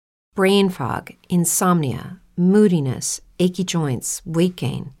brain fog, insomnia, moodiness, achy joints, weight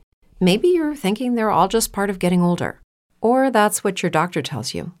gain. Maybe you're thinking they're all just part of getting older, or that's what your doctor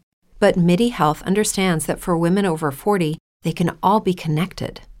tells you. But MIDI Health understands that for women over 40, they can all be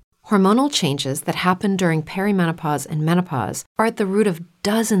connected. Hormonal changes that happen during perimenopause and menopause are at the root of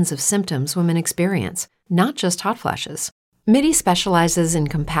dozens of symptoms women experience, not just hot flashes. MIDI specializes in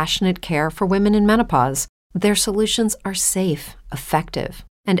compassionate care for women in menopause. Their solutions are safe, effective,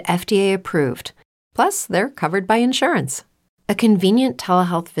 and FDA approved. Plus, they're covered by insurance. A convenient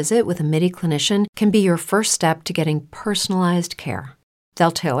telehealth visit with a MIDI clinician can be your first step to getting personalized care.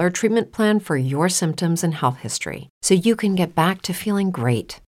 They'll tailor a treatment plan for your symptoms and health history, so you can get back to feeling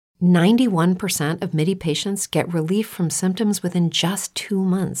great. 91% of MIDI patients get relief from symptoms within just 2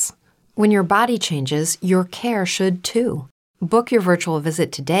 months. When your body changes, your care should too. Book your virtual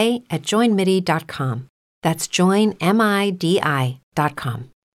visit today at joinmidi.com. That's joinmidi.com.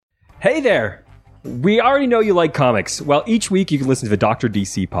 Hey there! We already know you like comics. Well, each week you can listen to the Dr.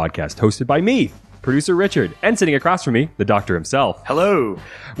 DC podcast hosted by me, producer Richard, and sitting across from me, the doctor himself. Hello.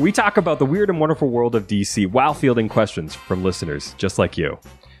 We talk about the weird and wonderful world of DC while fielding questions from listeners just like you.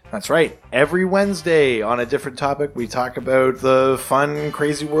 That's right. Every Wednesday on a different topic, we talk about the fun,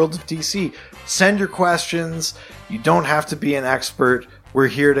 crazy world of DC. Send your questions. You don't have to be an expert. We're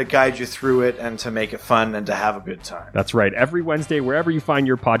here to guide you through it and to make it fun and to have a good time. That's right. Every Wednesday, wherever you find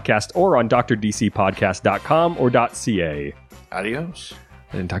your podcast or on drdcpodcast.com or .ca. Adios.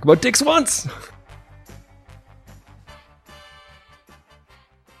 I didn't talk about dicks once.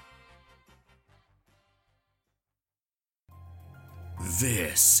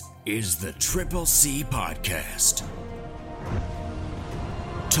 This is the CCC Podcast.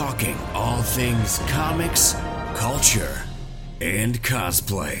 Talking all things comics, culture, and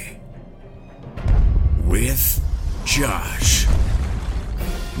cosplay. With Josh,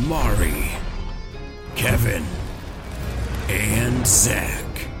 Mari, Kevin, and Zach.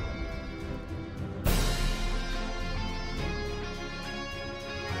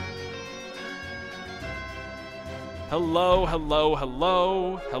 Hello, hello,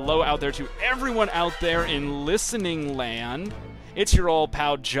 hello. Hello out there to everyone out there in listening land. It's your old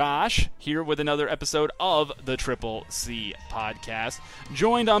pal Josh, here with another episode of the CCC Podcast.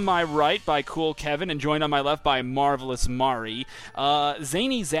 Joined on my right by Cool Kevin, and joined on my left by Marvelous Mari.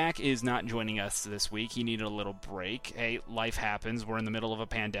 Zany Zach is not joining us this week. He needed a little break. Hey, life happens. We're in the middle of a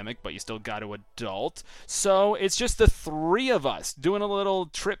pandemic, but you still got to adult. So it's just the three of us doing a little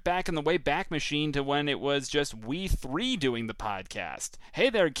trip back in the way back machine to when it was just we three doing the podcast. Hey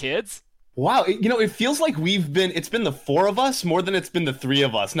there, kids. Wow, it feels like it's been the four of us more than it's been the three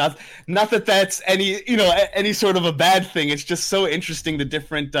of us. Not that that's any sort of a bad thing. It's just so interesting the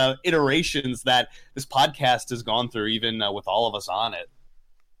different iterations that this podcast has gone through, even with all of us on it.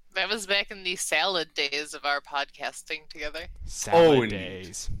 That was back in the salad days of our podcasting together. Salad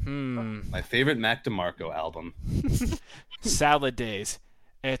days. My favorite Mac DeMarco album. Salad days.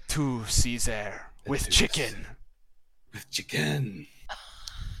 Et tu, Caesar. With chicken. With chicken.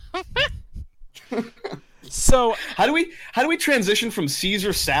 So how do we transition from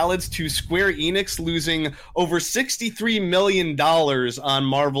Caesar salads to Square Enix losing over $63 million on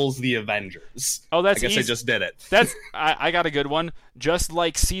Marvel's The Avengers? Oh, that's I guess easy. I just did it. I got a good one. Just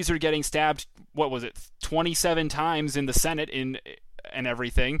like Caesar getting stabbed, 27 times in the Senate and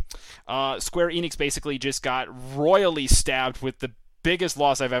everything. Square Enix basically just got royally stabbed with the biggest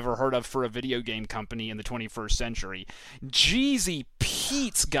loss I've ever heard of for a video game company in the 21st century. Jeezy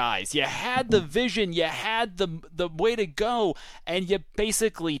Pete's, guys. You had the vision, you had the way to go, and you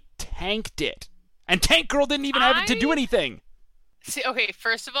basically tanked it. And Tank Girl didn't even have to do anything. See, okay,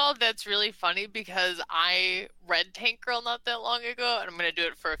 first of all, that's really funny because I read Tank Girl not that long ago, and I'm going to do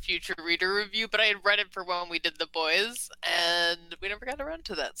it for a future reader review, but I had read it for when we did The Boys, and we never got around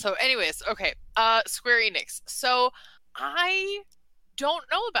to that. So anyways, okay, Square Enix. So I don't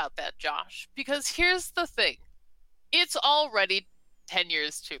know about that, Josh, because here's the thing. It's already 10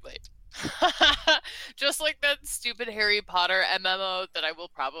 years too late. Just like that stupid Harry Potter MMO that I will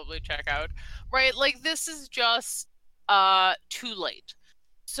probably check out, right? Like, this is just too late.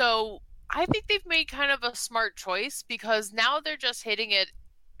 So I think they've made kind of a smart choice because now they're just hitting it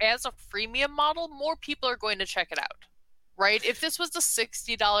as a freemium model. More people are going to check it out. Right? If this was a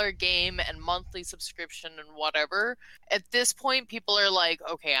 $60 game and monthly subscription and whatever, at this point, people are like,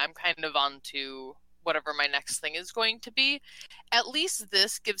 okay, I'm kind of on to whatever my next thing is going to be. At least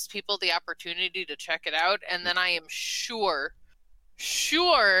this gives people the opportunity to check it out, and then I am sure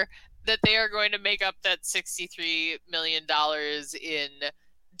that they are going to make up that $63 million in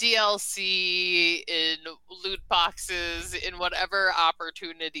DLC, in loot boxes, in whatever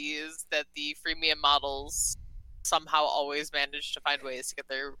opportunities that the freemium models somehow always manage to find ways to get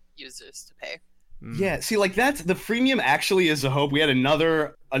their users to pay. Yeah, see, like that's the freemium actually is a hope. We had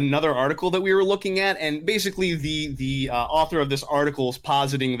another article that we were looking at, and basically the author of this article is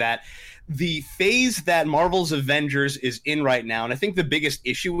positing that the phase that Marvel's Avengers is in right now, and I think the biggest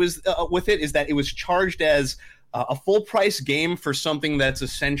issue with it is that it was charged as a full price game for something that's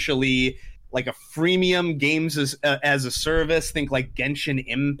essentially like a freemium games as a service. Think like Genshin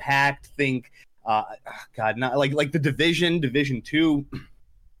Impact. Think not like the Division 2.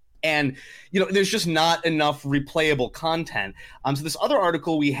 And, there's just not enough replayable content. So this other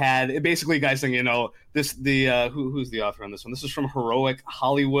article we had, basically, guys saying, who's the author on this one? This is from Heroic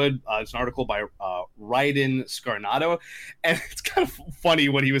Hollywood. It's an article by Ryden Scarnato. And it's kind of funny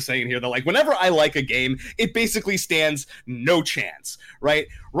what he was saying here. That, like, whenever I like a game, it basically stands no chance, right?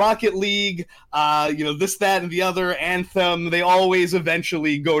 Rocket League, this, that, and the other, Anthem, they always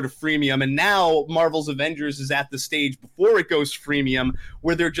eventually go to freemium. And now Marvel's Avengers is at the stage before it goes freemium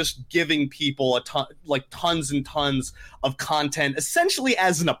where they're just giving people tons and tons of content, essentially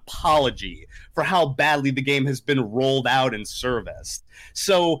as an apology for how badly the game has been rolled out and serviced.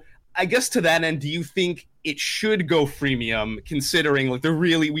 So I guess to that end, do you think it should go freemium, considering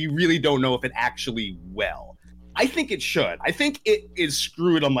we really don't know if it actually will? I think it should. I think it is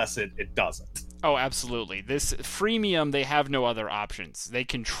screwed unless it doesn't. Oh, absolutely. This freemium, they have no other options. They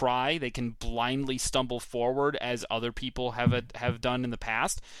can try, they can blindly stumble forward as other people have done in the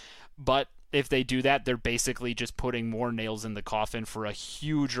past, but if they do that, they're basically just putting more nails in the coffin for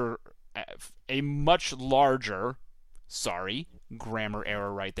a much larger, sorry, grammar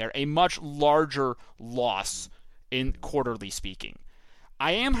error right there, a much larger loss in quarterly speaking.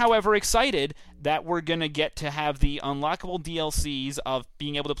 I am, however, excited that we're going to get to have the unlockable DLCs of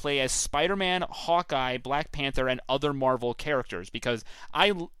being able to play as Spider-Man, Hawkeye, Black Panther, and other Marvel characters, because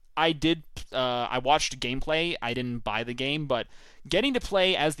I watched gameplay. I didn't buy the game, but getting to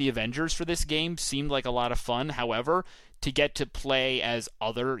play as the Avengers for this game seemed like a lot of fun. However, to get to play as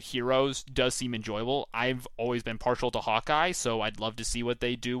other heroes does seem enjoyable. I've always been partial to Hawkeye, so I'd love to see what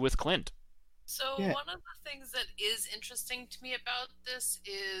they do with Clint. So one of the things that is interesting to me about this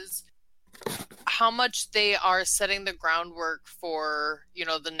is how much they are setting the groundwork for,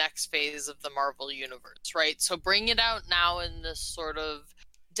 the next phase of the Marvel universe, right? So bring it out now in this sort of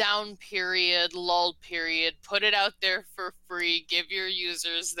down period, lull period, put it out there for free, give your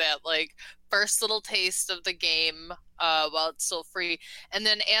users that first little taste of the game while it's still free. And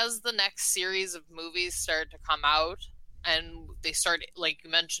then as the next series of movies start to come out, and they start, like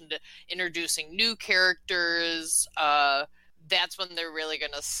you mentioned, introducing new characters, that's when they're really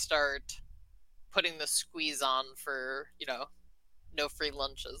going to start putting the squeeze on for, no free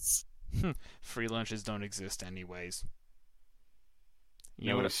lunches. Free lunches don't exist anyways.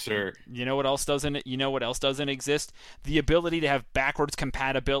 Sir. You know what else doesn't exist? The ability to have backwards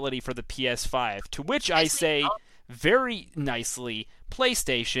compatibility for the PS5, to which I say very nicely,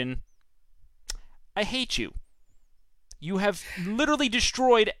 PlayStation, I hate you. You have literally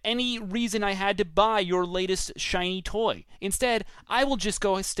destroyed any reason I had to buy your latest shiny toy. Instead, I will just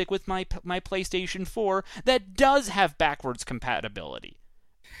go stick with my PlayStation 4 that does have backwards compatibility.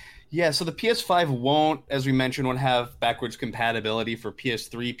 Yeah, so the PS5 won't, as we mentioned, have backwards compatibility for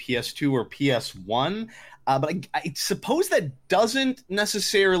PS3, PS2, or PS1. But I suppose that doesn't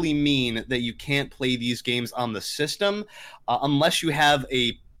necessarily mean that you can't play these games on the system unless you have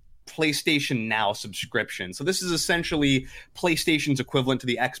a PlayStation Now subscription. So this is essentially PlayStation's equivalent to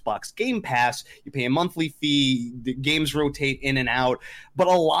the Xbox Game Pass. You pay a monthly fee, the games rotate in and out, but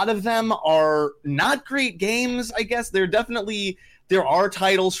a lot of them are not great games, I guess. There are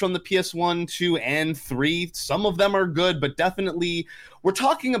titles from the PS1, 2, and 3. Some of them are good, but definitely we're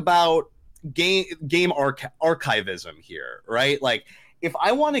talking about game archivism here, right? Like, if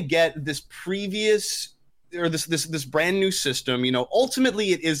I want to get this previous or this brand new system,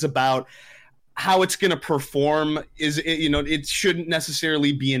 ultimately it is about how it's going to perform. It shouldn't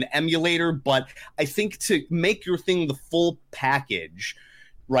necessarily be an emulator, but I think to make your thing the full package,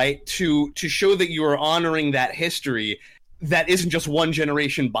 right, to show that you are honoring that history, that isn't just one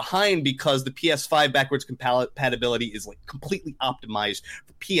generation behind, because the PS5 backwards compatibility is completely optimized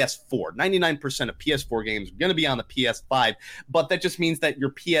for PS4. 99% of PS4 games are going to be on the PS5, but that just means that your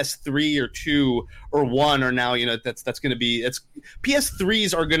PS3 or 2 or 1 are now, that's going to be,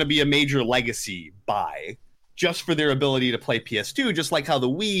 PS3s are going to be a major legacy buy just for their ability to play PS2, just like how the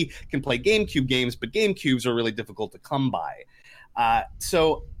Wii can play GameCube games, but GameCubes are really difficult to come by.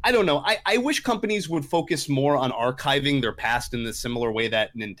 So I don't know. I wish companies would focus more on archiving their past in the similar way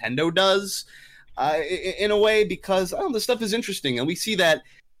that Nintendo does, in a way, because this stuff is interesting. And we see that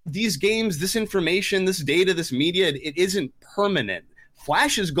these games, this information, this data, this media, it isn't permanent.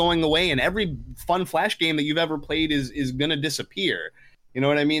 Flash is going away, and every fun Flash game that you've ever played is going to disappear. You know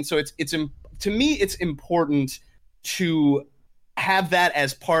what I mean? So to me, it's important to have that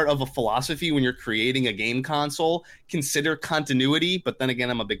as part of a philosophy when you're creating a game console. Consider continuity, but then again,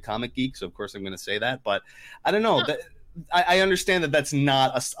 I'm a big comic geek, so of course I'm going to say that. But I don't know. I understand that that's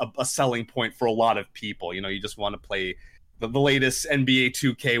not a selling point for a lot of people. You know, you just want to play the latest NBA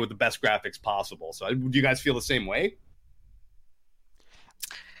 2K with the best graphics possible. So do you guys feel the same way?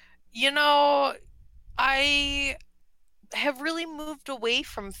 You know, I have really moved away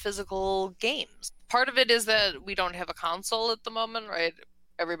from physical games. Part of it is that we don't have a console at the moment, right?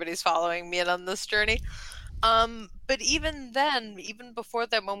 Everybody's following me on this journey. But even then, even before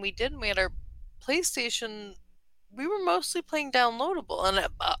that, when we had our PlayStation, we were mostly playing downloadable. And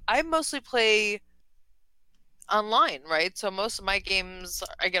I mostly play online, right? So most of my games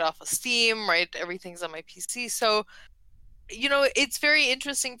I get off of Steam, right? Everything's on my PC. So, you know, it's very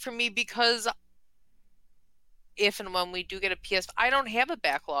interesting for me because if and when we do get a PS, I don't have a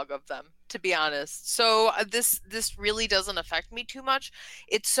backlog of them, to be honest. So this really doesn't affect me too much.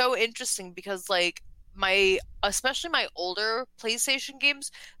 It's so interesting because like especially my older PlayStation games,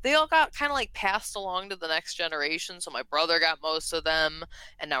 they all got kind of like passed along to the next generation. So my brother got most of them,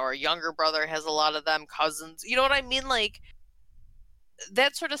 and now our younger brother has a lot of them, cousins. You know what I mean? Like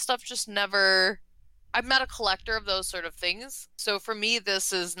that sort of stuff just never. I'm not a collector of those sort of things. So for me,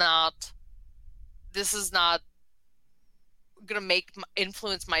 this is not going to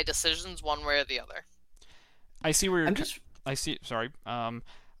influence my decisions one way or the other. I see where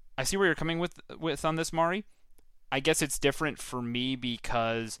you're coming with on this, Mari. I guess it's different for me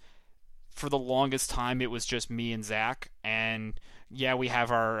because for the longest time it was just me and Zach, and yeah, we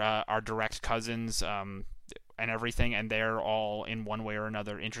have our direct cousins and everything, and they're all in one way or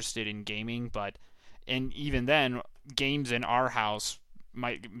another interested in gaming. And even then, games in our house,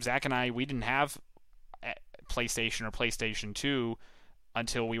 Zach and I, we didn't have PlayStation or PlayStation 2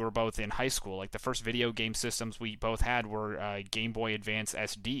 until we were both in high school. Like the first video game systems we both had were Game Boy Advance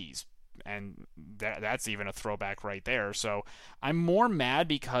SDs, and that's even a throwback right there. So I'm more mad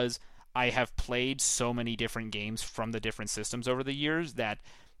because I have played so many different games from the different systems over the years that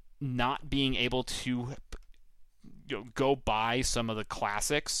not being able to go buy some of the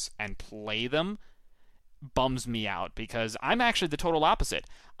classics and play them bums me out, because I'm actually the total opposite.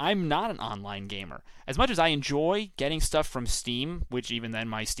 I'm not an online gamer. As much as I enjoy getting stuff from Steam, which even then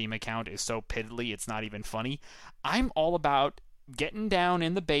my Steam account is so piddly it's not even funny, I'm all about getting down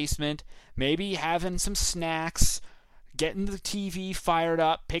in the basement, maybe having some snacks, getting the TV fired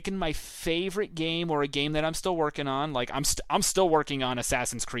up, picking my favorite game or a game that I'm still working on. Like I'm still working on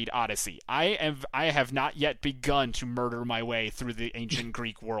Assassin's Creed Odyssey. I have not yet begun to murder my way through the ancient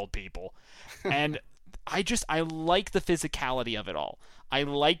Greek world, people. And I like the physicality of it all. I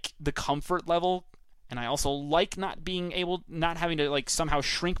like the comfort level, and I also like not having to like somehow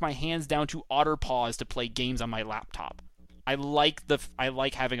shrink my hands down to otter paws to play games on my laptop. I like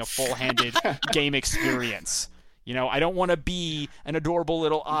having a full-handed game experience. You know, I don't want to be an adorable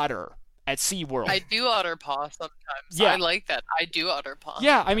little otter at SeaWorld. I do otter paw sometimes. Yeah. I like that. I do otter paw.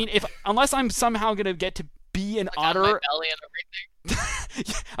 Yeah, I mean, unless I'm somehow gonna get to be an otter, on my belly and everything.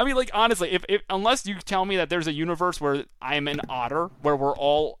 I mean, like, honestly, if unless you tell me that there's a universe where I'm an otter, where we're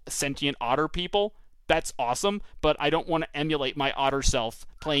all sentient otter people, that's awesome, but I don't want to emulate my otter self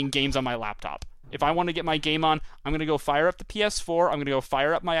playing games on my laptop. If I want to get my game on, I'm going to go fire up the PS4, I'm going to go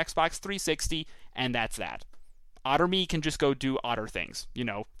fire up my Xbox 360, and that's that. Otter me can just go do otter things, you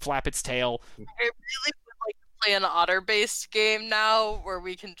know, flap its tail. I really would like to play an otter-based game now, where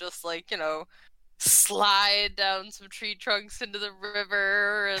we can just, like, you know, slide down some tree trunks into the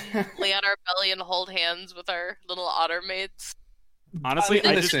river and lay on our belly and hold hands with our little otter mates. Honestly, it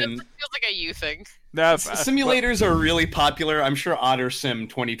feels like a you thing. Simulators are really popular. I'm sure Otter Sim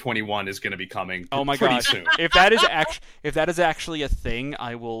 2021 is going to be coming. Oh my pretty gosh! soon. If that is actually a thing,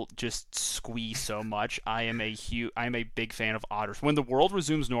 I will just squeeze so much. I am a big fan of otters. When the world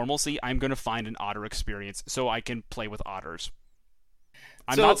resumes normalcy, I'm going to find an otter experience so I can play with otters.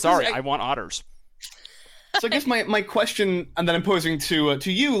 I'm not sorry. I want otters. So I guess my question that I'm posing to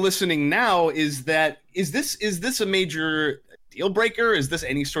you listening now is this a major deal breaker? Is this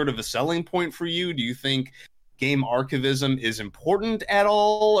any sort of a selling point for you? Do you think game archivism is important at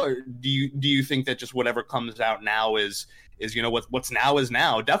all, or do you think that just whatever comes out now is you know what's now is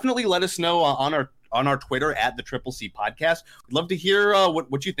now? Definitely let us know on our Twitter at the Triple C Podcast. We'd love to hear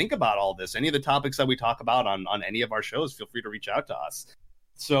what you think about all this. Any of the topics that we talk about on any of our shows, feel free to reach out to us.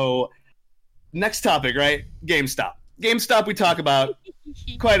 So next topic, right? GameStop. GameStop we talk about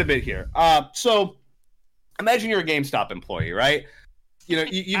quite a bit here. So imagine you're a GameStop employee, right? You know,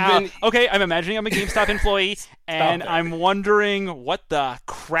 you've been... Okay, I'm imagining I'm a GameStop employee, and I'm wondering what the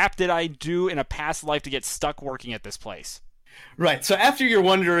crap did I do in a past life to get stuck working at this place? Right, so after you're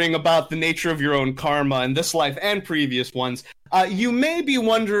wondering about the nature of your own karma in this life and previous ones, you may be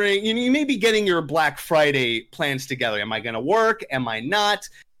wondering, you may be getting your Black Friday plans together. Am I going to work? Am I not?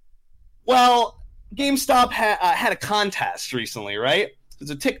 Well, GameStop had a contest recently, right? It's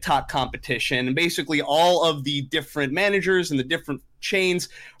a TikTok competition, and basically all of the different managers and the different chains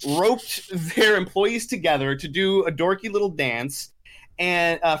roped their employees together to do a dorky little dance,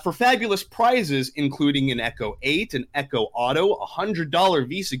 and for fabulous prizes, including an Echo 8, an Echo Auto, a $100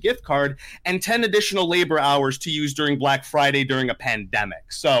 Visa gift card, and 10 additional labor hours to use during Black Friday during a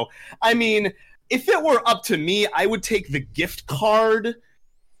pandemic. So, I mean, if it were up to me, I would take the gift card,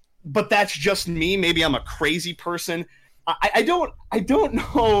 but that's just me. Maybe I'm a crazy person. I don't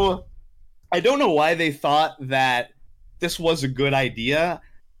know why they thought that this was a good idea.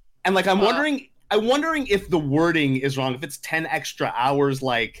 And like I'm wondering if the wording is wrong, if it's 10 extra hours,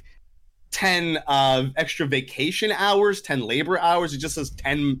 like 10 extra vacation hours, 10 labor hours. It just says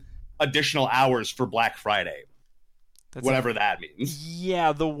 10 additional hours for Black Friday. Whatever that means.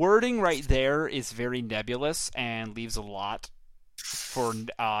 Yeah, the wording right there is very nebulous and leaves a lot for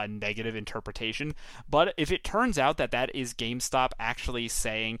negative interpretation. But if it turns out that is GameStop actually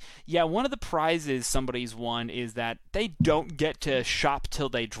saying, yeah, one of the prizes somebody's won is that they don't get to shop till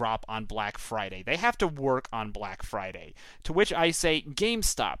they drop on Black Friday. They have to work on Black Friday. To which I say,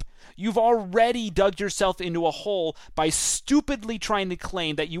 GameStop, you've already dug yourself into a hole by stupidly trying to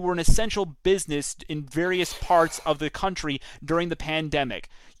claim that you were an essential business in various parts of the country during the pandemic.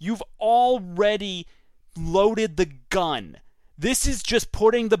 You've already loaded the gun. This is just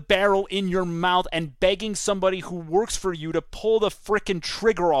putting the barrel in your mouth and begging somebody who works for you to pull the frickin'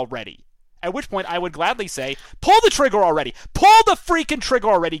 trigger already. At which point I would gladly say, pull the trigger already. Pull the freaking trigger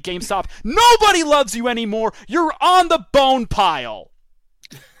already, GameStop. Nobody loves you anymore. You're on the bone pile.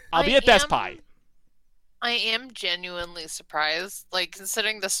 I'll be at Best Buy. I am genuinely surprised. Like,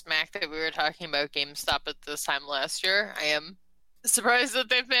 considering the smack that we were talking about GameStop at this time last year, I am surprised that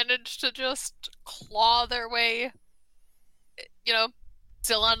they've managed to just claw their way,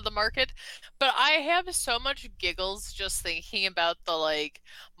 still onto the market. But I have so much giggles just thinking about the like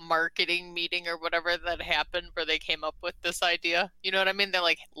marketing meeting or whatever that happened where they came up with this idea. You know what I mean? They're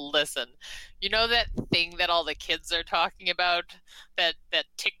like, listen, you know that thing that all the kids are talking about, that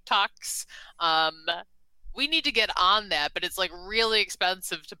TikToks, we need to get on that, but it's like really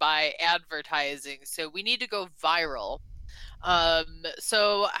expensive to buy advertising, so we need to go viral.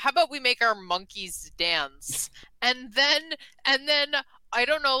 So how about we make our monkeys dance, and then I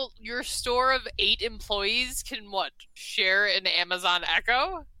don't know, your store of 8 employees can share an Amazon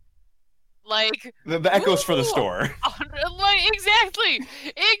Echo? Like the Echo's for the store. Like, exactly.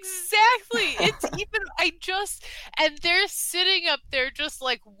 It's even and they're sitting up there just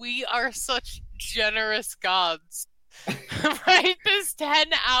like, we are such generous gods. Right? This 10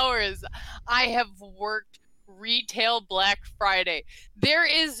 hours I have worked retail Black Friday. There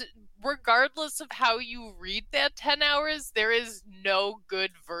is, regardless of how you read that 10 hours, there is no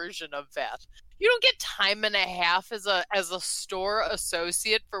good version of that. You don't get time and a half as a store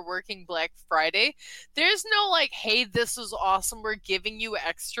associate for working Black Friday. There's no like, hey, this is awesome, we're giving you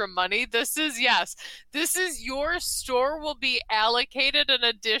extra money. This is your store will be allocated an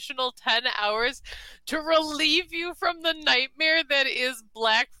additional 10 hours to relieve you from the nightmare that is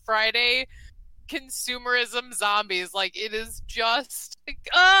Black Friday consumerism zombies. Like, it is just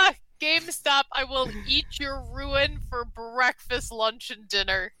GameStop, I will eat your ruin for breakfast, lunch, and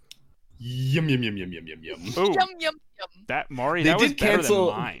dinner. Yum yum yum yum yum yum yum. Ooh, yum yum yum. That was better than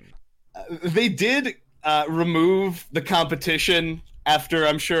mine. They did remove the competition after,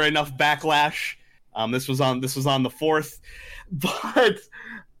 I'm sure, enough backlash. This was on the 4th, but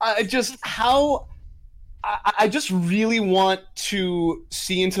I just really want to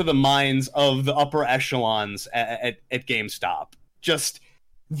see into the minds of the upper echelons at GameStop.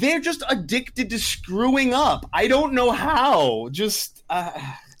 They're just addicted to screwing up. I don't know how.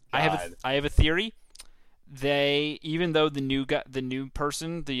 I have a theory. Even though the new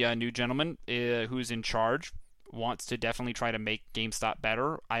gentleman who's in charge wants to definitely try to make GameStop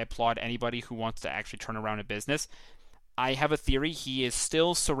better, I applaud anybody who wants to actually turn around a business. I have a theory. He is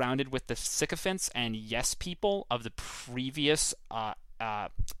still surrounded with the sycophants and yes people of the previous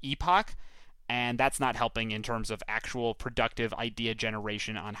epoch, and that's not helping in terms of actual productive idea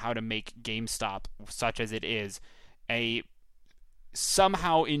generation on how to make GameStop, such as it is, a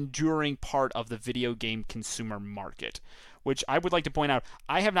somehow enduring part of the video game consumer market. Which I would like to point out,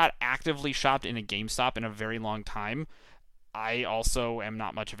 I have not actively shopped in a GameStop in a very long time. I also am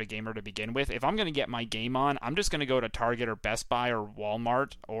not much of a gamer to begin with. If I'm going to get my game on, I'm just going to go to Target or Best Buy or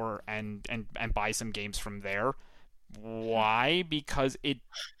Walmart and buy some games from there. Why? Because it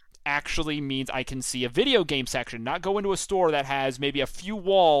actually means I can see a video game section, not go into a store that has maybe a few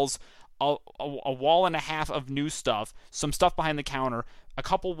walls, a wall and a half of new stuff, some stuff behind the counter, a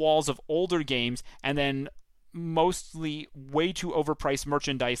couple walls of older games, and then mostly way too overpriced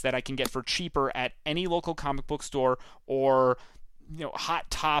merchandise that I can get for cheaper at any local comic book store or Hot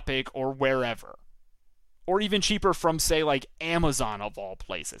Topic or wherever. Or even cheaper from, say, like Amazon of all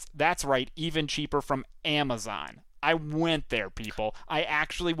places. That's right, even cheaper from Amazon. I went there, people. I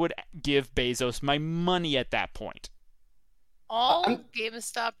actually would give Bezos my money at that point. All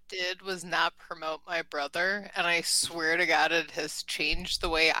GameStop did was not promote my brother, and I swear to God it has changed the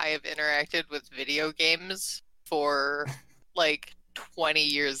way I have interacted with video games for like 20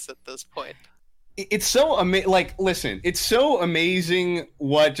 years at this point. It's so amazing. Listen, it's so amazing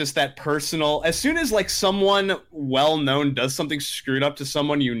what just that personal. As soon as someone well-known does something screwed up to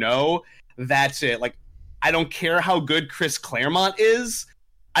someone that's it. I don't care how good Chris Claremont is.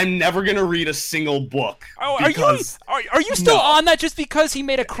 I'm never gonna read a single book. Oh, are you still on that just because he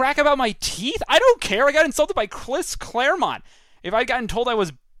made a crack about my teeth? I don't care. I got insulted by Chris Claremont. If I'd gotten told I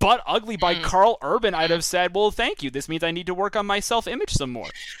was butt ugly by Carl Urban, I'd have said, well, thank you. This means I need to work on my self-image some more.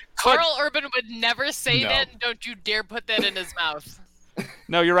 Carl Urban would never say that, and don't you dare put that in his mouth.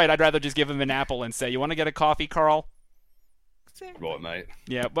 No, you're right. I'd rather just give him an apple and say, you want to get a coffee, Carl? Roll it, mate.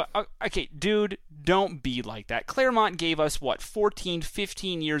 Yeah, but, okay, dude, don't be like that. Claremont gave us, 14,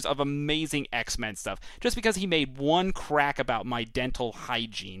 15 years of amazing X-Men stuff, just because he made one crack about my dental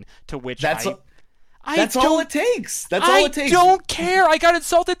hygiene, to which That's all it takes. I don't care. I got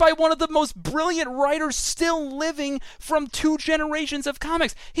insulted by one of the most brilliant writers still living from 2 generations of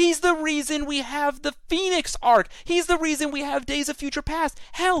comics. He's the reason we have the Phoenix arc. He's the reason we have Days of Future Past.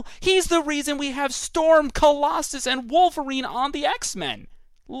 Hell, he's the reason we have Storm, Colossus, and Wolverine on the X-Men.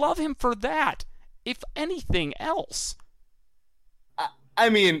 Love him for that, if anything else. I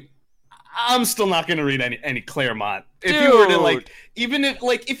mean, I'm still not going to read any Claremont. If you were to even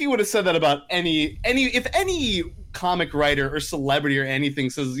if you would have said that about if any comic writer or celebrity or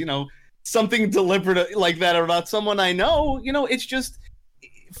anything says, something deliberate like that about someone I know, it's just,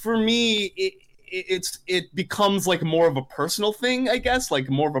 for me, it becomes more of a personal thing, I guess,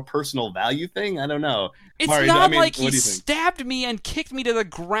 more of a personal value thing. I don't know. It's Mari, not like he stabbed me and kicked me to the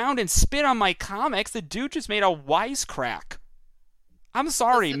ground and spit on my comics. The dude just made a wisecrack. I'm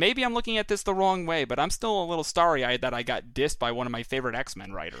sorry, maybe I'm looking at this the wrong way, but I'm still a little starry-eyed that I got dissed by one of my favorite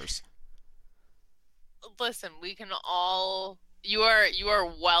X-Men writers. Listen, we can all... You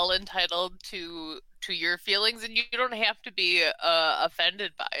are well entitled to your feelings, and you don't have to be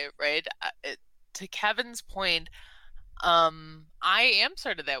offended by it, right? To Kevin's point, I am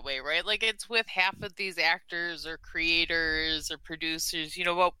sort of that way, right? It's with half of these actors or creators or producers,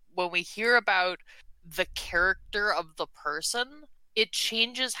 when we hear about the character of the person, it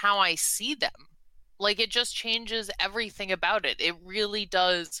changes how I see them. It just changes everything about it. It really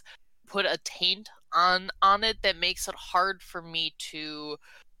does put a taint on it that makes it hard for me to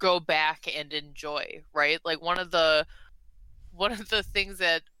go back and enjoy, right? One of the things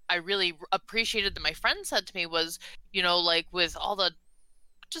that I really appreciated that my friend said to me was, with all the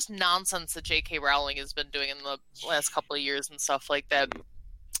just nonsense that J.K. Rowling has been doing in the last couple of years and stuff like that,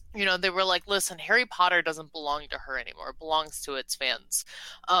 they were like, listen, Harry Potter doesn't belong to her anymore. It belongs to its fans.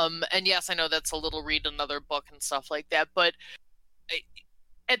 And yes, I know that's a little read another book and stuff like that, but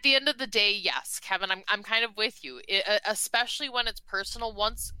at the end of the day, yes, Kevin, I'm kind of with you, especially when it's personal.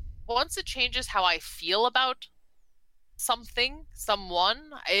 Once it changes how I feel about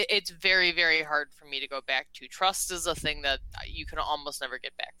someone, it's very, very hard for me to go back to. Trust is a thing that you can almost never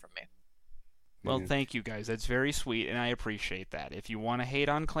get back from me. Well, thank you guys. That's very sweet, and I appreciate that. If you want to hate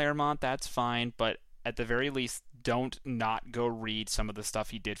on Claremont, that's fine, but at the very least, don't not go read some of the stuff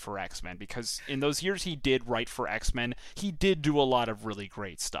he did for X-Men, because in those years he did write for X-Men, he did do a lot of really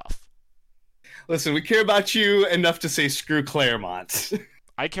great stuff. Listen, we care about you enough to say screw Claremont.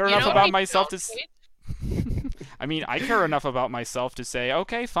 I care enough about myself to... I care enough about myself to say,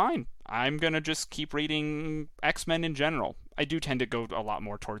 okay, fine. I'm going to just keep reading X-Men in general. I do tend to go a lot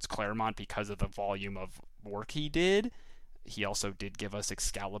more towards Claremont because of the volume of work he did. He also did give us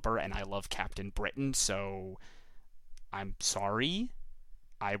Excalibur, and I love Captain Britain, so I'm sorry.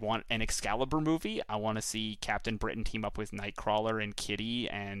 I want an Excalibur movie. I want to see Captain Britain team up with Nightcrawler and Kitty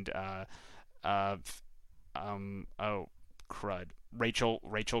and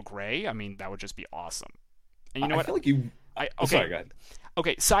Rachel Gray. I mean, that would just be awesome. And you know what? I feel like you. Okay. Sorry, go ahead.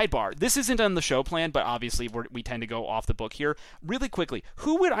 Okay, sidebar. This isn't on the show plan, but obviously we tend to go off the book here. Really quickly,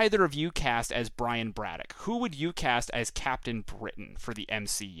 who would either of you cast as Brian Braddock? Who would you cast as Captain Britain for the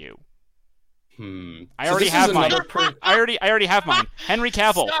MCU? I already have mine. I already have mine. Henry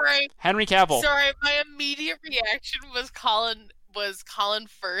Cavill. Sorry. Henry Cavill. Sorry, my immediate reaction was Colin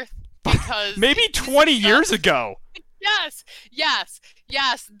Firth because maybe 20 years ago. Yes,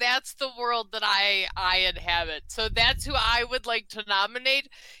 that's the world that I inhabit. So that's who I would like to nominate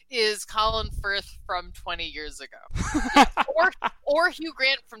is Colin Firth from 20 years ago. or Hugh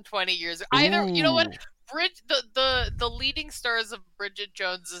Grant from 20 years ago. Either, you know what? The leading stars of Bridget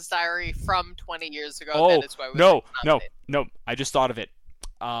Jones's Diary from 20 years ago. Oh, that is why no. I just thought of it.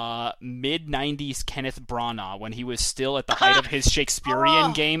 Mid-90s Kenneth Branagh, when he was still at the height of his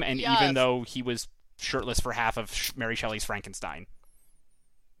Shakespearean game, and even though he was shirtless for half of Mary Shelley's Frankenstein.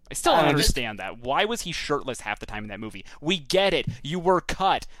 I still don't understand that. Why was he shirtless half the time in that movie? We get it. You were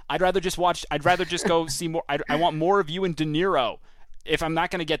cut. I'd rather just go see more. I want more of you and De Niro. If I'm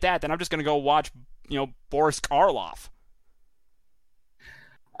not going to get that, then I'm just going to go watch, Boris Karloff.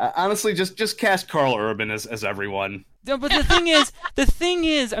 Honestly, just cast Karl Urban as everyone. No, but the thing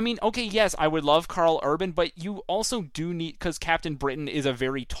is, I mean, okay, yes, I would love Karl Urban, but you also do need, because Captain Britain is a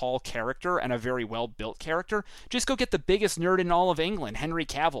very tall character and a very well-built character, just go get the biggest nerd in all of England, Henry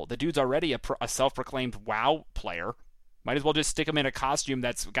Cavill. The dude's already a self-proclaimed WoW player. Might as well just stick him in a costume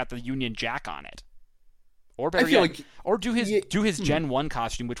that's got the Union Jack on it. Or better yet, or do his Gen 1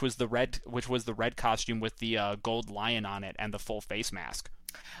 costume, which was the red costume with the gold lion on it and the full face mask.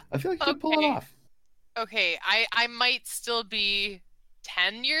 I feel like you could pull it off. Okay, I might still be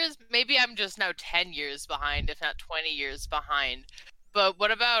 10 years. Maybe I'm just now 10 years behind, if not 20 years behind. But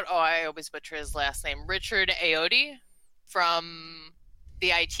what about, I always butcher his last name, Richard Ayoade from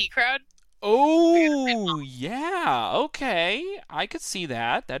the IT Crowd? Oh, yeah. Okay, I could see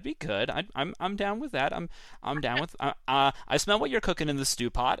that. That'd be good. I'm down with that. I'm down with. I smell what you're cooking in the stew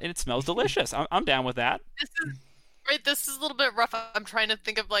pot, and it smells delicious. I'm down with that. This is a little bit rough. I'm trying to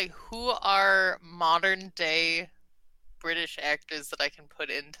think of who are modern day British actors that I can put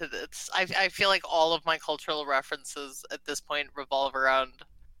into this. I feel like all of my cultural references at this point revolve around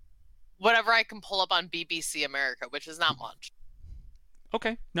whatever I can pull up on BBC America, which is not much.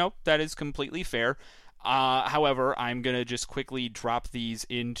 Okay, no, that is completely fair. However, I'm going to just quickly drop these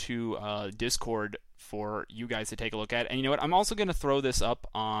into Discord for you guys to take a look at. And you know what? I'm also going to throw this up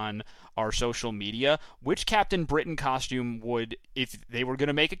on our social media. Which Captain Britain costume would, if they were going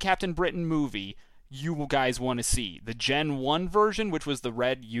to make a Captain Britain movie, you guys want to see? The Gen 1 version, which was the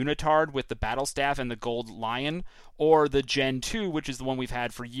red unitard with the battle staff and the gold lion, or the Gen 2, which is the one we've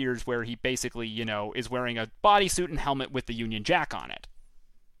had for years where he basically, is wearing a bodysuit and helmet with the Union Jack on it?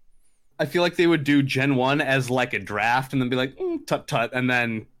 I feel like they would do Gen 1 as a draft and then be like, tut, and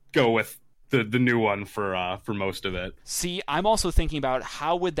then go with the new one for most of it. See, I'm also thinking about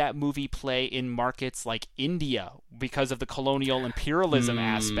how would that movie play in markets like India because of the colonial imperialism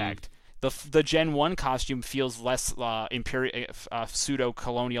aspect. The Gen 1 costume feels less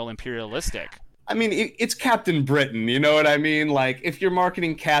pseudo-colonial imperialistic. I mean, it's Captain Britain, you know what I mean? If you're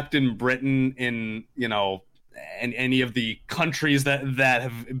marketing Captain Britain in, in any of the countries that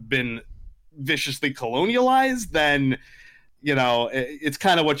have been viciously colonialized, then it's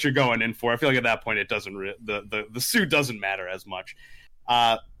kind of what you're going in for. I feel like at that point it doesn't the suit doesn't matter as much.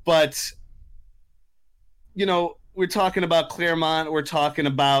 But we're talking about Claremont, we're talking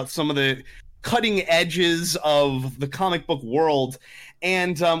about some of the cutting edges of the comic book world,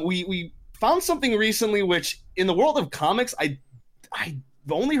 and we found something recently which in the world of comics I've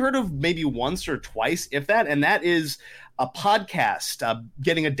only heard of maybe once or twice, if that, and that is a podcast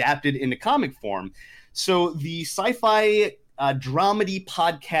getting adapted into comic form. So the sci-fi dramedy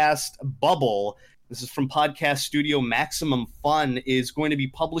podcast Bubble, this is from podcast studio Maximum Fun, is going to be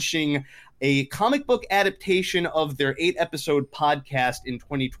publishing a comic book adaptation of their 8-episode podcast in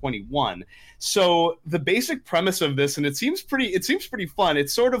 2021. So the basic premise of this, and it seems pretty fun.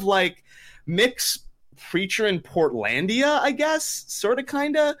 It's sort of like mix Preacher in Portlandia, I guess, sort of,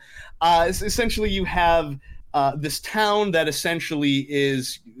 kind of. Essentially, you have this town that essentially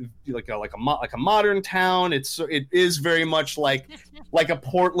is like a modern town. It is very much like a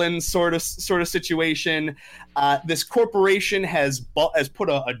Portland sort of situation. This corporation has put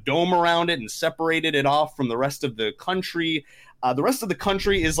a dome around it and separated it off from the rest of the country. The rest of the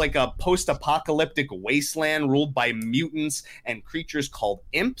country is like a post-apocalyptic wasteland ruled by mutants and creatures called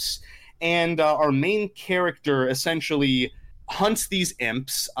imps. And our main character essentially hunts these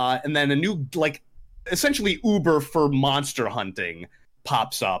imps, and then a new, like, essentially Uber for monster hunting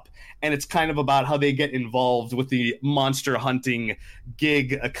pops up, and it's kind of about how they get involved with the monster hunting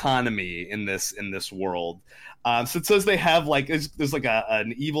gig economy in this world. So it says they have like there's like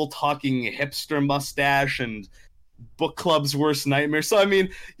an evil talking hipster mustache and book club's worst nightmare. So I mean,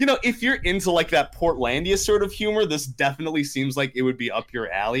 you know, if you're into like that Portlandia sort of humor, this definitely seems like it would be up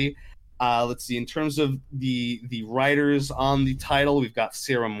your alley. Let's see, in terms of the writers on the title, we've got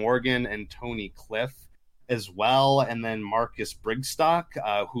Sarah Morgan and Tony Cliff as well, and then Marcus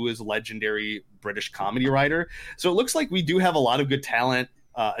Brigstock, who is a legendary British comedy writer. So it looks like we do have a lot of good talent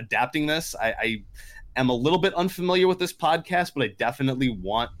adapting this. I am a little bit unfamiliar with this podcast, but I definitely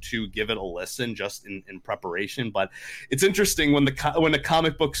want to give it a listen just in preparation. But it's interesting when the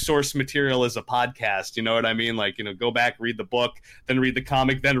comic book source material is a podcast, you know what I mean? Like, you know, go back, read the book, then read the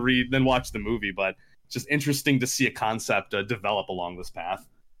comic, then watch the movie. But it's just interesting to see a concept develop along this path.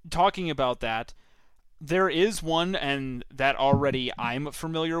 Talking about that, there is one, and that already I'm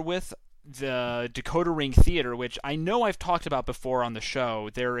familiar with, the Decoder Ring Theater, which I know I've talked about before on the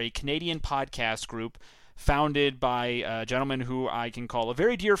show. They're a Canadian podcast group founded by a gentleman who I can call a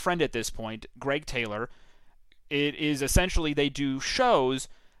very dear friend at this point, Greg Taylor. It is essentially, they do shows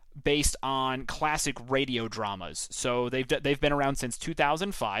based on classic radio dramas. So they've been around since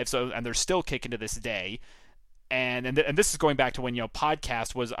 2005, and they're still kicking to this day. And this is going back to when, you know,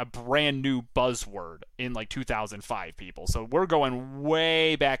 podcast was a brand new buzzword in like 2005, people. So we're going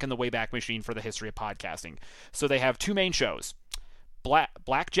way back in the Wayback Machine for the history of podcasting. So they have two main shows.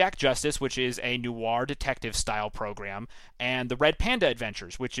 Blackjack Justice, which is a noir detective style program, and the Red Panda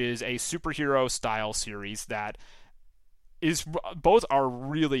Adventures, which is a superhero style series that both are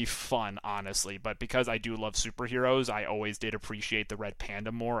really fun, honestly, but because I do love superheroes, I always did appreciate the Red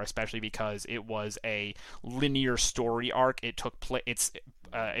Panda more, especially because it was a linear story arc. It's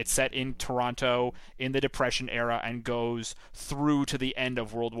set in Toronto in the Depression era and goes through to the end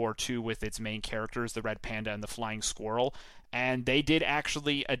of World War II with its main characters, the Red Panda and the Flying Squirrel. And they did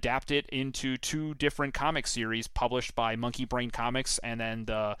actually adapt it into two different comic series published by Monkey Brain Comics, and then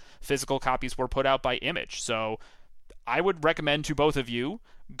the physical copies were put out by Image. So I would recommend to both of you,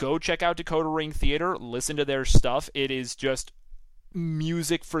 go check out Decoder Ring Theater, listen to their stuff. It is just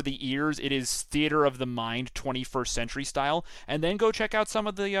music for the ears. It is theater of the mind, 21st century style. And then go check out some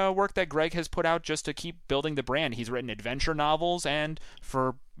of the work that Greg has put out just to keep building the brand. He's written adventure novels, and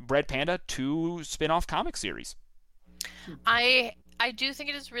for Red Panda, 2 spin-off comic series. I do think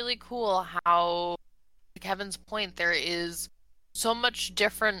it is really cool how, to Kevin's point, there is so much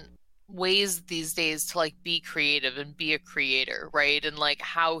different ways these days to like be creative and be a creator, right? And like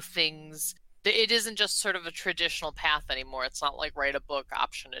how things, it isn't just sort of a traditional path anymore. It's not like write a book,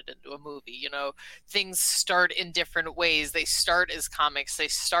 option it into a movie, you know. Things start in different ways. They start as comics, they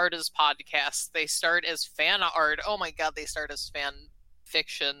start as podcasts, they start as fan art. Oh my god, they start as fan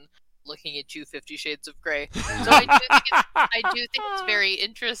fiction. Looking at you, 50 Shades of Grey. So I do think it's very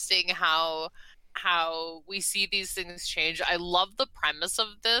interesting how we see these things change. I love the premise of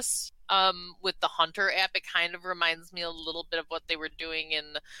this. With the Hunter app, it kind of reminds me a little bit of what they were doing in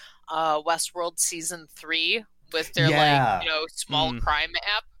Westworld Season 3 with their like, you know, small crime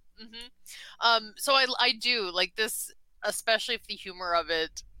app. So I do like this, especially if the humor of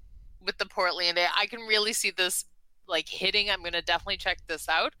it with the Portlandia. I can really see this like hitting. I'm going to definitely check this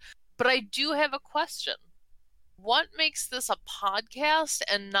out. But I do have a question. What makes this a podcast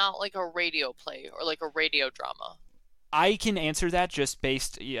and not like a radio play or like a radio drama? I can answer that just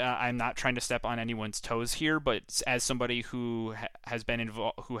based. I'm not trying to step on anyone's toes here, but as somebody who has been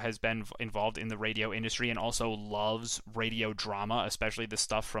involved in the radio industry and also loves radio drama, especially the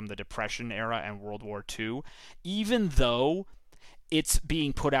stuff from the Depression era and World War II, even though it's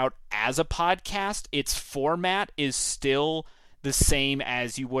being put out as a podcast, its format is still the same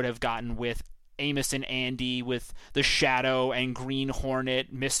as you would have gotten with Amos and Andy, with The Shadow and Green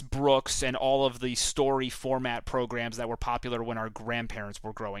Hornet, Miss Brooks, and all of the story format programs that were popular when our grandparents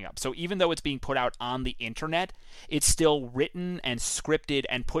were growing up. So even though it's being put out on the internet, it's still written and scripted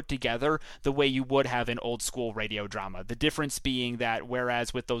and put together the way you would have an old school radio drama. The difference being that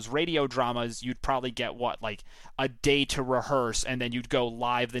whereas with those radio dramas, you'd probably get like a day to rehearse, and then you'd go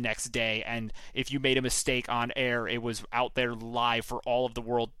live the next day, and if you made a mistake on air, it was out there live for all of the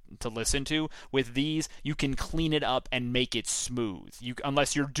world to listen to. With these, you can clean it up and make it smooth.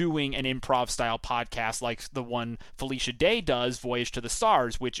 Unless you're doing an improv style podcast like the one Felicia Day does, Voyage to the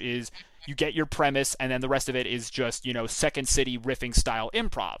Stars, which is you get your premise and then the rest of it is just, Second City riffing style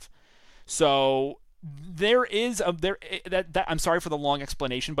improv. So there is I'm sorry for the long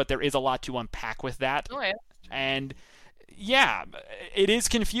explanation, but there is a lot to unpack with that. Oh, yeah. And yeah, it is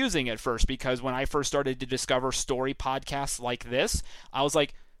confusing at first, because when I first started to discover story podcasts like this, I was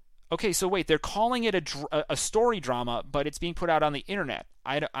like, okay, so wait, they're calling it a story drama, but it's being put out on the internet.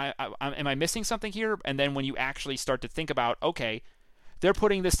 Am I missing something here? And then when you actually start to think about, okay, they're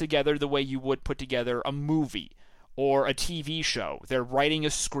putting this together the way you would put together a movie or a TV show. They're writing a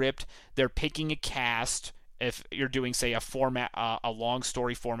script, they're picking a cast. If you're doing, say, a long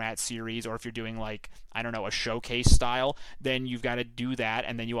story format series, or if you're doing a showcase style, then you've got to do that,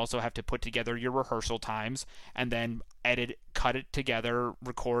 and then you also have to put together your rehearsal times, and then edit, cut it together,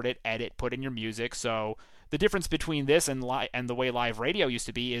 record it, edit, put in your music. So the difference between this and the way live radio used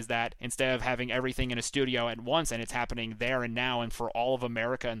to be is that instead of having everything in a studio at once and it's happening there and now and for all of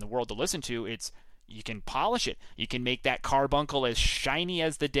America and the world to listen to, you can polish it. You can make that carbuncle as shiny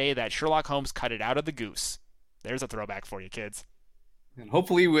as the day that Sherlock Holmes cut it out of the goose. There's a throwback for you, kids. And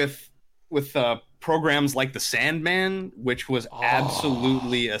hopefully with programs like The Sandman, which was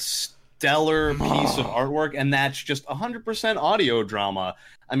absolutely a stellar piece of artwork, and that's just 100% audio drama.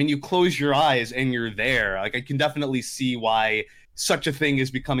 I mean, you close your eyes and you're there. I can definitely see why such a thing is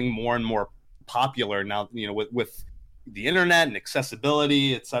becoming more and more popular now, with the internet and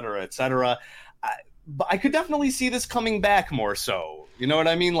accessibility, et cetera, et cetera. But I could definitely see this coming back more so. You know what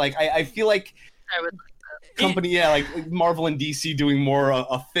I mean? I feel like I would company, like Marvel and DC doing more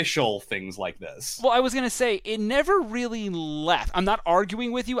official things like this. Well, I was going to say, it never really left. I'm not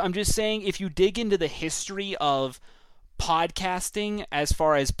arguing with you. I'm just saying if you dig into the history of podcasting as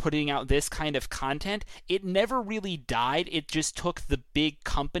far as putting out this kind of content, it never really died. It just took the big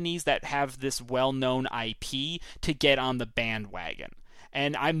companies that have this well-known IP to get on the bandwagon.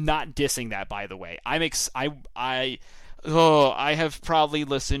 And I'm not dissing that, by the way. I have probably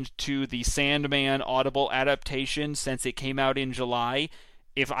listened to the Sandman Audible adaptation since it came out in July.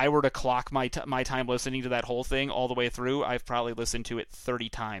 If I were to clock my time listening to that whole thing all the way through, I've probably listened to it 30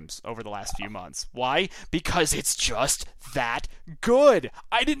 times over the last few months. Why? Because it's just that good.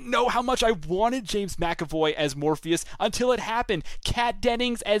 I didn't know how much I wanted James McAvoy as Morpheus until it happened. Kat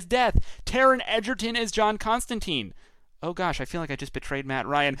Dennings as Death. Taron Egerton as John Constantine. Oh gosh, I feel like I just betrayed Matt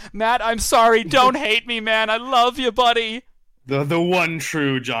Ryan. Matt, I'm sorry. Don't hate me, man. I love you, buddy. The one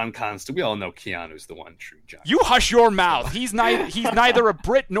true John Constantine. We all know Keanu's the one true John. You hush your mouth. He's neither a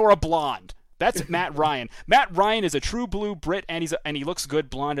Brit nor a blonde. That's Matt Ryan. Matt Ryan is a true blue Brit, and he looks good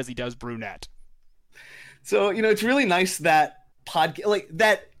blonde as he does brunette. So it's really nice that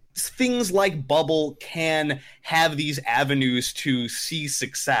that things like Bubble can have these avenues to see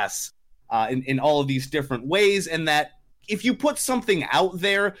success in all of these different ways, and that if you put something out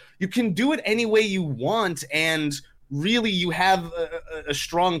there, you can do it any way you want, and really you have a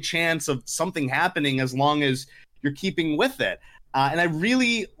strong chance of something happening as long as you're keeping with it. And I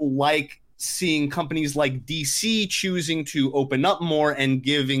really like seeing companies like DC choosing to open up more and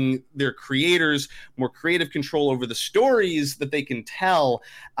giving their creators more creative control over the stories that they can tell.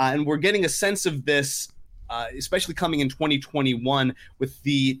 And we're getting a sense of this, especially coming in 2021 with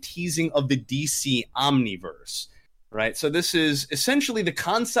the teasing of the DC Omniverse. Right, so this is essentially the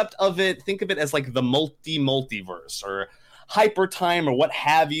concept of it. Think of it as like the multiverse or hyper time or what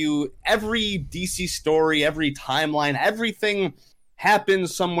have you. Every DC story, every timeline, everything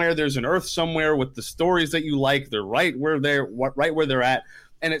happens somewhere. There's an Earth somewhere with the stories that you like. They're right where they're at.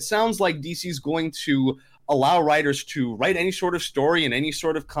 And it sounds like DC's going to allow writers to write any sort of story and any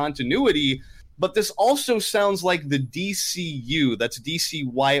sort of continuity. But this also sounds like the DCU, that's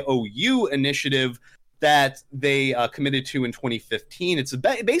DCYOU initiative that they committed to in 2015. It's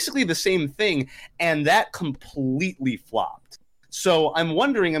basically the same thing, and that completely flopped. So I'm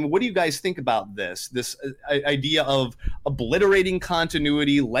wondering, what do you guys think about this idea of obliterating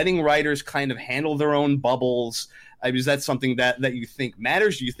continuity, letting writers kind of handle their own bubbles? Is that something that you think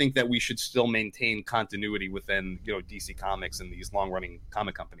matters? Do you think that we should still maintain continuity within DC Comics and these long-running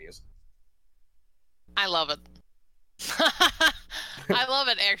comic companies? I love it. I love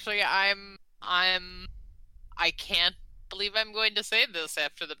it, actually. I can't believe I'm going to say this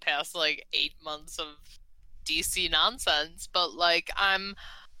after the past 8 months of DC nonsense, but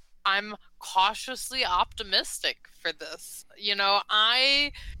I'm cautiously optimistic for this.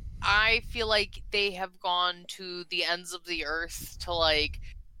 I feel like they have gone to the ends of the earth to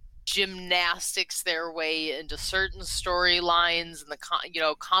gymnastics their way into certain storylines and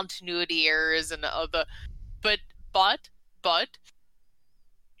the continuity errors and but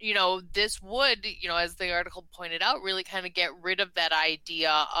this would, as the article pointed out, really kind of get rid of that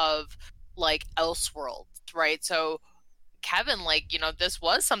idea of like Elseworlds, right? So Kevin, this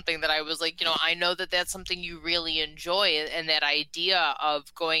was something that I was like, I know that that's something you really enjoy, and that idea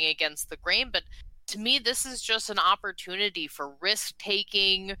of going against the grain, but to me, this is just an opportunity for risk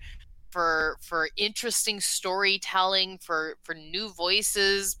taking, for interesting storytelling, for new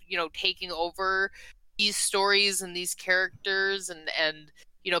voices, taking over these stories and these characters, and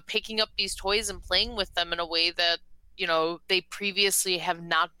picking up these toys and playing with them in a way that they previously have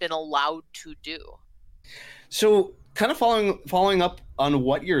not been allowed to do. So, kind of following up on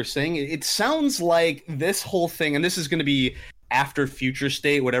what you're saying, it sounds like this whole thing, and this is going to be after Future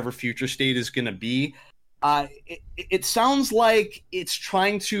State, whatever Future State is going to be. It sounds like it's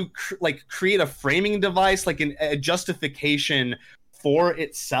trying to create a framing device, like a justification for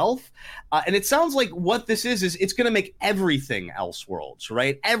itself. And it sounds like what this is it's going to make everything Elseworlds,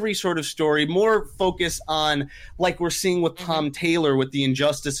 right? Every sort of story, more focus on, like we're seeing with Tom Taylor with the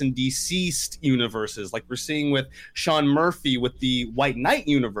Injustice and Deceased universes, like we're seeing with Sean Murphy with the White Knight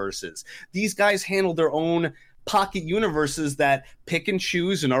universes. These guys handle their own pocket universes that pick and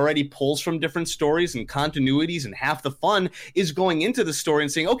choose and already pulls from different stories and continuities, and half the fun is going into the story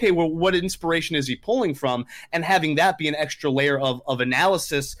and saying, okay, well, what inspiration is he pulling from, and having that be an extra layer of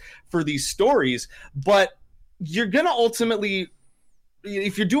analysis for these stories. But you're going to ultimately,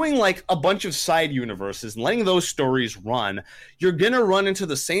 if you're doing like a bunch of side universes and letting those stories run, you're going to run into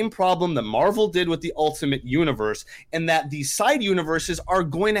the same problem that Marvel did with the Ultimate Universe, and that these side universes are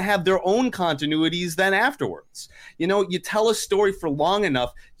going to have their own continuities then afterwards. You tell a story for long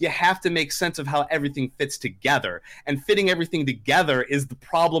enough, you have to make sense of how everything fits together. And fitting everything together is the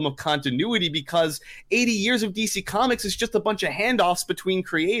problem of continuity, because 80 years of DC Comics is just a bunch of handoffs between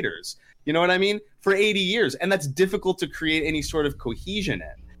creators. You know what I mean? For 80 years. And that's difficult to create any sort of cohesion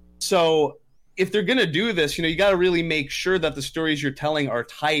in. So if they're going to do this, you got to really make sure that the stories you're telling are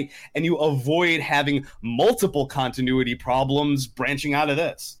tight, and you avoid having multiple continuity problems branching out of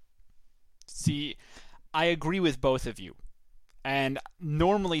this. See, I agree with both of you. And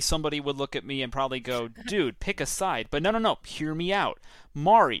normally somebody would look at me and probably go, dude, pick a side. But no, hear me out.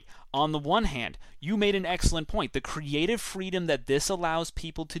 Mari, on the one hand, you made an excellent point. The creative freedom that this allows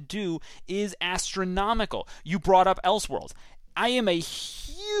people to do is astronomical. You brought up Elseworlds. I am a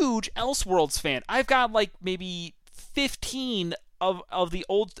huge Elseworlds fan. I've got like maybe 15 of the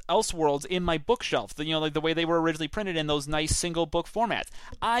old Elseworlds in my bookshelf, like the way they were originally printed in those nice single book formats.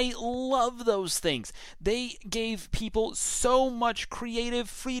 I love those things. They gave people so much creative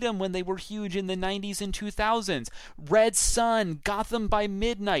freedom when they were huge in the 90s and 2000s. Red Sun, Gotham by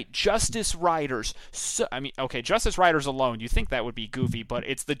Midnight, Justice Riders. Justice Riders alone, you think that would be goofy, but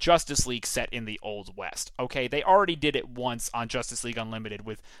it's the Justice League set in the Old West. Okay, they already did it once on Justice League Unlimited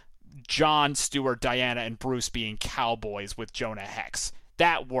with John, Stewart, Diana, and Bruce being cowboys with Jonah Hex.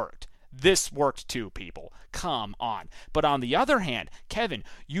 That worked. This worked too, people. Come on. But on the other hand, Kevin,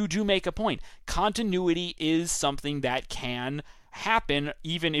 you do make a point. Continuity is something that can happen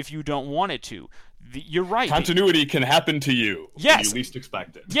even if you don't want it to. You're right. Continuity can happen to you when you least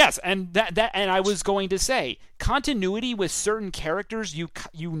expect it. Yes, and and I was going to say, continuity with certain characters you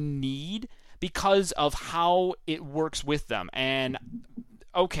need because of how it works with them. And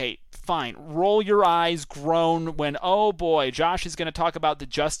okay, fine. Roll your eyes, groan when, oh boy, Josh is going to talk about the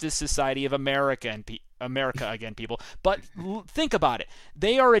Justice Society of America and America again, people. But think about it.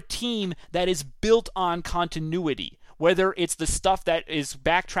 They are a team that is built on continuity. Whether it's the stuff that is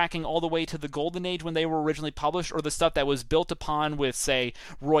backtracking all the way to the Golden Age when they were originally published, or the stuff that was built upon with, say,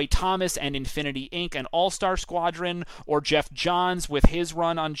 Roy Thomas and Infinity Inc. and All-Star Squadron, or Jeff Johns with his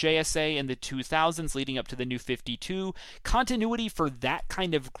run on JSA in the 2000s leading up to the New 52. Continuity for that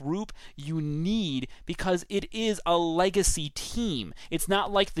kind of group you need because it is a legacy team. It's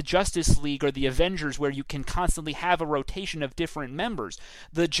not like the Justice League or the Avengers where you can constantly have a rotation of different members.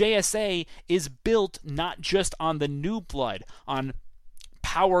 The JSA is built not just on the new blood, on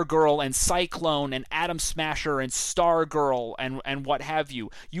Power Girl and Cyclone and Atom Smasher and Stargirl and what have you.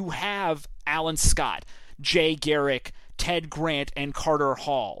 You have Alan Scott, Jay Garrick, Ted Grant, and Carter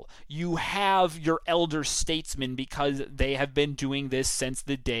Hall. You have your elder statesmen because they have been doing this since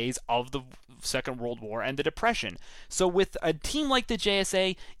the days of the Second World War and the Depression. So with a team like the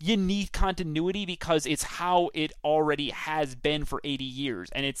JSA, you need continuity because it's how it already has been for 80 years.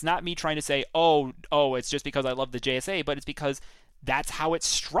 And it's not me trying to say, oh, it's just because I love the JSA, but it's because that's how it's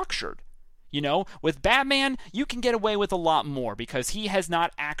structured. You know, with Batman, you can get away with a lot more because he has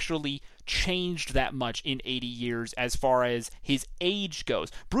not actually changed that much in 80 years as far as his age goes.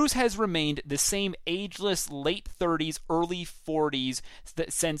 Bruce has remained the same ageless late 30s, early 40s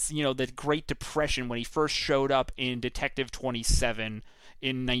since, the Great Depression when he first showed up in Detective 27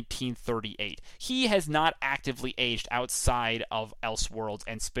 in 1938. He has not actively aged outside of Elseworlds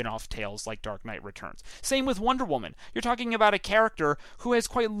and spin-off tales like Dark Knight Returns. Same with Wonder Woman. You're talking about a character who has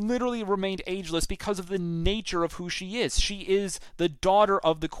quite literally remained ageless because of the nature of who she is. She is the daughter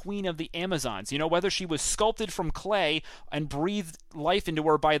of the Queen of the Amazons. Whether she was sculpted from clay and breathed life into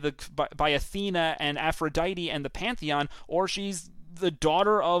her by Athena and Aphrodite and the Pantheon, or she's the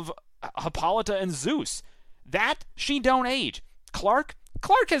daughter of Hippolyta and Zeus. That she don't age. Clark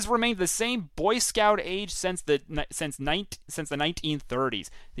has remained the same Boy Scout age since the 1930s.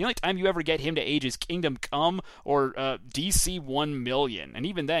 The only time you ever get him to age is Kingdom Come or DC 1 Million, and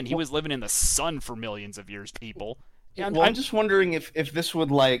even then he was living in the sun for millions of years. People. Yeah, I'm just wondering if this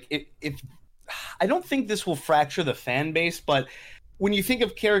would if I don't think this will fracture the fan base, but when you think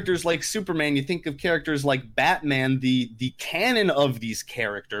of characters like Superman, you think of characters like Batman, the canon of these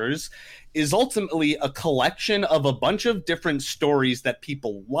characters is ultimately a collection of a bunch of different stories that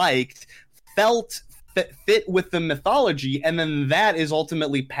people liked, felt fit with the mythology, and then that is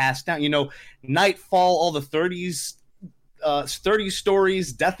ultimately passed down. Nightfall, all the 30s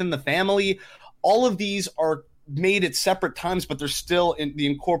stories, Death in the Family, all of these are made at separate times, but they're still in the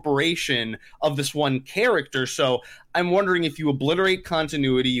incorporation of this one character. So I'm wondering if you obliterate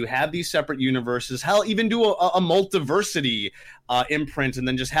continuity, you have these separate universes, hell, even do a multiversity imprint, and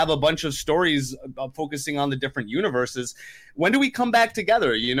then just have a bunch of stories focusing on the different universes. When do we come back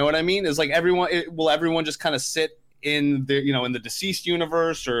together? You know what I mean? Is will everyone just kind of sit in the in the deceased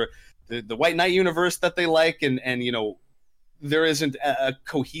universe or the White Knight universe that they like, and there isn't a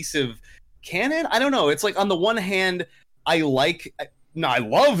cohesive canon? I don't know. It's like, on the one hand, I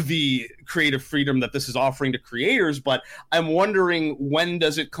love the creative freedom that this is offering to creators, but I'm wondering, when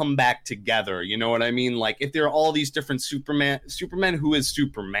does it come back together? You know what I mean? Like, if there are all these different Superman, who is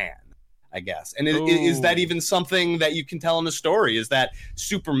Superman, I guess? And is that even something that you can tell in the story? Is that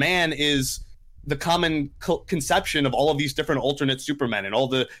Superman is the common conception of all of these different alternate Supermen and all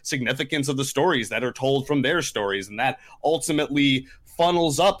the significance of the stories that are told from their stories, and that ultimately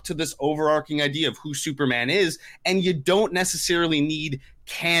funnels up to this overarching idea of who Superman is, and you don't necessarily need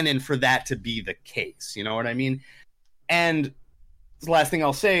canon for that to be the case. You know what I mean? And the last thing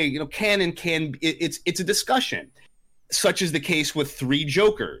I'll say, canon it's a discussion, such as the case with Three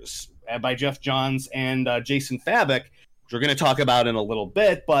Jokers by Jeff Johns and Jason Fabok, which we're going to talk about in a little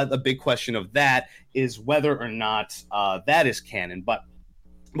bit, but a big question of that is whether or not that is canon. But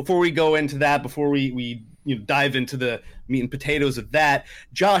before we go into that, before we dive into the meat and potatoes of that,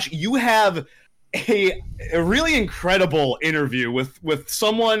 Josh, you have a really incredible interview with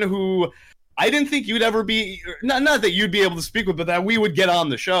someone who I didn't think you'd ever be, not that you'd be able to speak with, but that we would get on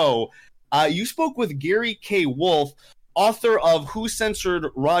the show. You spoke with Gary K. Wolfe, author of Who Censored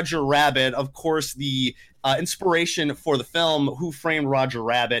Roger Rabbit, of course, the inspiration for the film Who Framed Roger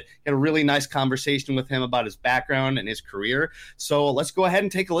Rabbit. Had a really nice conversation with him about his background and his career. So let's go ahead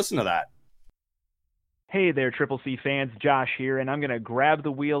and take a listen to that. Hey there, Triple C fans, Josh here, and I'm going to grab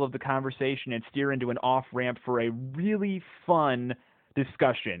the wheel of the conversation and steer into an off-ramp for a really fun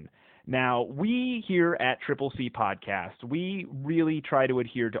discussion. Now, we here at Triple C Podcast, we really try to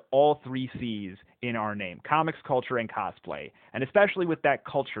adhere to all 3 C's in our name: comics, culture, and cosplay, and especially with that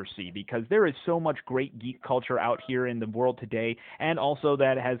culture C, because there is so much great geek culture out here in the world today, and also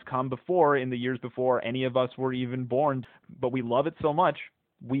that has come before, in the years before any of us were even born, but we love it so much,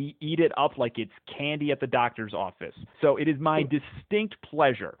 we eat it up like it's candy at the doctor's office. So it is my distinct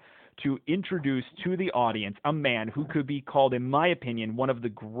pleasure to introduce to the audience a man who could be called, in my opinion, one of the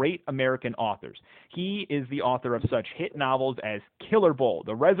great American authors. He is the author of such hit novels as Killer Bull,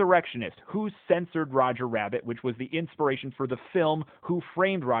 The Resurrectionist, Who Censored Roger Rabbit, which was the inspiration for the film Who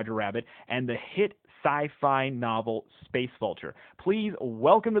Framed Roger Rabbit, and the hit sci-fi novel Space Vulture. Please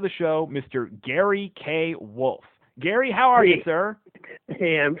welcome to the show, Mr. Gary K. Wolfe. Gary, how are you, sir?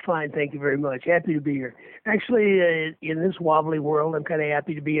 Hey, I'm fine. Thank you very much. Happy to be here. Actually, in this wobbly world, I'm kind of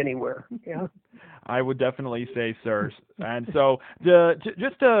happy to be anywhere. Yeah. I would definitely say, sir. And so,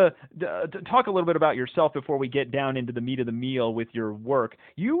 just to talk a little bit about yourself before we get down into the meat of the meal with your work,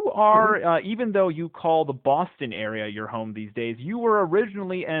 you are, even though you call the Boston area your home these days, you were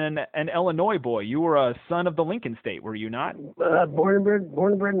originally an Illinois boy. You were a son of the Lincoln State, were you not? Born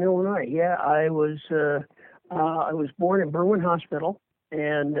and bred in Illinois. Yeah, I was born in Berwyn Hospital,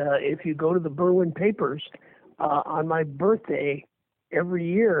 and if you go to the Berwyn papers, on my birthday, every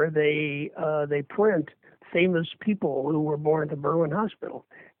year they print famous people who were born at the Berwyn Hospital,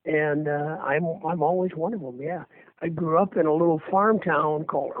 and I'm always one of them. Yeah, I grew up in a little farm town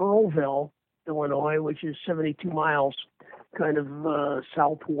called Earlville, Illinois, which is 72 miles, kind of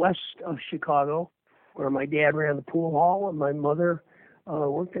southwest of Chicago, where my dad ran the pool hall and my mother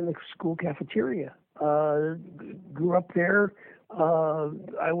worked in the school cafeteria. Grew up there.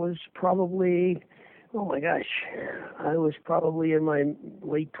 I was probably, oh my gosh, I was probably in my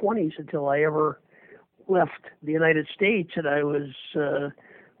late 20s until I ever left the United States, and I was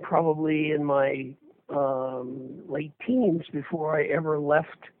probably in my late teens before I ever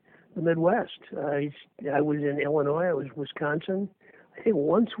left the Midwest. I was in Illinois, I was Wisconsin. I think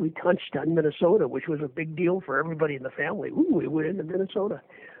once we touched on Minnesota, which was a big deal for everybody in the family. Ooh, we went into Minnesota.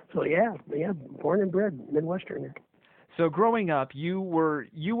 So yeah, born and bred Midwesterner. So growing up, you were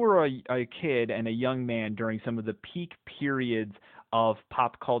a kid and a young man during some of the peak periods of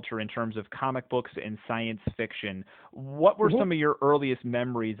pop culture in terms of comic books and science fiction. What were some of your earliest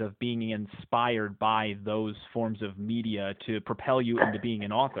memories of being inspired by those forms of media to propel you into being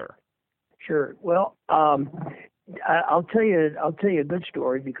an author? Sure. Well, I'll tell you a good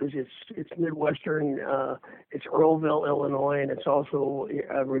story because it's Midwestern. It's Earlville, Illinois, and it's also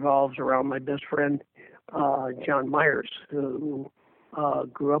revolves around my best friend John Myers, who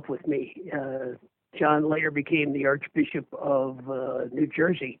grew up with me. John later became the Archbishop of New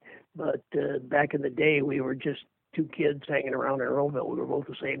Jersey, but back in the day we were just two kids hanging around in Earlville. We were both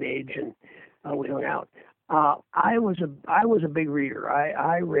the same age, and we hung out. I was a big reader.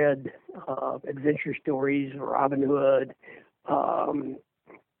 I read adventure stories, Robin Hood,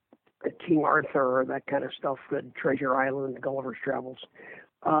 King Arthur, that kind of stuff, Treasure Island, Gulliver's Travels.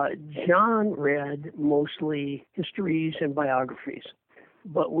 John read mostly histories and biographies,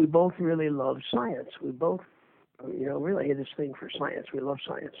 but we both really loved science. We both, really had this thing for science. We love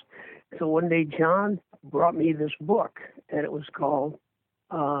science. So one day John brought me this book, and it was called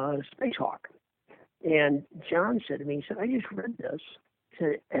Space Hawk. And John said to me, he said, I just read this. He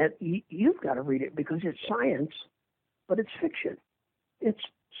said, and you've got to read it because it's science, but it's fiction. It's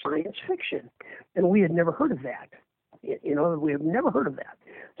science fiction. And we had never heard of that. We have never heard of that.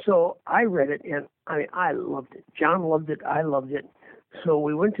 So I read it, and I loved it. John loved it. I loved it. So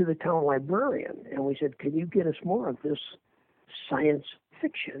we went to the town librarian, and we said, can you get us more of this science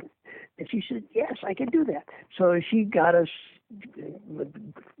fiction? And she said, yes, I can do that. So she got us,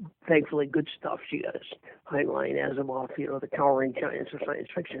 thankfully, good stuff. She got us Heinlein, Asimov, the towering giants of science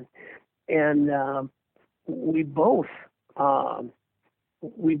fiction. And we both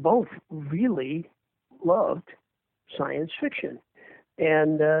really loved science fiction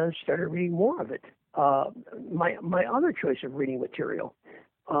and started reading more of it. My other choice of reading material,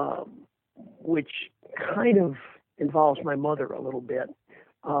 which kind of involves my mother a little bit.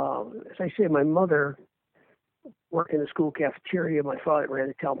 As I say, my mother worked in the school cafeteria. My father ran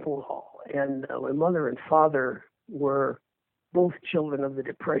the town pool hall. And my mother and father were both children of the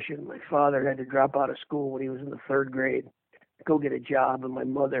Depression. My father had to drop out of school when he was in the third grade to go get a job, and my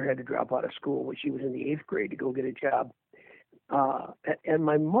mother had to drop out of school when she was in the eighth grade to go get a job. And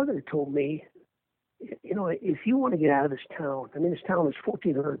my mother told me, if you want to get out of this town, this town is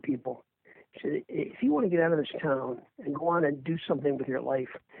 1,400 people. She said, if you want to get out of this town and go on and do something with your life,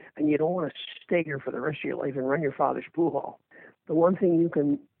 and you don't want to stay here for the rest of your life and run your father's pool hall, the one thing you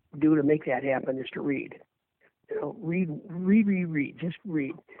can do to make that happen is to read. Read, just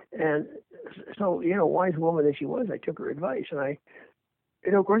read. And so, wise woman as she was, I took her advice. And I,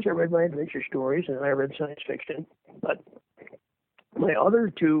 of course, I read my adventure stories and I read science fiction. But my other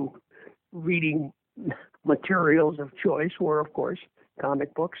two reading materials of choice were, of course,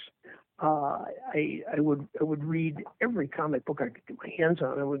 comic books. I would read every comic book I could get my hands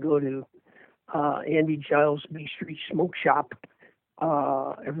on. I would go to Andy Giles' B Street Smoke Shop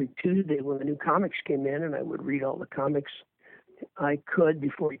every Tuesday when the new comics came in, and I would read all the comics I could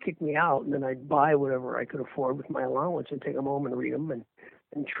before he kicked me out, and then I'd buy whatever I could afford with my allowance and take them home and read them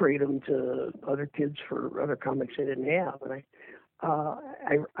and trade them to other kids for other comics they didn't have. And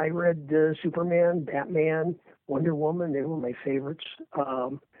I read Superman, Batman, Wonder Woman. They were my favorites.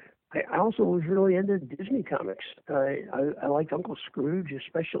 I also was really into Disney comics. I liked Uncle Scrooge,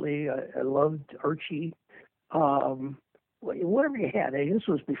 especially. I loved Archie. Whatever you had. This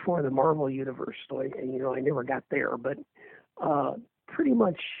was before the Marvel universe, so I never got there. But pretty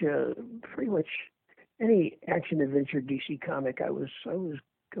much any action adventure DC comic, I was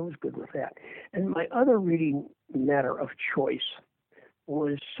good with that. And my other reading matter of choice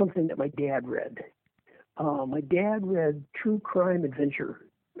was something that my dad read. My dad read true crime adventure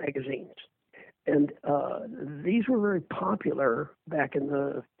magazines, And these were very popular back in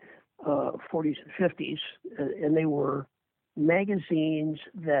the 40s and 50s, and they were magazines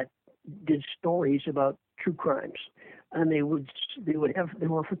that did stories about true crimes. And they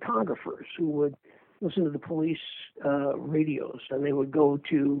were photographers who would listen to the police radios, and they would go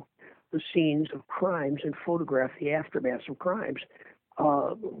to the scenes of crimes and photograph the aftermath of crimes,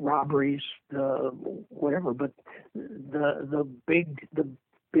 robberies, whatever. But the big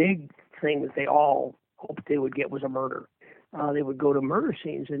thing that they all hoped they would get was a murder. They would go to murder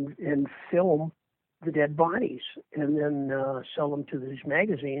scenes and film the dead bodies, and then sell them to these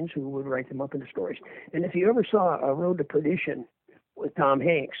magazines who would write them up into stories. And if you ever saw A Road to Perdition with Tom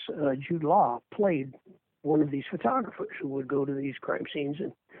Hanks, Jude Law played one of these photographers who would go to these crime scenes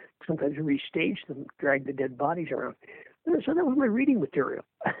and sometimes restage them, drag the dead bodies around. And so that was my reading material.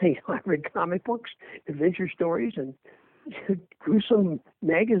 I read comic books, adventure stories, and gruesome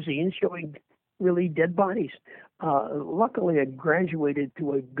magazines showing really dead bodies. Luckily, I graduated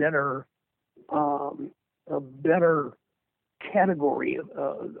to a better category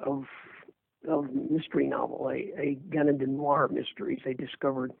of mystery novel. I got into noir mysteries. I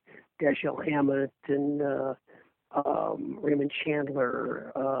discovered Dashiell Hammett and Raymond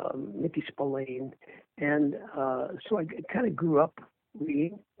Chandler, Mickey Spillane, and so I kind of grew up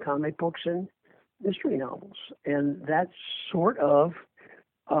reading comic books and mystery novels, and that's sort of,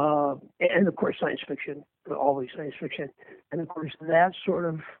 and of course science fiction, always science fiction, and of course that sort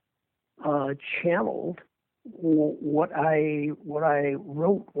of channeled what I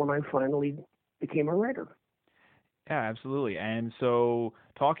wrote when I finally became a writer. Yeah, absolutely. And so,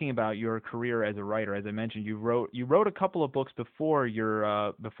 talking about your career as a writer, as I mentioned, you wrote a couple of books before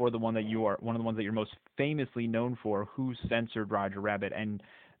before the one that you are one of the ones that you're most famously known for, Who Censored Roger Rabbit. And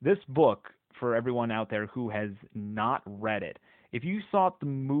this book, for everyone out there who has not read it, if you thought the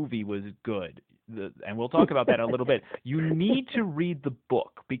movie was good, and we'll talk about that a little bit, you need to read the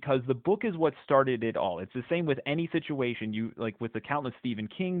book, because the book is what started it all. It's the same with any situation. You, like with the countless Stephen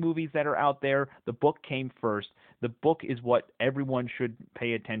King movies that are out there, the book came first. The book is what everyone should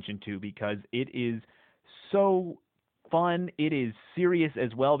pay attention to, because it is so fun. It is serious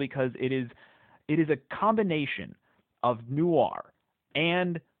as well, because it is a combination of noir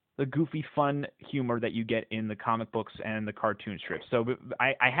and the goofy, fun humor that you get in the comic books and the cartoon strips. So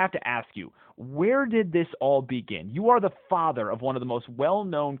I have to ask you, where did this all begin? You are the father of one of the most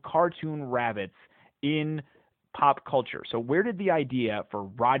well-known cartoon rabbits in pop culture. So where did the idea for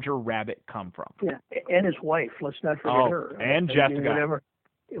Roger Rabbit come from? Yeah, and his wife. Let's not forget her. And Jessica.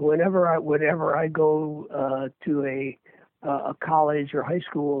 Whenever I go to a college or high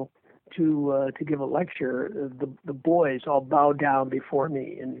school to give a lecture, the boys all bow down before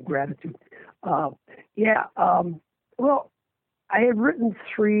me in gratitude. Well, I had written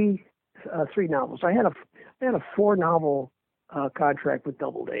three novels. I had a 4-novel contract with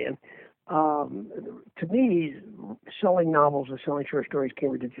Doubleday, and to me, selling novels and selling short stories came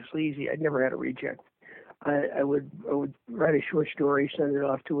ridiculously easy. I'd never had a reject. I would write a short story, send it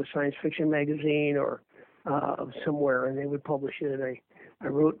off to a science fiction magazine or somewhere, and they would publish it. And I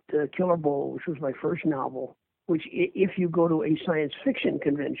wrote Killer Bull, which was my first novel, which if you go to a science fiction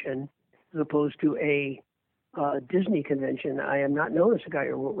convention as opposed to a Disney convention, I am not known as the guy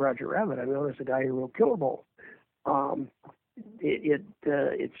who wrote Roger Rabbit. I'm known as the guy who wrote Killer Bull.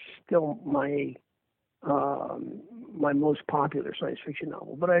 It's still my most popular science fiction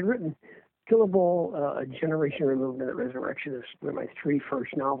novel. But I'd written Killer Bull, A Generation Removed, and The Resurrectionist were my 3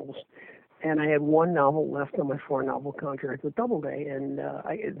 first novels. And I had 1 novel left on my 4-novel contract with Doubleday, and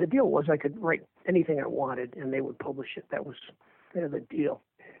the deal was I could write anything I wanted, and they would publish it. That was kind of the deal.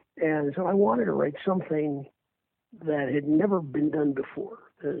 And so I wanted to write something that had never been done before,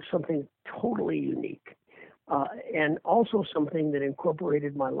 something totally unique, and also something that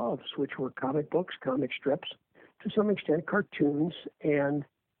incorporated my loves, which were comic books, comic strips, to some extent cartoons, and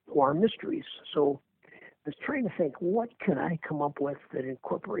noir mysteries. So I was trying to think, what can I come up with that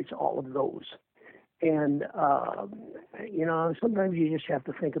incorporates all of those? And, sometimes you just have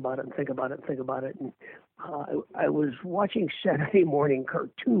to think about it and think about it and think about it. And I was watching Saturday morning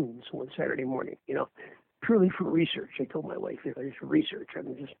cartoons one Saturday morning, purely for research. I told my wife, just research.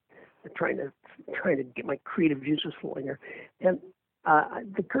 I'm just trying to get my creative juices flowing here. And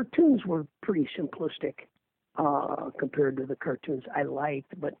the cartoons were pretty simplistic compared to the cartoons I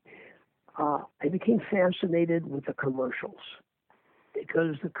liked, but I became fascinated with the commercials,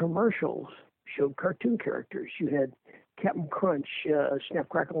 because the commercials showed cartoon characters. You had Captain Crunch, Snap,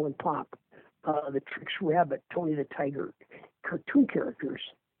 Crackle, and Pop, the Trix Rabbit, Tony the Tiger, cartoon characters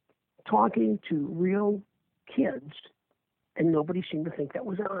talking to real kids, and nobody seemed to think that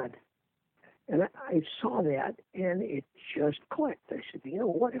was odd. And I saw that, and it just clicked. I said,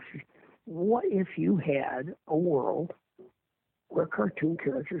 what if you had a world where cartoon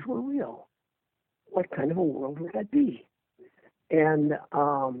characters were real? What kind of a world would that be? And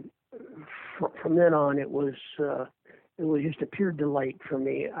from then on, it was just a pure delight for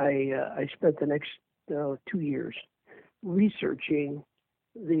me. I spent the next 2 years researching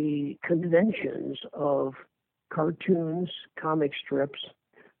the conventions of cartoons, comic strips,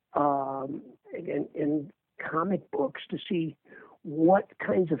 and comic books to see what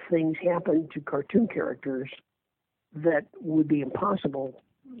kinds of things happen to cartoon characters that would be impossible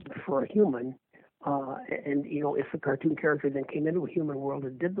for a human. And if a cartoon character then came into a human world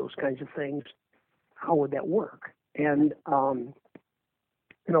and did those kinds of things, how would that work? And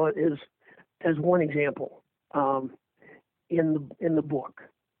as one example, in the book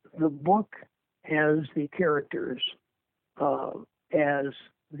has the characters as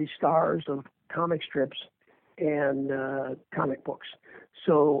the stars of comic strips and comic books.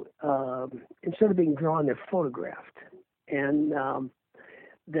 So instead of being drawn, they're photographed, and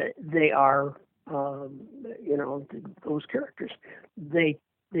they are those characters. They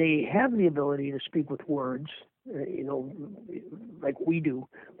have the ability to speak with words, like we do,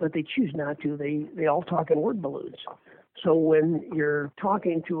 but they choose not to. They all talk in word balloons. So when you're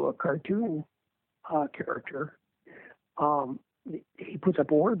talking to a cartoon character, he puts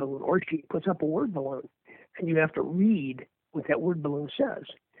up a word balloon, or she puts up a word balloon, and you have to read what that word balloon says.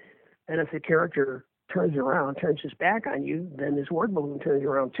 And if the character turns his back on you, then his word balloon turns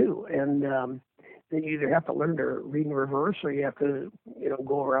around too. And then you either have to learn to read in reverse, or you have to,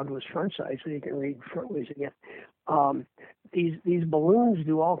 go around to his front side so you can read front ways again. These balloons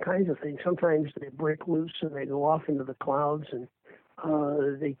do all kinds of things. Sometimes they break loose and they go off into the clouds, and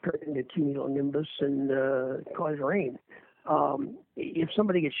they turn into cumulonimbus and cause rain. If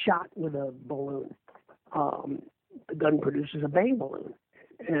somebody gets shot with a balloon, the gun produces a bang balloon,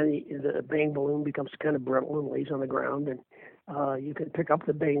 and the bang balloon becomes kind of brittle and lays on the ground, and you can pick up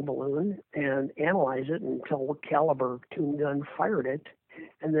the bang balloon and analyze it and tell what caliber tune gun fired it.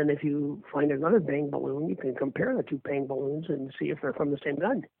 And then if you find another bang balloon, you can compare the two bang balloons and see if they're from the same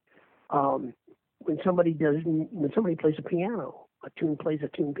gun. When somebody plays a piano, a tune plays a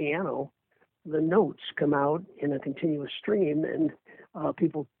tune piano, the notes come out in a continuous stream, and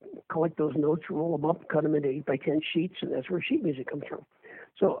people collect those notes, roll them up, cut them into 8x10 sheets, and that's where sheet music comes from.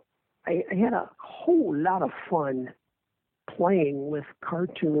 So I had a whole lot of fun playing with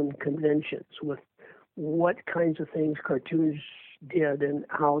cartoon conventions, with what kinds of things cartoons did and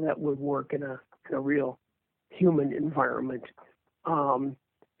how that would work in a real human environment.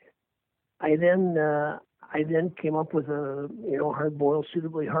 I then came up with a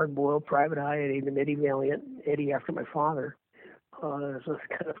suitably hard-boiled Private Eye. I named him Eddie Valiant, Eddie after my father. So it's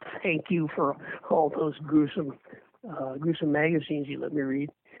kind of thank you for all those gruesome magazines you let me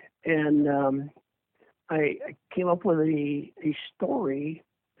read. And I came up with a story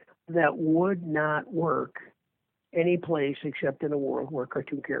that would not work any place except in a world where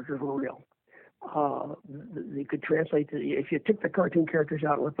cartoon characters were real. They could translate if you took the cartoon characters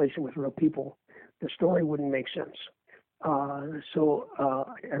out and replaced them with real people, the story wouldn't make sense. So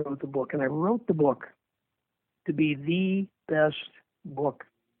I wrote the book, and I wrote the book to be the best book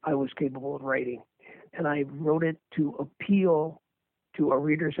I was capable of writing. And I wrote it to appeal to a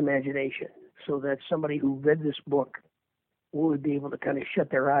reader's imagination, so that somebody who read this book would be able to kind of shut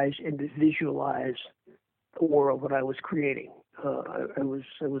their eyes and to visualize the world that I was creating. I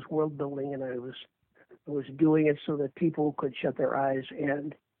was world building, and I was doing it so that people could shut their eyes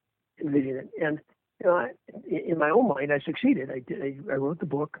and envision it. And in my own mind, I succeeded. I wrote the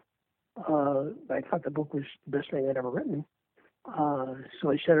book. I thought the book was the best thing I'd ever written.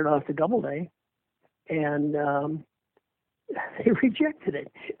 So I sent it off to Doubleday, and they rejected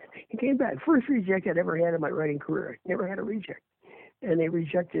it. It came back. First reject I'd ever had in my writing career. I never had a reject. And they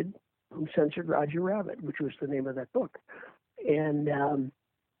rejected Who Censored Roger Rabbit, which was the name of that book. And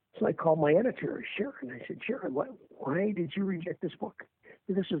so I called my editor, Sharon. I said, Sharon, why did you reject this book?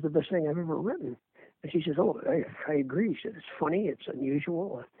 This is the best thing I've ever written. And she says, I agree. She said, it's funny, it's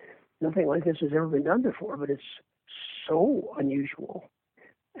unusual. Nothing like this has ever been done before, but it's so unusual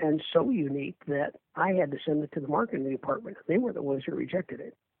and so unique that I had to send it to the marketing department. They were the ones who rejected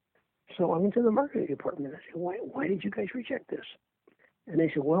it. So I went to the marketing department and I said, why did you guys reject this? And they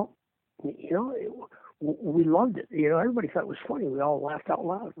said, well, we loved it. Everybody thought it was funny. We all laughed out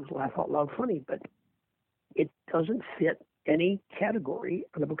loud. It was laugh out loud funny, but it doesn't fit any category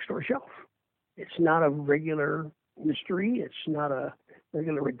on a bookstore shelf. It's not a regular mystery. It's not a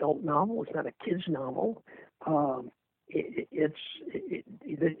regular adult novel. It's not a kid's novel.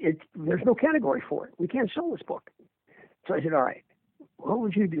 there's no category for it. We can't sell this book. So I said, all right, what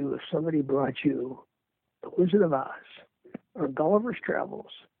would you do if somebody brought you The Wizard of Oz or Gulliver's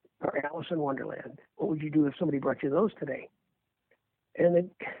Travels or Alice in Wonderland? What would you do if somebody brought you those today? And the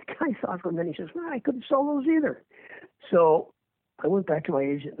guy thought for a minute. He says, well, I couldn't sell those either. So I went back to my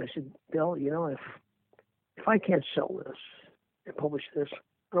agent and I said, Bill, if I can't sell this and publish this,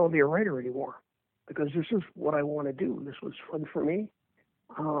 I don't want to be a writer anymore, because this is what I want to do. This was fun for me.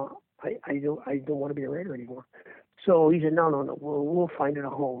 I don't want to be a writer anymore. So he said, no, we'll find it a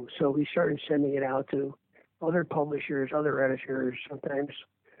home. So he started sending it out to other publishers, other editors, sometimes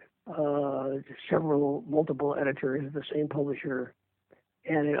multiple editors of the same publisher,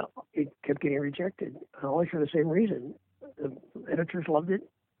 and it kept getting rejected, always for the same reason. The editors loved it.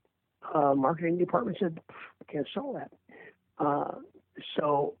 Marketing department said, can't sell that.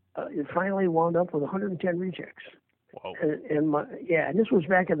 So it finally wound up with 110 rejects. Whoa. And this was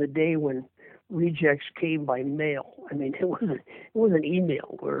back in the day when rejects came by mail. I mean, it wasn't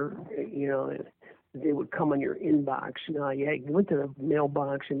email where they would come in your inbox. You went to the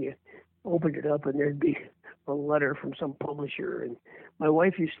mailbox and you opened it up and there'd be a letter from some publisher. And my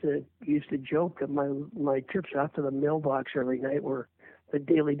wife used to joke that my trips out to the mailbox every night were the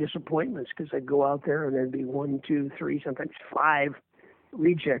daily disappointments, because I'd go out there and there'd be 1, 2, 3, sometimes 5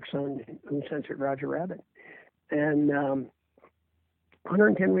 rejects on Uncensored Roger Rabbit. And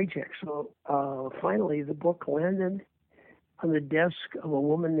 110 rejects. So finally the book landed on the desk of a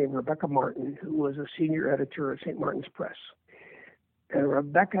woman named Rebecca Martin, who was a senior editor at St. Martin's Press. And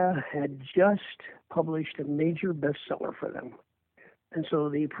Rebecca had just published a major bestseller for them. And so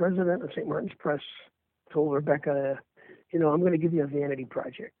the president of St. Martin's Press told Rebecca, I'm going to give you a vanity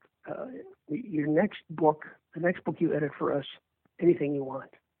project. Your next book, the next book you edit for us, anything you want,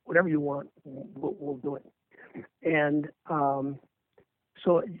 whatever you want, we'll do it. And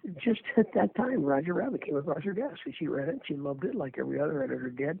so just at that time, Roger Rabbit came across her desk, and she read it, and she loved it like every other editor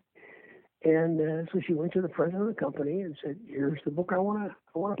did. And so she went to the president of the company and said, here's the book I want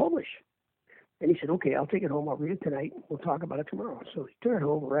to publish. And he said, okay, I'll take it home. I'll read it tonight. We'll talk about it tomorrow. So he took it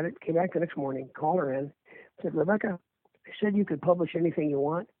home, read it, came back the next morning, called her in, said, Rebecca, I said you could publish anything you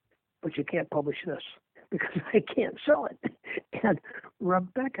want, but you can't publish this because I can't sell it. And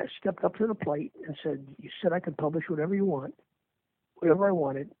Rebecca stepped up to the plate and said, you said I could publish whatever you want, whatever I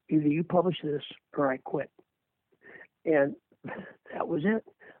wanted. Either you publish this or I quit. And that was it.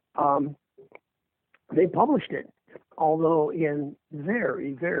 They published it, although in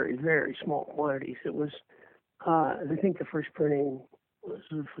very, very, very small quantities. It was, I think the first printing was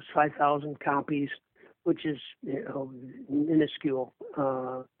 5,000 copies, which is minuscule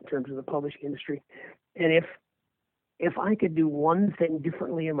in terms of the publishing industry. And if I could do one thing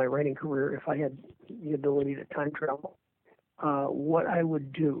differently in my writing career, if I had the ability to time travel, what I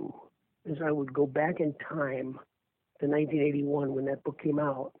would do is I would go back in time to 1981 when that book came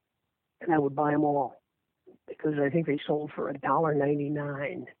out, and I would buy them all, because I think they sold for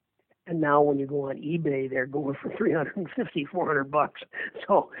 $1.99. And now when you go on eBay, they're going for $350, $400.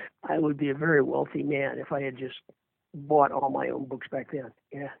 So I would be a very wealthy man if I had just bought all my own books back then.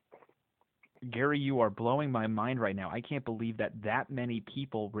 Yeah. Gary, you are blowing my mind right now. I can't believe that many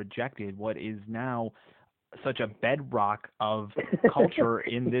people rejected what is now such a bedrock of culture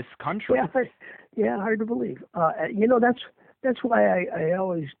in this country. Yeah, hard to believe. That's why I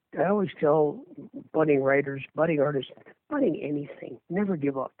always tell budding writers, budding artists, budding anything, never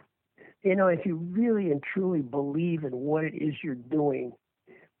give up. If you really and truly believe in what it is you're doing,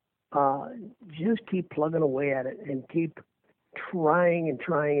 just keep plugging away at it and keep trying and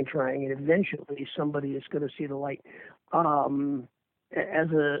trying and trying, and eventually somebody is going to see the light. As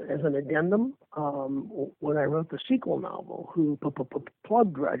an addendum, when I wrote the sequel novel, Who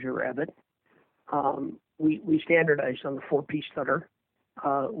Plugged Roger Rabbit, we standardized on the 4-piece stutter.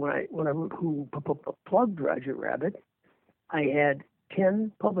 When I wrote Who Plugged Roger Rabbit, I had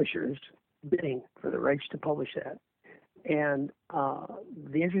 10 publishers bidding for the rights to publish that. And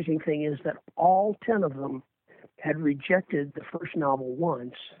the interesting thing is that all 10 of them had rejected the first novel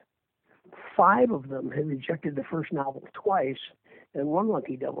once. 5 of them had rejected the first novel twice, and one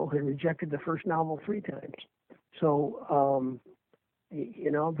lucky devil had rejected the first novel 3 times. So,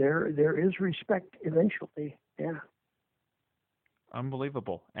 there is respect eventually. Yeah.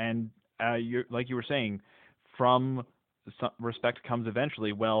 Unbelievable. And like you were saying, from respect comes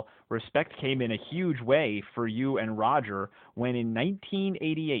eventually. Well, respect came in a huge way for you and Roger when in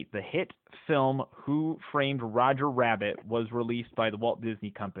 1988, the hit film Who Framed Roger Rabbit was released by the Walt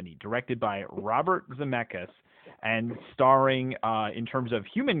Disney Company, directed by Robert Zemeckis, and starring, in terms of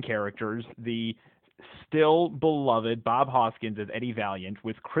human characters, the still beloved Bob Hoskins as Eddie Valiant,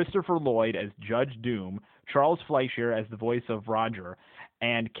 with Christopher Lloyd as Judge Doom, Charles Fleischer as the voice of Roger,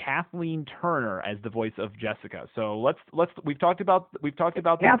 and Kathleen Turner as the voice of Jessica. So let's we've talked about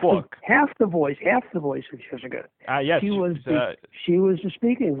the book. Half the voice of Jessica. Yes, she was the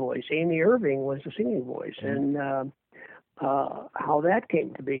speaking voice. Amy Irving was the singing voice, and how that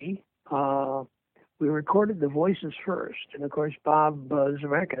came to be. We recorded the voices first, and of course Bob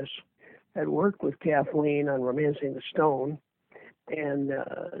Zemeckis had worked with Kathleen on Romancing the Stone, and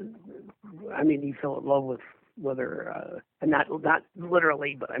he fell in love with her, not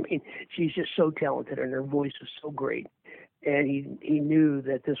literally, but I mean, she's just so talented and her voice is so great, and he knew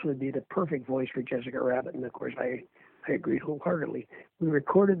that this would be the perfect voice for Jessica Rabbit, and of course I agreed wholeheartedly. We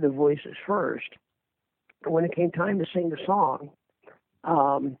recorded the voices first, and when it came time to sing the song,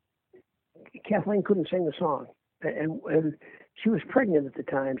 Kathleen couldn't sing the song, and she was pregnant at the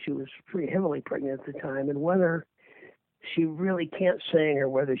time. She was pretty heavily pregnant at the time, and whether she really can't sing or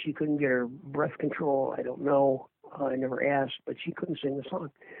whether she couldn't get her breath control, I don't know. I never asked, but she couldn't sing the song.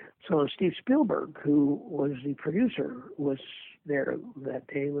 So Steve Spielberg, who was the producer, was there that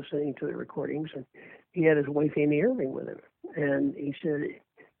day listening to the recordings, and he had his wife Amy Irving with him. And he said,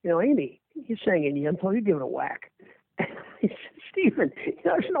 Amy, you sang Indian until you give it a whack. He said, Stephen,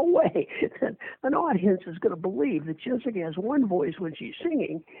 there's no way that an audience is going to believe that Jessica has one voice when she's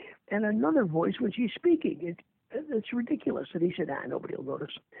singing and another voice when she's speaking. It's ridiculous. And he said, nobody will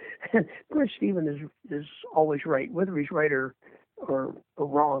notice. And of course, Stephen is always right. Whether he's right or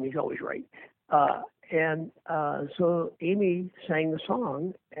wrong, he's always right. So Amy sang the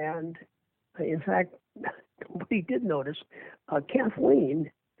song, and in fact, nobody did notice.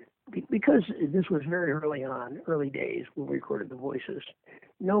 Kathleen, because this was very early days when we recorded the voices,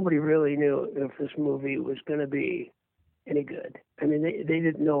 nobody really knew if this movie was going to be any good. I mean, they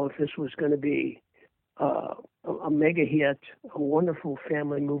didn't know if this was going to be a mega hit, a wonderful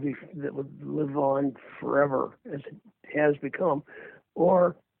family movie that would live on forever as it has become,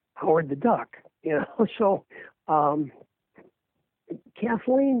 or Howard the Duck. So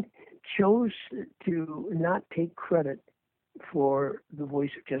Kathleen chose to not take credit for the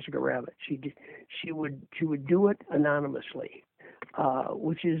voice of Jessica Rabbit. She would do it anonymously,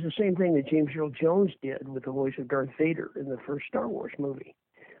 which is the same thing that James Earl Jones did with the voice of Darth Vader in the first Star Wars movie,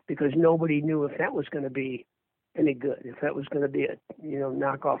 because nobody knew if that was going to be any good, if that was going to be a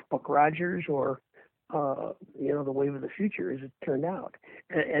knockoff Buck Rogers or the Wave of the Future, as it turned out.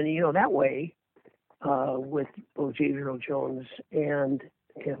 And that way, with both James Earl Jones and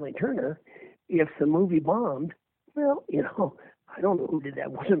Kathleen Turner, if the movie bombed, well, I don't know who did that.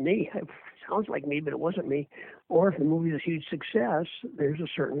 It wasn't me. It sounds like me, but it wasn't me. Or if the movie is a huge success, there's a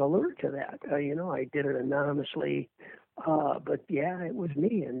certain allure to that. I did it anonymously, but yeah, it was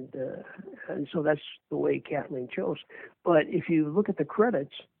me, and so that's the way Kathleen chose. But if you look at the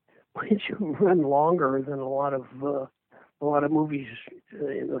credits, which run longer than a lot of movies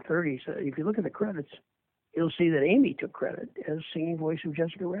in the 30s, if you look at the credits, you'll see that Amy took credit as singing voice of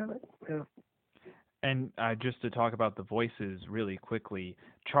Jessica Rabbit. Yeah. And just to talk about the voices really quickly,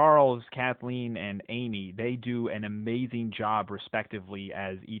 Charles, Kathleen, and Amy, they do an amazing job respectively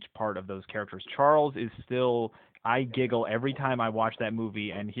as each part of those characters. Charles is still, I giggle every time I watch that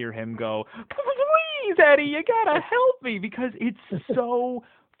movie and hear him go, "Please, Eddie, you gotta help me," because it's so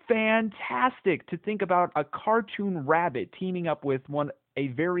fantastic to think about a cartoon rabbit teaming up with a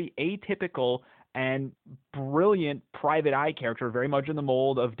very atypical and brilliant private eye character, very much in the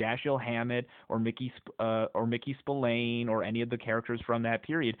mold of Dashiell Hammett or Mickey Spillane or any of the characters from that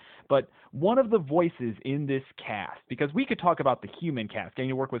period. But one of the voices in this cast, because we could talk about the human cast,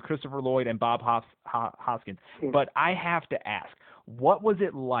 getting to work with Christopher Lloyd and Bob Hoskins, but I have to ask, what was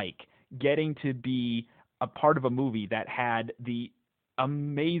it like getting to be a part of a movie that had the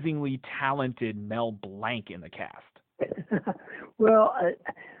amazingly talented Mel Blanc in the cast? Well,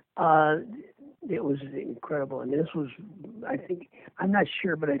 it was incredible. I mean, this was, I'm not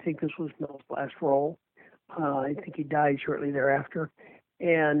sure, but I think this was Mel's last role. I think he died shortly thereafter.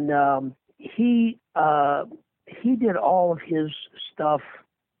 And he did all of his stuff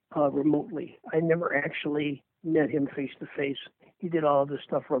remotely. I never actually met him face to face. He did all of this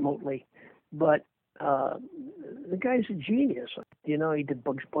stuff remotely. But the guy's a genius. He did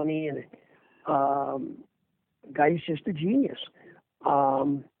Bugs Bunny, and the guy's just a genius.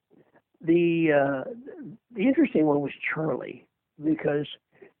 The interesting one was Charlie, because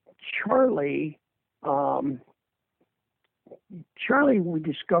Charlie we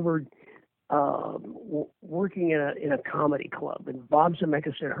discovered working in a comedy club, and Bob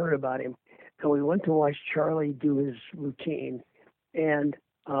Zemeckis had heard about him, and we went to watch Charlie do his routine, and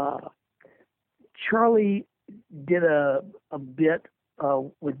Charlie did a bit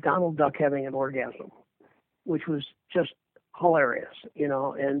with Donald Duck having an orgasm, which was just hilarious,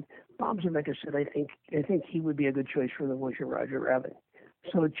 And Bob Zemeckis said, I think he would be a good choice for the voice of Roger Rabbit.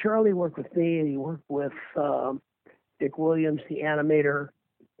 So Charlie worked with me, and he worked with Dick Williams, the animator,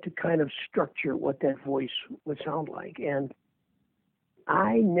 to kind of structure what that voice would sound like. And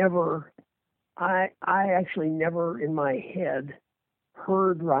I actually never in my head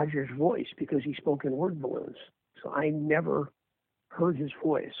heard Roger's voice because he spoke in word balloons. So I never heard his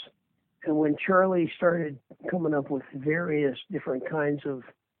voice. And when Charlie started coming up with various different kinds of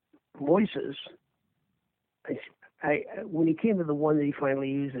voices, when he came to the one that he finally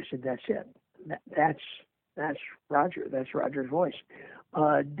used, I said, "That's it. That's Roger. That's Roger's voice."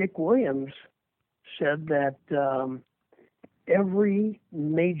 Dick Williams said that every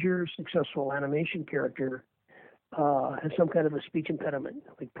major successful animation character has some kind of a speech impediment,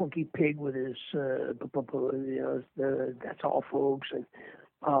 like Porky Pig with his "That's all, folks," and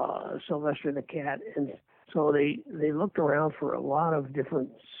Sylvester the Cat. And so they looked around for a lot of different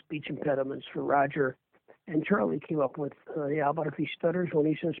speech impediments for Roger. And Charlie came up with, how about if he stutters when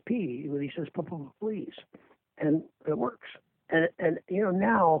he says pee, when he says please? And it works. And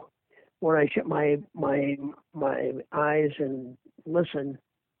now when I shut my eyes and listen,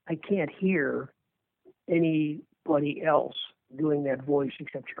 I can't hear anybody else doing that voice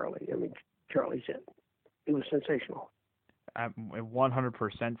except Charlie. I mean, Charlie's it. It was sensational.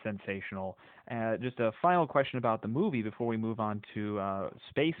 100% sensational. Just a final question about the movie before we move on to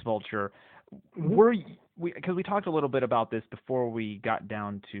Space Vulture. Because we talked a little bit about this before we got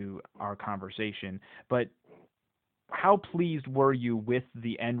down to our conversation, but how pleased were you with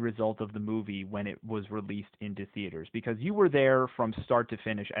the end result of the movie when it was released into theaters? Because you were there from start to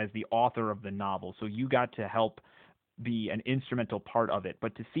finish as the author of the novel, so you got to help be an instrumental part of it.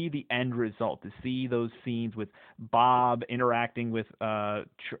 But to see the end result, to see those scenes with Bob interacting with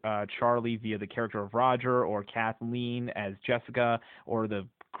Charlie via the character of Roger, or Kathleen as Jessica, or that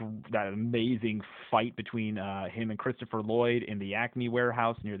amazing fight between him and Christopher Lloyd in the Acme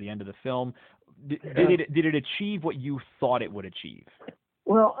warehouse near the end of the film, did it achieve what you thought it would achieve?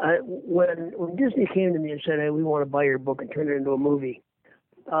 Well, when Disney came to me and said, "Hey, we want to buy your book and turn it into a movie,"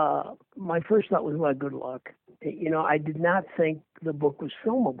 my first thought was, well, good luck. I did not think the book was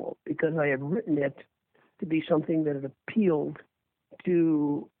filmable because I had written it to be something that had appealed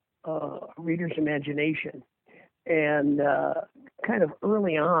to a reader's imagination. And kind of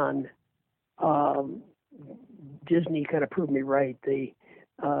early on, Disney kind of proved me right. They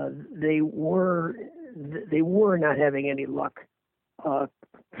were not having any luck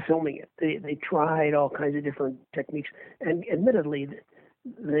filming it. They tried all kinds of different techniques, and admittedly,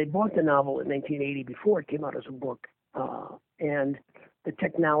 they bought the novel in 1980 before it came out as a book, and the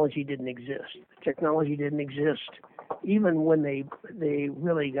technology didn't exist. The technology didn't exist even when they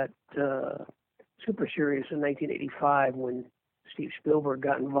really got super serious in 1985 when Steve Spielberg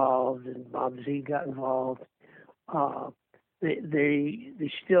got involved and Bob Z got involved.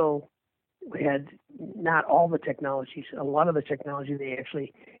 They still had not all the technologies. A lot of the technology they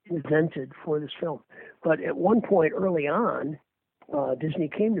actually invented for this film. But at one point early on, Disney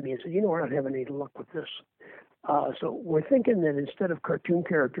came to me and said, we're not having any luck with this. So we're thinking that instead of cartoon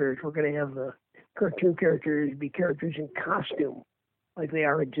characters, we're going to have the cartoon characters be characters in costume, like they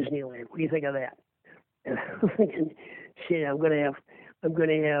are at Disneyland. What do you think of that? And I'm thinking, shit, I'm going to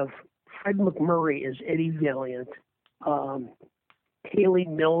have Fred McMurray as Eddie Valiant, Haley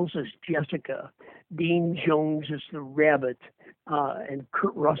Mills as Jessica, Dean Jones as the Rabbit, and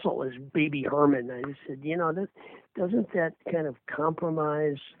Kurt Russell as Baby Herman. I just said, doesn't that kind of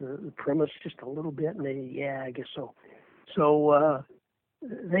compromise the premise just a little bit? And I guess so. So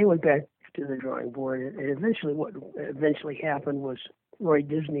they went back to the drawing board, and eventually what happened was Roy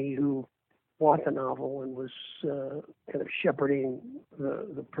Disney, who bought the novel and was kind of shepherding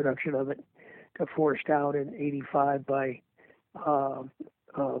the production of it, got forced out in '85 by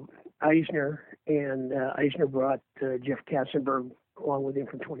Eisner, and Eisner brought Jeff Katzenberg along with him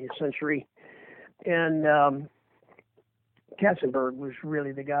from 20th Century. And Katzenberg was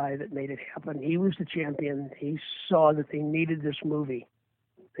really the guy that made it happen. He was the champion. He saw that they needed this movie.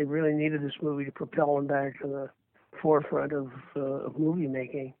 They really needed this movie to propel them back to the forefront of movie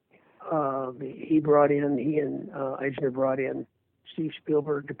making. He and Eisner brought in Steve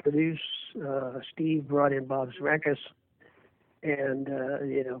Spielberg to produce. Steve brought in Bob Zemeckis, and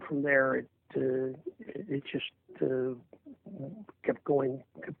from there it just kept going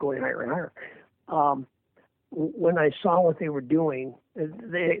higher and higher. When I saw what they were doing,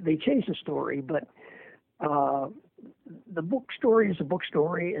 they changed the story, but the book story is a book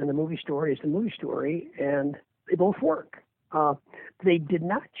story, and the movie story is the movie story, and they both work. They did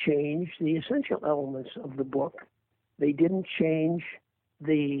not change the essential elements of the book. They didn't change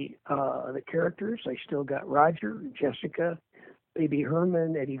the characters. I still got Roger, Jessica, Baby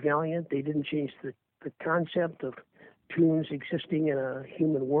Herman, Eddie Valiant. They didn't change the concept of Toons existing in a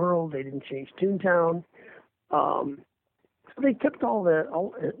human world. They didn't change Toontown. So they kept all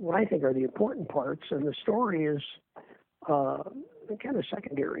what I think are the important parts, and the story is kind of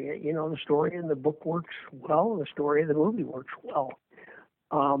secondary. You know, the story in the book works well, and the story of the movie works well.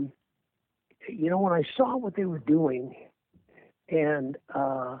 You know, when I saw what they were doing and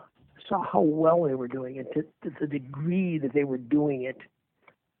saw how well they were doing it, to the degree that they were doing it,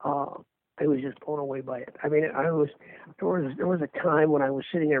 I was just blown away by it. I mean, there was a time when I was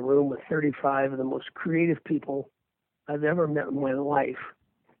sitting in a room with 35 of the most creative people I've ever met in my life,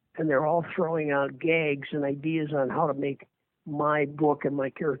 and they're all throwing out gags and ideas on how to make my book and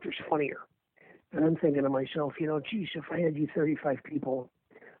my characters funnier. And I'm thinking to myself, you know, geez, if I had you 35 people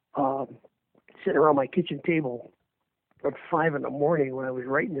sitting around my kitchen table at 5 a.m. when I was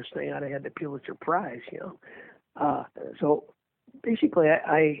writing this thing, I'd have had the Pulitzer Prize, you know. So basically,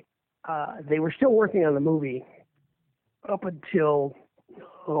 they were still working on the movie up until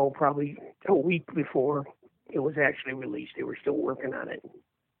probably a week before it was actually released. They were still working on it,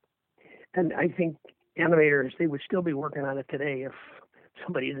 and I think animators, they would still be working on it today if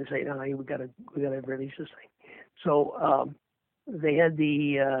somebody didn't say, "No, we got to release this thing." So they had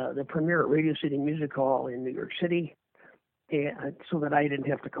the premiere at Radio City Music Hall in New York City, and so that I didn't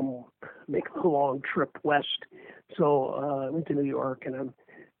have to come make a long trip west. So I went to New York, and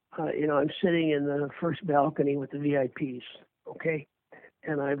I'm sitting in the first balcony with the VIPs, okay?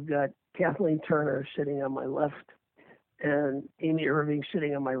 And I've got Kathleen Turner sitting on my left and Amy Irving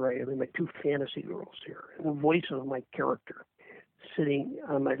sitting on my right. I mean, my two fantasy girls here, and the voice of my character sitting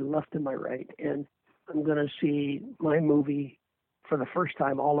on my left and my right. And I'm going to see my movie for the first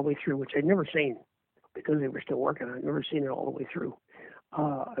time all the way through, which I'd never seen because they were still working on it. I'd never seen it all the way through.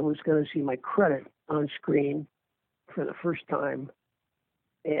 I was going to see my credit on screen for the first time.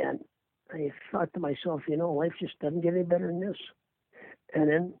 And I thought to myself, you know, life just doesn't get any better than this. And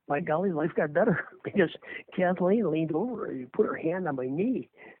then, by golly, life got better because Kathleen leaned over and put her hand on my knee.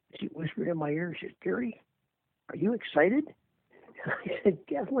 She whispered in my ear, she said, "Gary, are you excited?" And I said,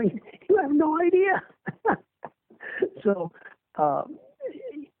 "Kathleen, you have no idea." So,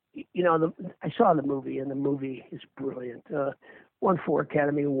 you know, I saw the movie, and the movie is brilliant. Won 4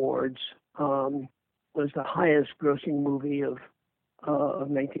 Academy Awards. Was the highest grossing movie of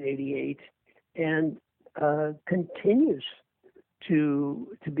 1988, and continues to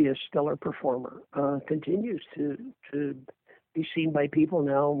be a stellar performer. Continues to be seen by people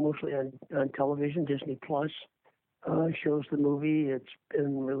now, mostly on television. Disney Plus shows the movie. It's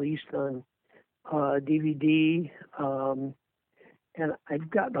been released on DVD, and I've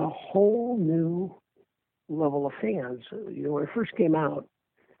gotten a whole new level of fans. You know, when it first came out,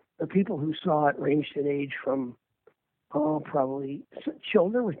 the people who saw it ranged in age from probably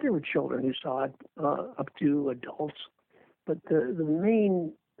children. There were children who saw it up to adults, but the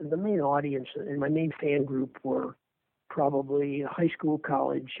main audience and my main fan group were probably high school,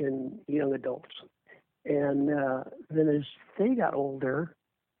 college, and young adults. And then as they got older,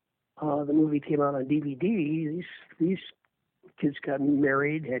 the movie came out on DVD. These kids got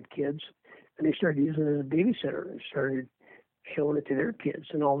married, had kids, and they started using it as a babysitter and started showing it to their kids.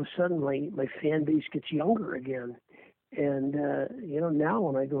 And all of a sudden, my fan base gets younger again. And, now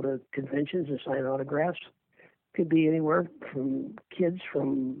when I go to conventions and sign autographs, it could be anywhere from kids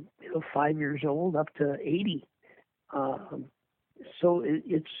from 5 years old up to 80. So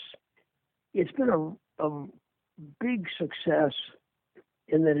it's been a big success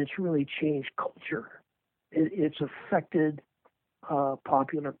in that it's really changed culture. It's affected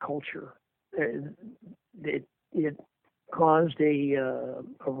popular culture. It caused a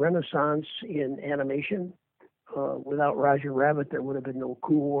renaissance in animation. Without Roger Rabbit, there would have been no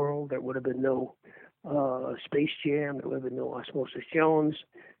Cool World. There would have been no Space Jam. There would have been no Osmosis Jones.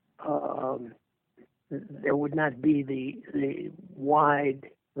 There would not be the wide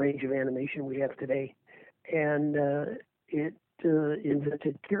range of animation we have today. And it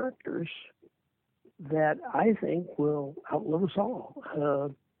invented characters that I think will outlive us all.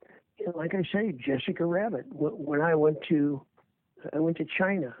 Like I say, Jessica Rabbit. When I went to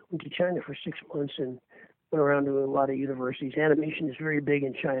China. Went to China for 6 months and went around to a lot of universities. Animation is very big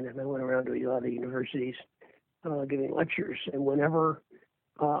in China, and I went around to a lot of universities giving lectures. And whenever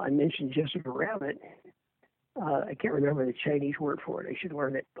I mentioned Jessica Rabbit, I can't remember the Chinese word for it. I should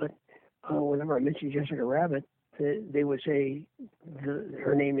learn it. But whenever I mentioned Jessica Rabbit, they would say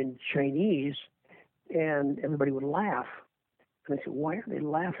her name in Chinese, and everybody would laugh. And I said, why are they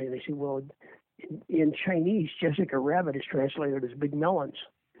laughing? They said, well, in Chinese, Jessica Rabbit is translated as Big Melons.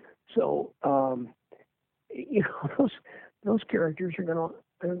 So, those characters are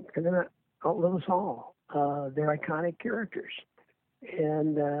gonna outlive us all. They're iconic characters,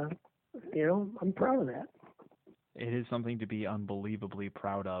 and I'm proud of that. It is something to be unbelievably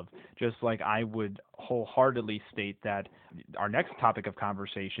proud of. Just like I would wholeheartedly state that our next topic of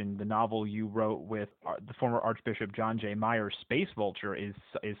conversation, the novel you wrote with the former Archbishop John J. Meyer, Space Vulture, is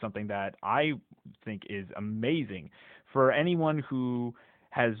something that I think is amazing. For anyone who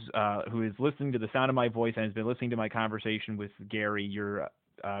is listening to the sound of my voice and has been listening to my conversation with Gary,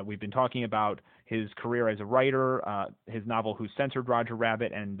 we've been talking about his career as a writer, his novel Who Censored Roger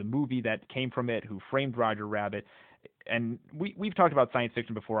Rabbit, and the movie that came from it, Who Framed Roger Rabbit. And we've talked about science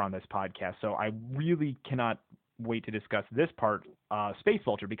fiction before on this podcast, so I really cannot wait to discuss this part, Space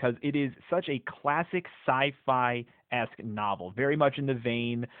Vulture, because it is such a classic sci-fi-esque novel, very much in the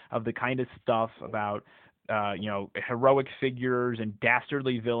vein of the kind of stuff about heroic figures and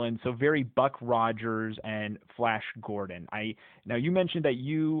dastardly villains, so very Buck Rogers and Flash Gordon. Now, you mentioned that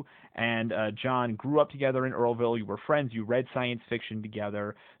you and John grew up together in Earlville. You were friends. You read science fiction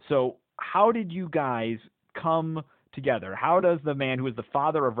together. So how did you guys come together? How does the man who is the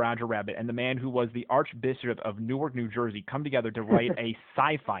father of Roger Rabbit and the man who was the Archbishop of Newark, New Jersey, come together to write a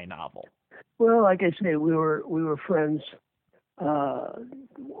sci-fi novel? Well, like I say, we were friends.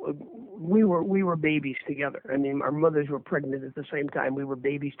 We were babies together. I mean, our mothers were pregnant at the same time. We were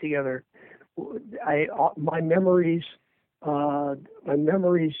babies together. My memories of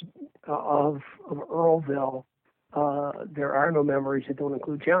Earlville. There are no memories that don't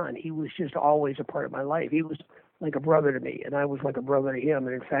include John. He was just always a part of my life. He was like a brother to me, and I was like a brother to him.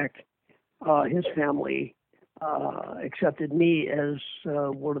 And in fact, his family accepted me as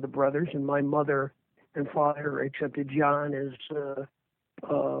one of the brothers, and my mother and father accepted John as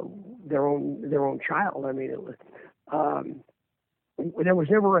their own child. I mean, it was there was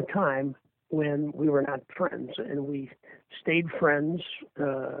never a time when we were not friends, and we stayed friends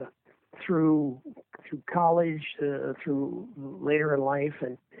through college, through later in life,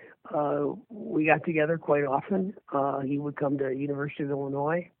 and we got together quite often. He would come to University of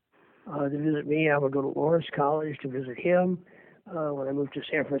Illinois to visit me. I would go to Loras College to visit him. When I moved to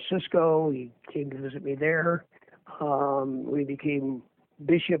San Francisco, he came to visit me there. We became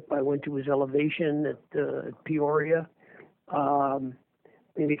bishop. I went to his elevation at Peoria.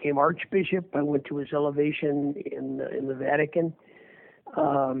 We became archbishop. I went to his elevation in the Vatican.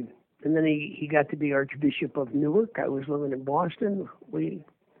 And then he got to be Archbishop of Newark. I was living in Boston. We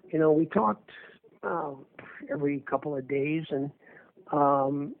talked every couple of days, and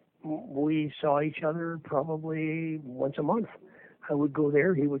we saw each other probably once a month. I would go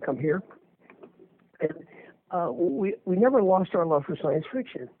there, he would come here. And we never lost our love for science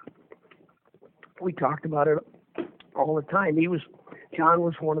fiction. We talked about it all the time. John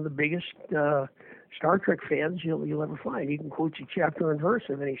was one of the biggest Star Trek fans you'll ever find. He can quote you chapter and verse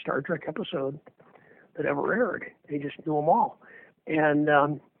of any Star Trek episode that ever aired. He just knew them all. And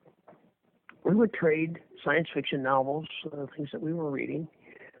we would trade science fiction novels, things that we were reading.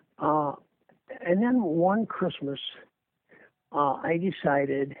 And then one Christmas, I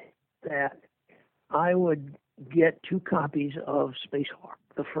decided that I would get 2 copies of Space Hawk,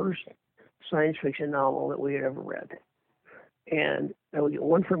 the first science fiction novel that we had ever read. And I would get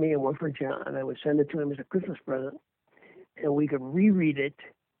one for me and one for John. I would send it to him as a Christmas present, and we could reread it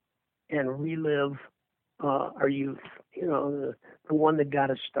and relive our youth, the one that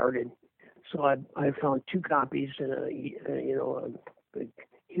got us started. So I found 2 copies in a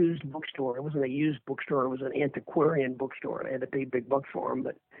used bookstore. It wasn't a used bookstore. It was an antiquarian bookstore. I had to pay big bucks for them.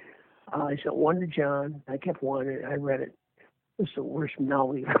 But I sent one to John. I kept one, and I read it. It was the worst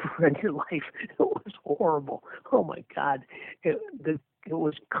novel you've ever read in your life. It was horrible. Oh, my God. It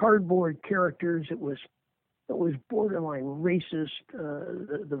was cardboard characters. It was borderline racist.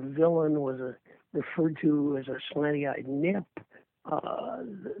 The villain was referred to as a slanty-eyed nip.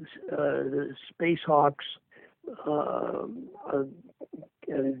 The Space Hawks,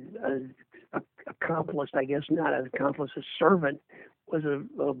 accomplice, I guess not an accomplice, a servant, was a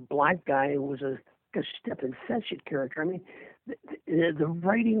black guy who was a step and fetch it character. I mean, the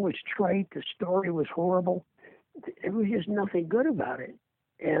writing was trite, the story was horrible. There was just nothing good about it.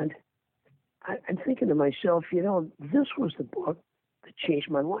 And I'm thinking to myself, this was the book that changed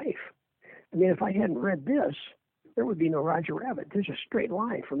my life. I mean, if I hadn't read this, there would be no Roger Rabbit. There's a straight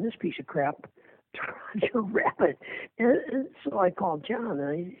line from this piece of crap to Roger Rabbit. And so I called John, and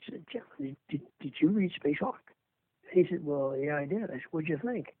I said, John, did you read Space Hawk? He said, well, yeah, I did. I said, what'd you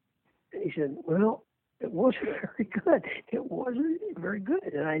think? And he said, well, it wasn't very good. It wasn't very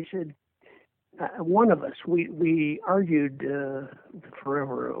good. And I said, one of us, we argued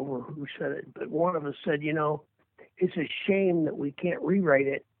forever over who said it, but one of us said, it's a shame that we can't rewrite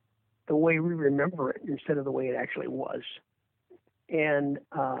it the way we remember it instead of the way it actually was. And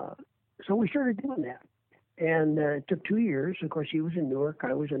so we started doing that. And it took 2 years. Of course, he was in Newark.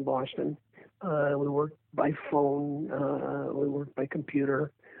 I was in Boston. We worked by phone. We worked by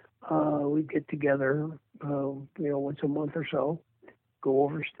computer. We'd get together, once a month or so, go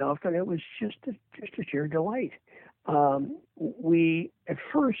over stuff, and it was just a sheer delight. We at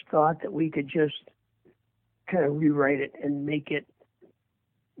first thought that we could just kind of rewrite it and make it,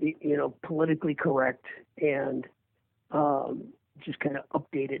 politically correct and just kind of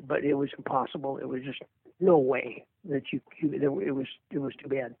update it, but it was impossible. It was just no way that it was too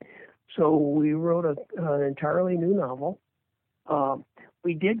bad. So we wrote an entirely new novel.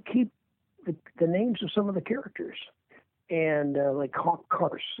 We did keep the names of some of the characters, and like Hawk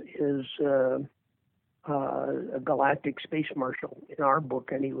Kars is a galactic space marshal in our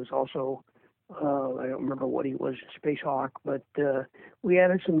book, and he was also I don't remember what he was, Space Hawk, but we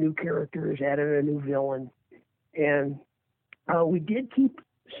added some new characters, added a new villain, and we did keep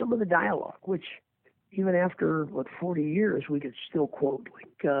some of the dialogue, which even after 40 years we could still quote.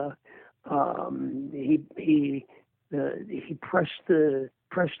 Like he pressed the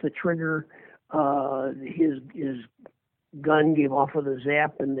trigger, his gun gave off with a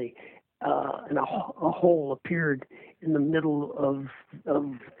zap, and a hole appeared in the middle of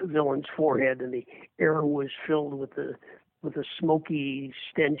the villain's forehead, and the air was filled with a smoky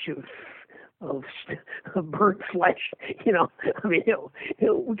stench of burnt flesh. We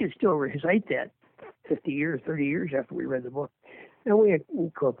could still recite that 50 years, 30 years after we read the book, and we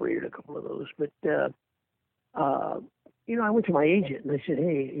incorporated a couple of those. But I went to my agent and I said,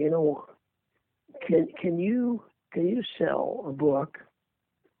 hey, can you sell a book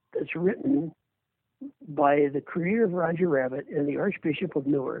that's written by the creator of Roger Rabbit and the Archbishop of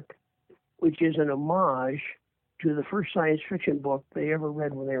Newark, which is an homage to the first science fiction book they ever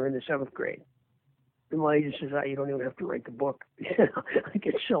read when they were in the 7th grade? And my agent says, you don't even have to write the book. I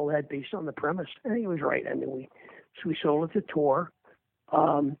could sell that based on the premise. And he was right. I mean, we sold it to Tor.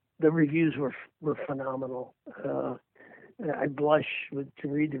 The reviews were phenomenal. I blush to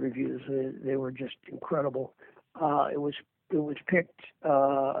read the reviews. They were just incredible. It was picked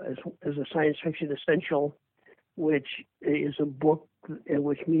as a science fiction essential, which is a book,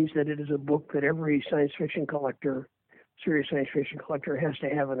 which means that it is a book that every science fiction collector, serious science fiction collector, has to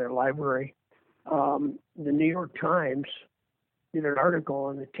have in their library. The New York Times did an article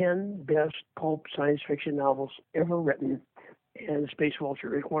on the 10 best pulp science fiction novels ever written, and Space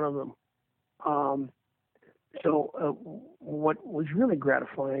Vulture is one of them. So what was really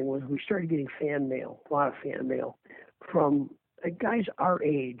gratifying was we started getting fan mail, a lot of fan mail, from guys our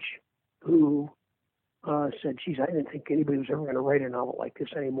age who said, geez, I didn't think anybody was ever going to write a novel like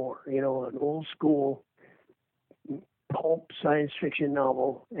this anymore. An old school pulp science fiction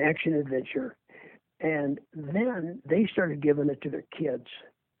novel, action adventure. And then they started giving it to their kids.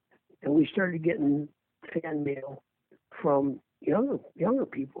 And we started getting fan mail from younger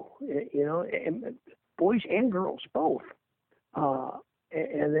people, and boys and girls both. And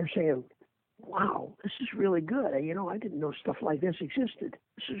they're saying, wow, this is really good. I didn't know stuff like this existed.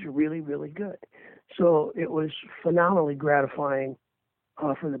 This is really, really good. So it was phenomenally gratifying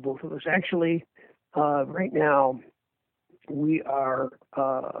for the both of us. Actually, right now, we are,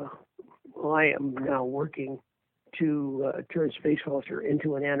 I am now working to turn Space Vulture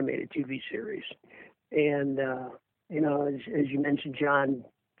into an animated TV series. And, as you mentioned, John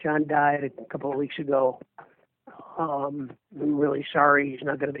died a couple of weeks ago. I'm really sorry he's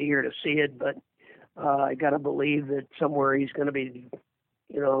not going to be here to see it, but I got to believe that somewhere he's going to be,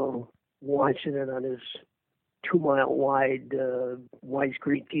 watching it on his 2-mile wide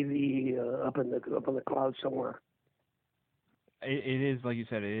widescreen TV up in the clouds somewhere. It is, like you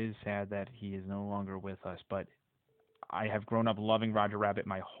said, it is sad that he is no longer with us, but I have grown up loving Roger Rabbit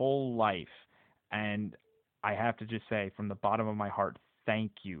my whole life, and I have to just say, from the bottom of my heart,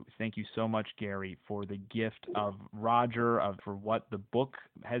 thank you. Thank you so much, Gary, for the gift of Roger, for what the book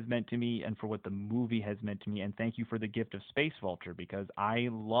has meant to me and for what the movie has meant to me. And thank you for the gift of Space Vulture, because I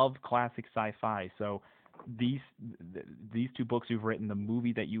love classic sci-fi. So these 2 books you've written, the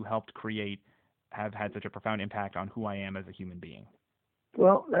movie that you helped create, have had such a profound impact on who I am as a human being.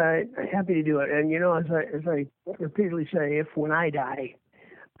 Well, I'm happy to do it. And, as I repeatedly say, when I die,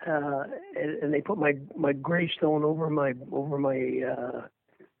 and they put my gravestone over my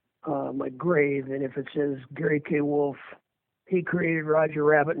my grave, and if it says Gary K. Wolf, he created Roger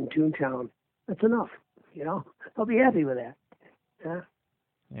Rabbit in Toontown, that's enough. I'll be happy with that. Yeah.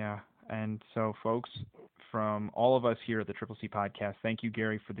 Yeah. And so, folks, from all of us here at the Triple C Podcast, thank you,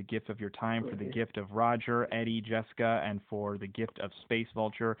 Gary, for the gift of your time, for the gift of Roger, Eddie, Jessica, and for the gift of Space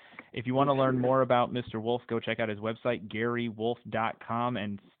Vulture. If you want to learn more about Mr. Wolf, go check out his website, GaryWolf.com,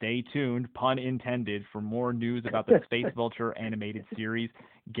 and stay tuned, pun intended, for more news about the Space Vulture animated series.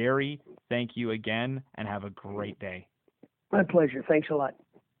 Gary, thank you again, and have a great day. My pleasure. Thanks a lot.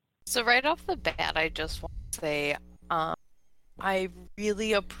 So right off the bat, I just want to say I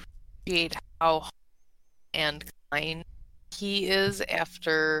really appreciate how and kind he is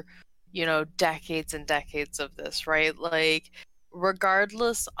after, decades and decades of this, right? Like,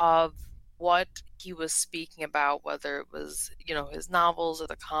 regardless of what he was speaking about, whether it was, his novels or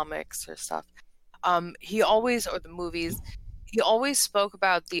the comics or stuff, or the movies, he always spoke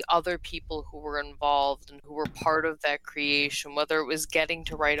about the other people who were involved and who were part of that creation, whether it was getting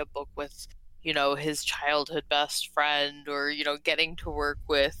to write a book with, his childhood best friend, or, getting to work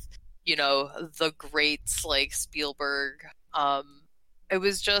with, the greats like Spielberg. It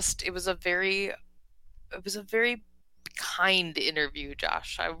was a very kind interview,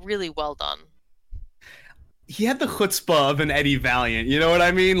 Josh. Really well done. He had the chutzpah of an Eddie Valiant. You know what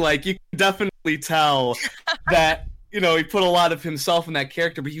I mean? Like, you can definitely tell that, he put a lot of himself in that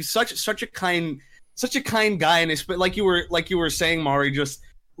character, but he's such a kind guy. And like you were saying, Mari, just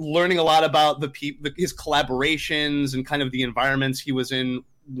learning a lot about the people, his collaborations, and kind of the environments he was in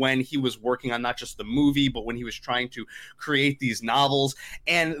when he was working on not just the movie, but when he was trying to create these novels,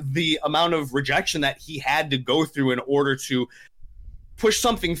 and the amount of rejection that he had to go through in order to push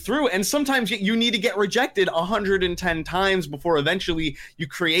something through. And sometimes you need to get rejected 110 times before eventually you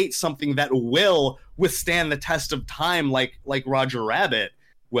create something that will withstand the test of time, like Roger Rabbit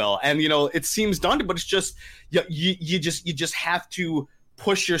will. And it seems daunting, but it's just you just have to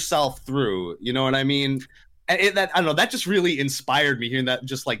push yourself through. You know what I mean? And I don't know, that just really inspired me, hearing that,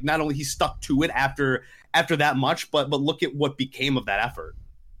 just like, not only he stuck to it after that much, but look at what became of that effort.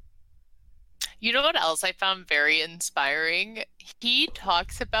 You know what else I found very inspiring? He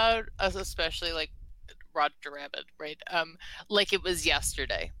talks about us, especially like Roger Rabbit, right? Like it was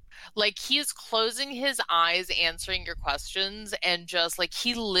yesterday. Like, he's closing his eyes, answering your questions, and just like,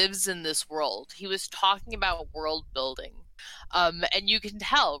 he lives in this world. He was talking about world building. And you can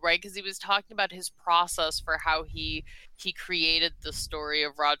tell, right? Because he was talking about his process for how he created the story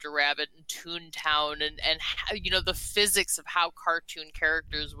of Roger Rabbit and Toontown, and how, the physics of how cartoon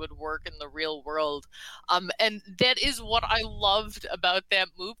characters would work in the real world. And that is what I loved about that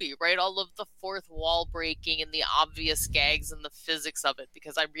movie, right? All of the fourth wall breaking and the obvious gags and the physics of it,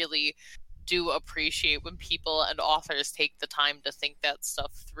 because I really do appreciate when people and authors take the time to think that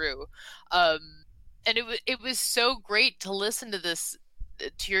stuff through. And it was so great to listen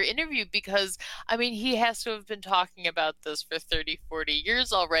to your interview, because he has to have been talking about this for 30, 40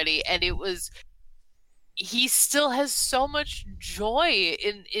 years already, and he still has so much joy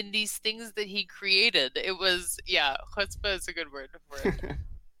in these things that he created. It was, chutzpah is a good word for it.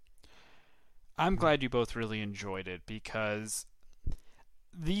 I'm glad you both really enjoyed it, because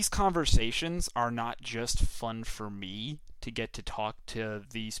these conversations are not just fun for me to get to talk to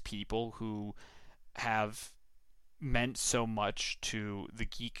these people who have meant so much to the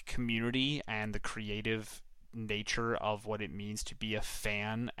geek community and the creative nature of what it means to be a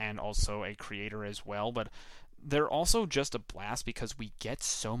fan and also a creator as well, but they're also just a blast because we get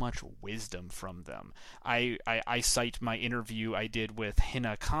so much wisdom from them. I cite my interview I did with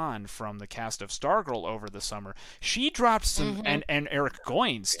Hina Khan from the cast of Stargirl over the summer. She dropped some, and Eric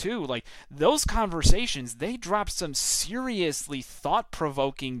Goins too, like those conversations, they dropped some seriously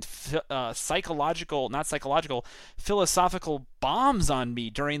thought-provoking philosophical bombs on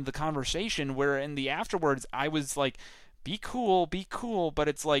me during the conversation, where in the afterwards I was like, be cool, but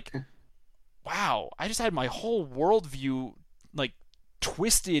it's like, wow, I just had my whole worldview like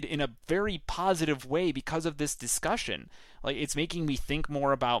twisted in a very positive way because of this discussion. Like, it's making me think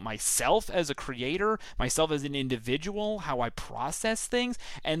more about myself as a creator, myself as an individual, how I process things,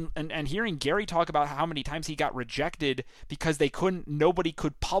 and hearing Gary talk about how many times he got rejected because nobody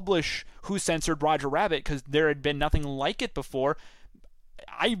could publish Who Censored Roger Rabbit because there had been nothing like it before.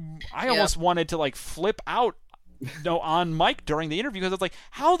 I almost wanted to like flip out on Mike during the interview, because it's like,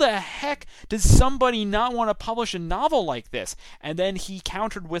 how the heck does somebody not want to publish a novel like this? And then he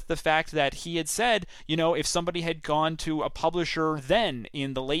countered with the fact that he had said, if somebody had gone to a publisher then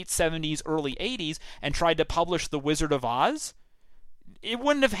in the late 70s, early 80s and tried to publish The Wizard of Oz, it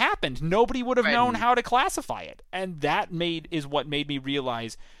wouldn't have happened. Nobody would have known how to classify it. And that is what made me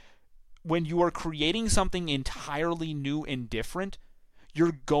realize when you are creating something entirely new and different,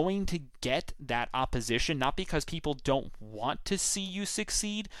 you're going to get that opposition, not because people don't want to see you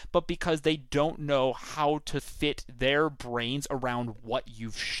succeed, but because they don't know how to fit their brains around what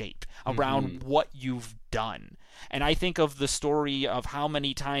you've shaped, around what you've done. And I think of the story of how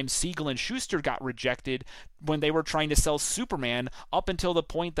many times Siegel and Schuster got rejected when they were trying to sell Superman, up until the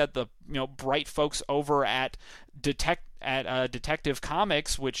point that the bright folks over at Detective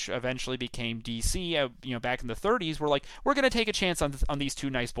Comics, which eventually became DC, back in the 30s, were like, we're going to take a chance on these two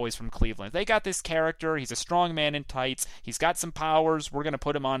nice boys from Cleveland. They got this character. He's a strong man in tights. He's got some powers. We're going to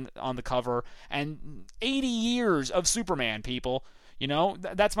put him on the cover. And 80 years of Superman, people.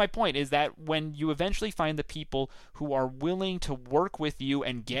 That's my point, is that when you eventually find the people who are willing to work with you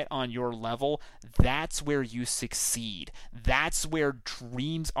and get on your level, that's where you succeed. That's where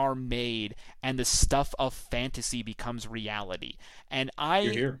dreams are made and the stuff of fantasy becomes reality. And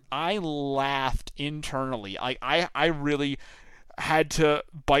I laughed internally. I really had to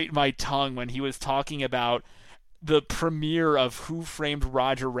bite my tongue when he was talking about the premiere of Who Framed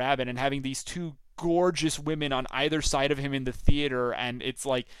Roger Rabbit and having these two gorgeous women on either side of him in the theater, and it's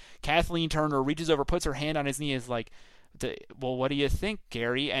like Kathleen Turner reaches over, puts her hand on his knee, is like, well, what do you think,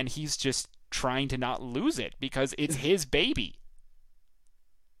 Gary? And he's just trying to not lose it because it's his baby.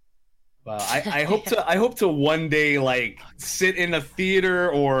 Well, I hope to one day sit in a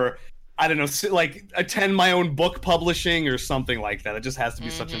theater, or I don't know, attend my own book publishing or something like that. It just has to be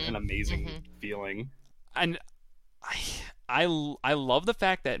such an amazing feeling. And I love the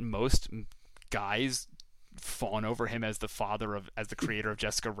fact that most guys fawn over him as the creator of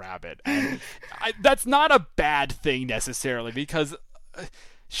Jessica Rabbit, and that's not a bad thing necessarily, because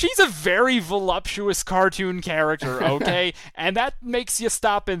she's a very voluptuous cartoon character, okay? And that makes you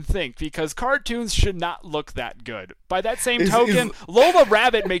stop and think, because cartoons should not look that good. By that same token, Lola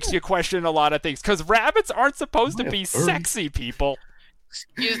Rabbit makes you question a lot of things, because rabbits aren't supposed to be sexy, people.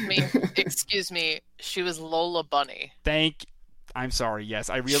 Excuse me. She was Lola Bunny. I'm sorry. Yes,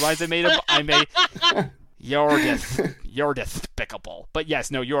 I realize you're despicable. But yes,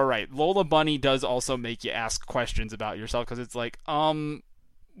 no, you're right. Lola Bunny does also make you ask questions about yourself, because it's like,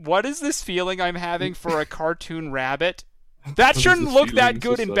 what is this feeling I'm having for a cartoon rabbit? That shouldn't look that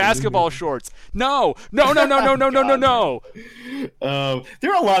good in basketball shorts. No. There are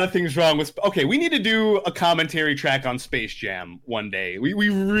a lot of things wrong with... Okay, we need to do a commentary track on Space Jam one day. We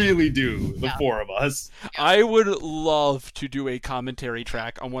really do, the four of us. I would love to do a commentary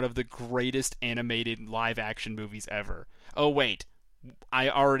track on one of the greatest animated live-action movies ever. Oh, wait. I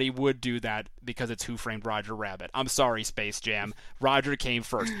already would do that because it's Who Framed Roger Rabbit. I'm sorry, Space Jam. Roger came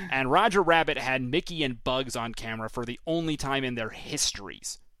first. And Roger Rabbit had Mickey and Bugs on camera for the only time in their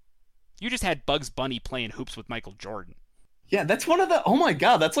histories. You just had Bugs Bunny playing hoops with Michael Jordan. Yeah, that's one of the... Oh my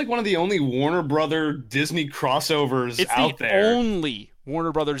god, that's one of the only Warner Brother Disney crossovers out there. It's the only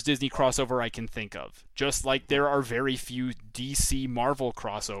Warner Brothers Disney crossover I can think of. Just like there are very few DC Marvel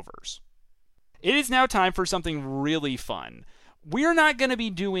crossovers. It is now time for something really fun. We're not going to be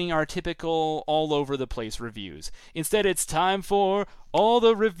doing our typical all-over-the-place reviews. Instead, it's time for all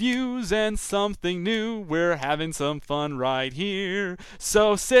the reviews and something new. We're having some fun right here.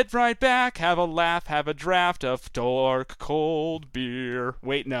 So sit right back, have a laugh, have a draft of dark, cold beer.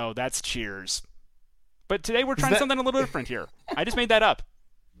 Wait, no, that's Cheers. But today we're trying something a little different here. I just made that up.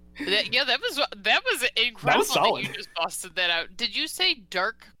 That was incredible. That was solid. That you just busted that out. Did you say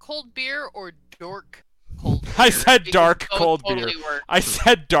dark, cold beer or dork? Cold beer? I said dark cold beer. I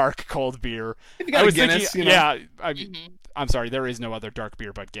said dark cold beer. If you got a Guinness, yeah. I'm sorry, there is no other dark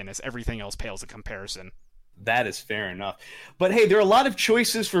beer but Guinness. Everything else pales in comparison. That is fair enough. But hey, there are a lot of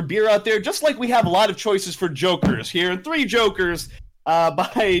choices for beer out there, just like we have a lot of choices for Jokers here. 3 Jokers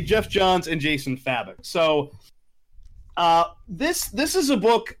by Jeff Johns and Jason Fabok. So this is a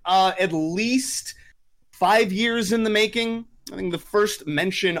book at least 5 years in the making. I think the first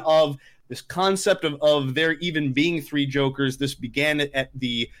mention of this concept of there even being 3 Jokers, this began at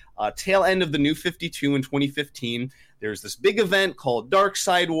the tail end of the New 52 in 2015. There's this big event called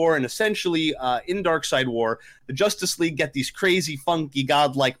Darkseid War, and essentially in Darkseid War, the Justice League get these crazy, funky,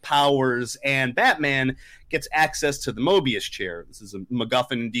 godlike powers, and Batman gets access to the Mobius chair. This is a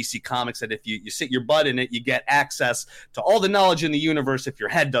MacGuffin in DC Comics that if you sit your butt in it, you get access to all the knowledge in the universe if your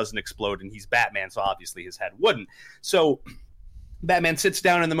head doesn't explode, and he's Batman, so obviously his head wouldn't. So Batman sits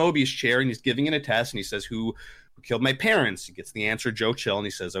down in the Mobius chair, and he's giving it a test, and he says, who killed my parents? He gets the answer, Joe Chill, and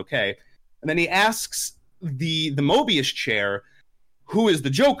he says, okay. And then he asks the Mobius chair, who is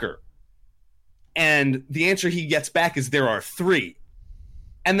the Joker? And the answer he gets back is there are 3.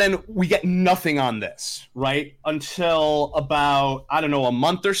 And then we get nothing on this, right? Until about, I don't know, a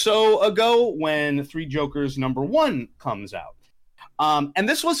month or so ago when Three Jokers #1 comes out. And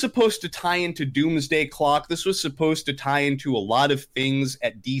this was supposed to tie into Doomsday Clock. This was supposed to tie into a lot of things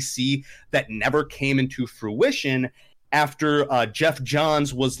at DC that never came into fruition after Jeff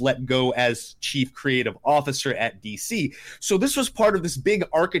Johns was let go as chief creative officer at DC. So this was part of this big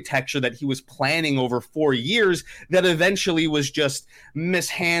architecture that he was planning over 4 years that eventually was just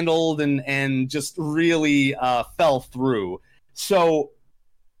mishandled and just really fell through. So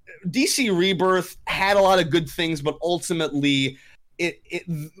DC Rebirth had a lot of good things, but ultimately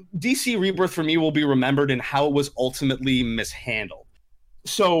DC Rebirth for me will be remembered in how it was ultimately mishandled.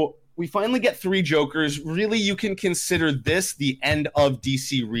 So we finally get Three Jokers. Really, you can consider this the end of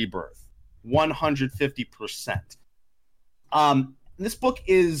DC Rebirth, 150%. This book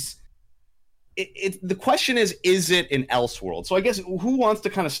is... the question is it an Elseworld? So I guess who wants to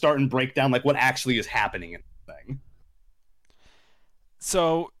kind of start and break down like what actually is happening in the thing?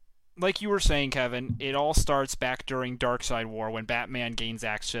 So, like you were saying, Kevin, it all starts back during Darkseid War when Batman gains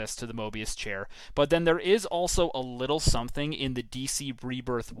access to the Mobius chair. But then there is also a little something in the DC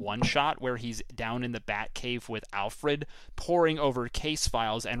Rebirth one-shot where he's down in the Batcave with Alfred, poring over case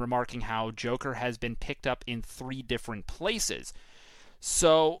files and remarking how Joker has been picked up in 3 different places.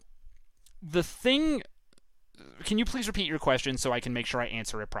 So, the thing... Can you please repeat your question so I can make sure I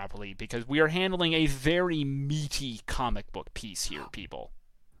answer it properly? Because we are handling a very meaty comic book piece here, people.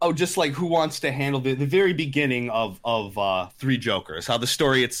 Oh, just like who wants to handle the very beginning of Three Jokers? How the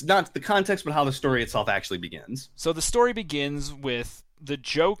story, it's not the context, but how the story itself actually begins. So the story begins with the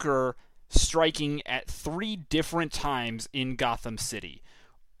Joker striking at 3 different times in Gotham City.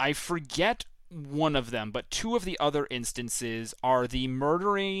 I forget one of them, but 2 of the other instances are the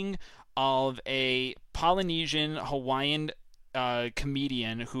murdering of a Polynesian Hawaiian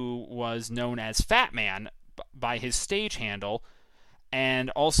comedian who was known as Fat Man by his stage handle, and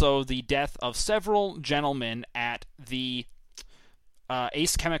also the death of several gentlemen at the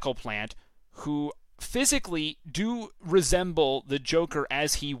Ace Chemical plant who physically do resemble the Joker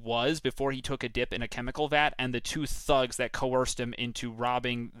as he was before he took a dip in a chemical vat, and the 2 thugs that coerced him into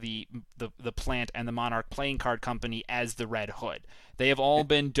robbing the plant and the Monarch playing card company as the Red Hood. They have all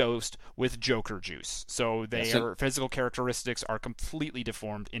been dosed with Joker juice, so their physical characteristics are completely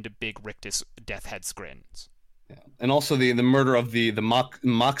deformed into big rictus death head grins. Yeah. And also the murder of the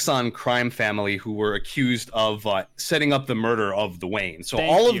Moxon crime family who were accused of setting up the murder of the Wayne. So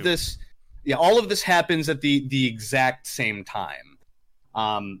all of this happens at the exact same time.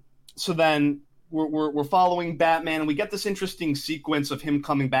 So then we're following Batman, and we get this interesting sequence of him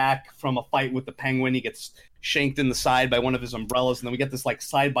coming back from a fight with the Penguin. He gets shanked in the side by one of his umbrellas, and then we get this like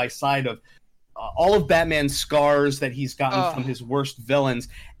side by side of all of Batman's scars that he's gotten from his worst villains.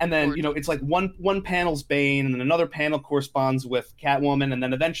 And then, it's like one panel's Bane, and then another panel corresponds with Catwoman, and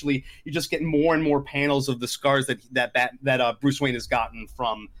then eventually you just get more and more panels of the scars that Bruce Wayne has gotten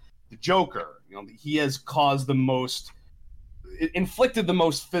from the Joker. He has caused inflicted the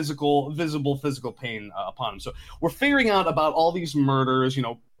most visible physical pain upon him. So we're figuring out about all these murders.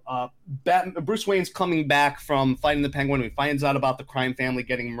 Bruce Wayne's coming back from fighting the Penguin. He finds out about the crime family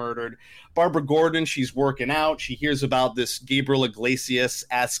getting murdered. Barbara Gordon, she's working out. She hears about this Gabriel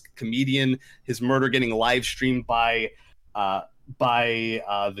Iglesias-esque comedian, his murder getting live streamed by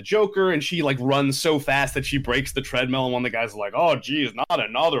the Joker, and she like runs so fast that she breaks the treadmill, and one of the guys is like, "Oh, geez, not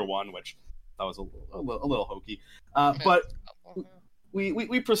another one," which that was a little hokey. But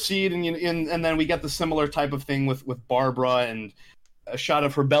we proceed, and then we get the similar type of thing with Barbara, and a shot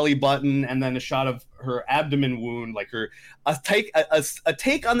of her belly button, and then a shot of her abdomen wound. Like a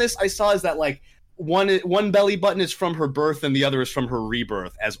take on this I saw is that like one belly button is from her birth and the other is from her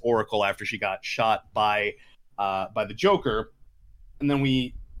rebirth as Oracle after she got shot by the Joker. And then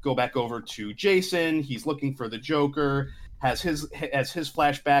we go back over to Jason. He's looking for the Joker, has his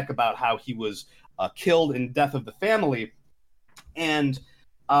flashback about how he was killed in Death of the Family, and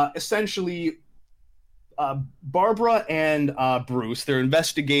essentially Barbara and Bruce, they're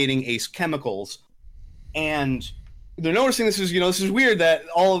investigating Ace Chemicals, and they're noticing this is weird that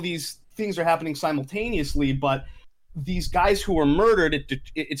all of these things are happening simultaneously, but these guys who were murdered,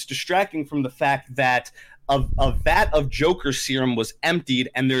 it's distracting from the fact that a vat of Joker serum was emptied,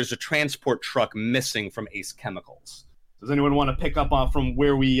 and there's a transport truck missing from Ace Chemicals. Does anyone want to pick up on from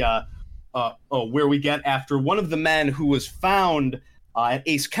where we get after one of the men who was found at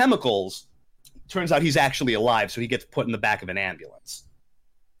Ace Chemicals? Turns out he's actually alive, so he gets put in the back of an ambulance.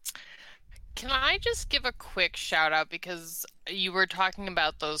 Can I just give a quick shout out, because you were talking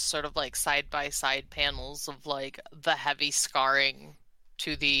about those sort of like side by side panels of like the heavy scarring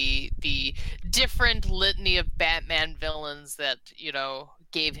to the different litany of Batman villains that, you know,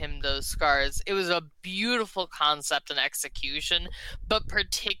 gave him those scars. It was a beautiful concept and execution, but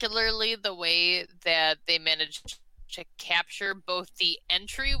particularly the way that they managed to capture both the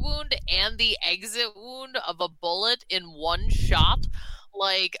entry wound and the exit wound of a bullet in one shot.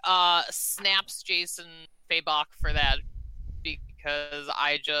 Like, snaps Jason Fabok for that, because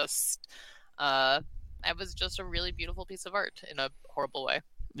I just, it was just a really beautiful piece of art in a horrible way.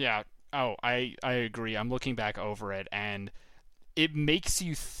 Yeah. Oh, I agree. I'm looking back over it, and it makes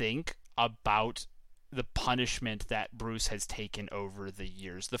you think about the punishment that Bruce has taken over the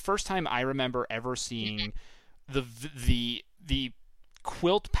years. The first time I remember ever seeing the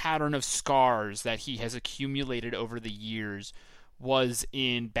quilt pattern of scars that he has accumulated over the years was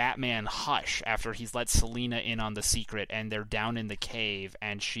in Batman Hush, after he's let Selina in on the secret and they're down in the cave,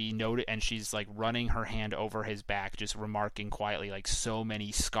 and she's like running her hand over his back, just remarking quietly, like, so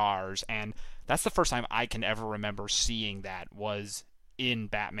many scars. And that's the first time I can ever remember seeing that, was in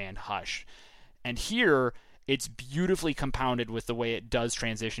Batman Hush. And here it's beautifully compounded with the way it does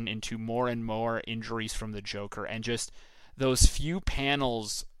transition into more and more injuries from the Joker, and just those few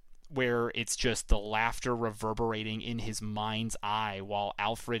panels where it's just the laughter reverberating in his mind's eye while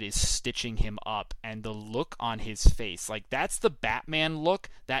Alfred is stitching him up, and the look on his face. Like, that's the Batman look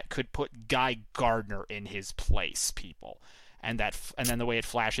that could put Guy Gardner in his place, people. And then the way it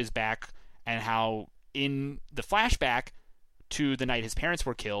flashes back, and how in the flashback to the night his parents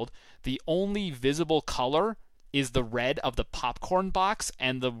were killed, the only visible color is the red of the popcorn box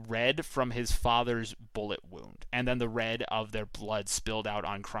and the red from his father's bullet wound, and then the red of their blood spilled out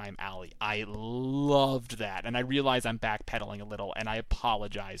on Crime Alley. I loved that, and I realize I'm backpedaling a little, and I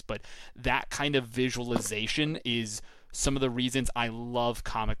apologize, but that kind of visualization is some of the reasons I love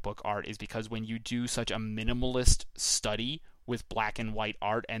comic book art, is because when you do such a minimalist study with black and white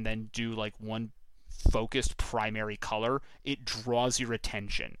art and then do like one focused primary color, it draws your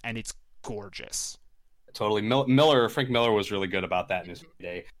attention, and it's gorgeous. Totally. Frank Miller was really good about that in his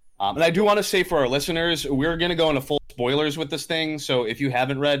day. And I do want to say for our listeners, we're going to go into full spoilers with this thing. So if you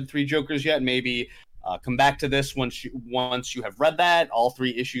haven't read Three Jokers yet, maybe come back to this once you have read that. All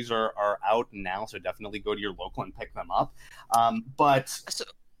 3 issues are out now, so definitely go to your local and pick them up.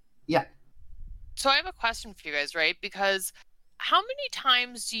 Yeah. So I have a question for you guys, right? Because how many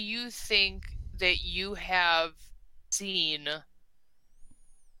times do you think that you have seen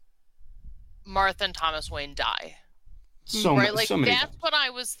Martha and Thomas Wayne die? So right, like, so many that's times. what I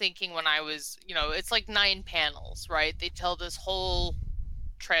was thinking when I was, it's like 9 panels, right? They tell this whole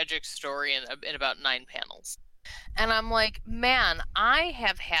tragic story in about 9 panels, and I'm like, man, I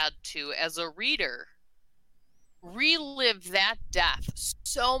have had to, as a reader, relive that death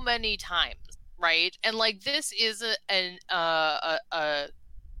so many times, right? And like, this is a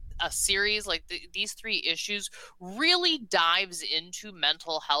series, like these 3 issues really dives into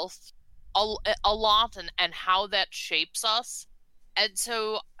mental health a lot, and how that shapes us. And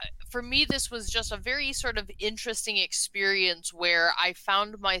so for me, this was just a very sort of interesting experience where I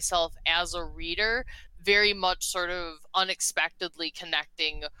found myself as a reader very much sort of unexpectedly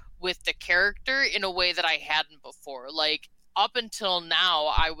connecting with the character in a way that I hadn't before. Like, up until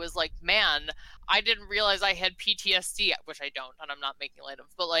now, I was like, man, I didn't realize I had PTSD, which I don't, and I'm not making light of.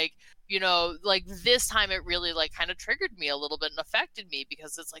 But like, like this time it really like kind of triggered me a little bit and affected me,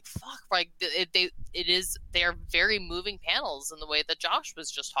 because it's like, fuck, like they're very moving panels in the way that Josh was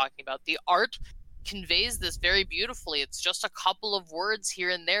just talking about. The art conveys this very beautifully. It's just a couple of words here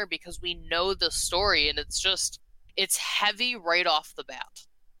and there because we know the story, and it's heavy right off the bat.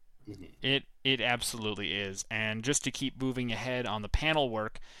 It absolutely is. And just to keep moving ahead on the panel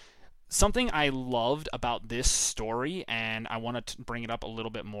work, something I loved about this story, and I want to bring it up a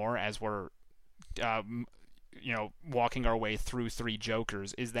little bit more as we're walking our way through Three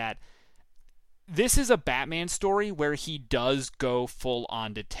Jokers, is that this is a Batman story where he does go full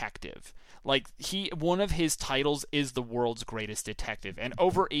on detective. Like, one of his titles is the world's greatest detective, and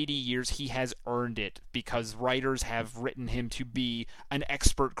over 80 years he has earned it because writers have written him to be an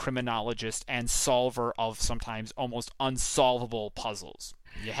expert criminologist and solver of sometimes almost unsolvable puzzles.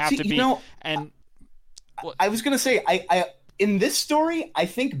 You have to be. I was gonna say, I in this story, I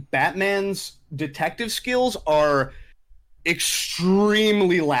think Batman's detective skills are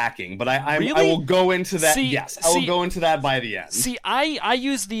extremely lacking, but I will go into that. I will go into that by the end. See, I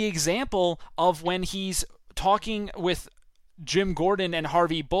use the example of when he's talking with Jim Gordon and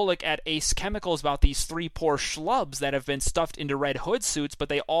Harvey Bullock at Ace Chemicals about these 3 poor schlubs that have been stuffed into Red Hood suits, but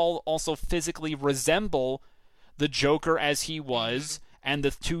they all also physically resemble the Joker as he was and the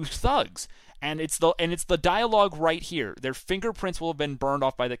 2 thugs. And it's the dialogue right here. Their fingerprints will have been burned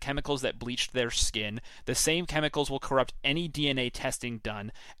off by the chemicals that bleached their skin. The same chemicals will corrupt any DNA testing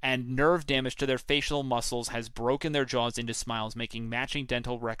done, and nerve damage to their facial muscles has broken their jaws into smiles, making matching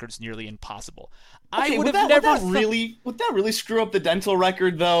dental records nearly impossible. Okay, I would that really screw up the dental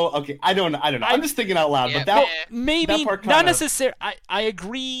record though? Okay, I don't know. I'm just thinking out loud, but that maybe that part not necessarily. I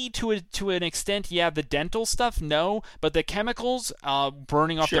agree to an extent. Yeah, the dental stuff, no, but the chemicals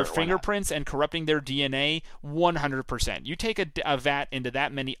burning off their fingerprints and corrupting their DNA, 100%. You take a vat into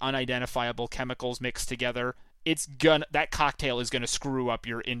that many unidentifiable chemicals mixed together, that cocktail is gonna screw up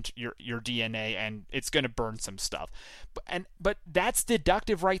your DNA, and it's gonna burn some stuff. But that's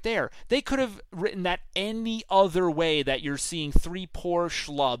deductive right there. They could have written that any other way, that you're seeing three poor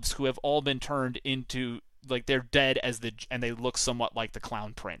schlubs who have all been turned into, like, they're dead and they look somewhat like the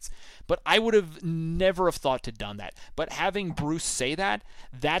Clown Prince. But I would have never have thought to done that. But having Bruce say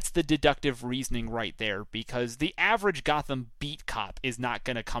that's the deductive reasoning right there, because the average Gotham beat cop is not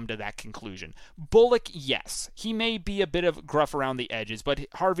going to come to that conclusion. Bullock, yes, he may be a bit of gruff around the edges, but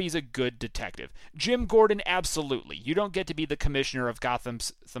Harvey's a good detective. Jim Gordon, absolutely. You don't get to be the commissioner of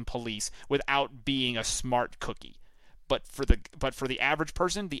Gotham's police without being a smart cookie. But for the average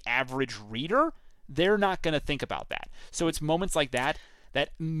person, the average reader, they're not going to think about that. So it's moments like that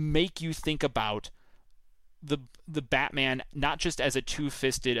make you think about the Batman not just as a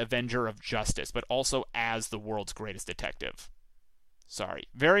two-fisted avenger of justice, but also as the world's greatest detective. Sorry.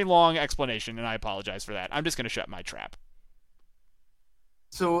 Very long explanation, and I apologize for that. I'm just going to shut my trap.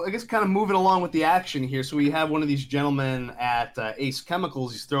 So I guess kind of moving along with the action here. So we have one of these gentlemen at Ace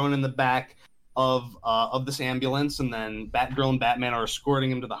Chemicals. He's thrown in the back of this ambulance, and then Batgirl and Batman are escorting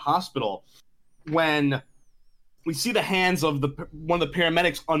him to the hospital, when we see the hands of one of the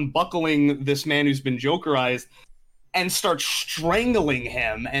paramedics unbuckling this man who's been Jokerized and start strangling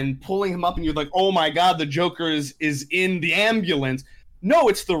him and pulling him up, and you're like, oh my god, the Joker is in the ambulance. No,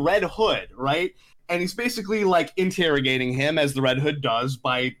 it's the Red Hood, right? And he's basically like interrogating him, as the Red Hood does,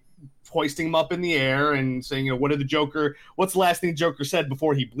 by hoisting him up in the air and saying, you know, what's the last thing the Joker said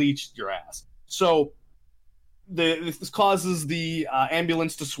before he bleached your ass? So this causes the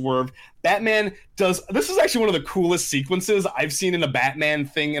ambulance to swerve. Batman this is actually one of the coolest sequences I've seen in a Batman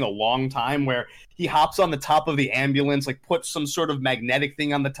thing in a long time, where he hops on the top of the ambulance, like puts some sort of magnetic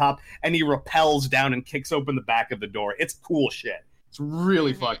thing on the top, and he rappels down and kicks open the back of the door. It's cool shit. It's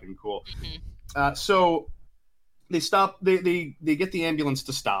really fucking cool. So they stop. They get the ambulance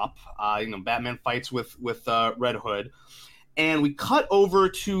to stop. Batman fights with Red Hood, and we cut over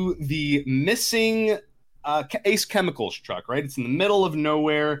to the missing Ace Chemicals truck, right? It's in the middle of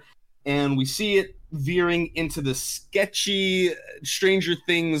nowhere, and we see it veering into the sketchy Stranger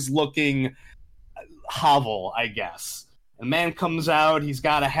Things looking hovel, I guess. A man comes out, he's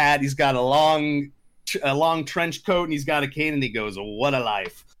got a hat, he's got a long trench coat, and he's got a cane, and he goes, what a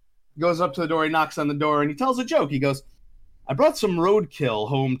life. He goes up to the door, he knocks on the door, and he tells a joke. He goes, I brought some roadkill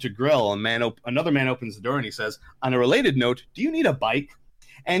home to grill. Another man opens the door, and he says, on a related note, do you need a bike?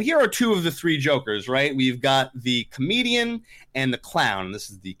 And here are two of the three Jokers, right? We've got the comedian and the clown. This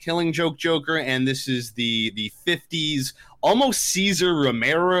is the Killing Joke Joker, and this is the 50s, almost Caesar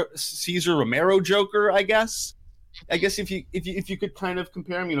Romero Joker, I guess. I guess if you could kind of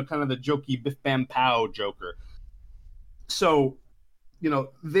compare him, kind of the jokey Biff Bam Pow Joker. So,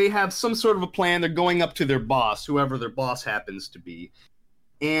 they have some sort of a plan. They're going up to their boss, whoever their boss happens to be.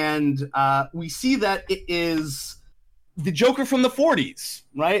 And we see that it is the Joker from the 40s,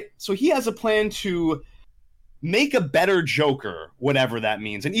 right? So he has a plan to make a better Joker, whatever that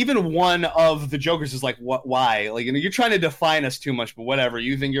means. And even one of the Jokers is like, "What? Why? Like, you're trying to define us too much, but whatever.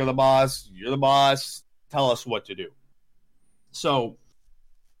 You think you're the boss. You're the boss. Tell us what to do." So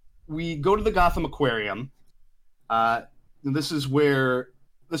we go to the Gotham Aquarium. This is where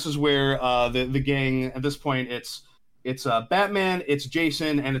the gang, at this point, it's Batman, it's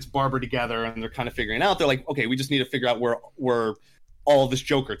Jason, and it's Barbara together, and they're kind of figuring out. They're like, okay, we just need to figure out where all this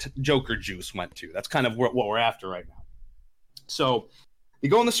Joker juice went to. That's kind of what we're after right now. So they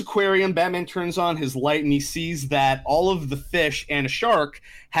go in this aquarium. Batman turns on his light, and he sees that all of the fish and a shark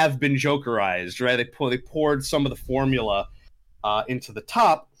have been Jokerized. Right? They poured some of the formula into the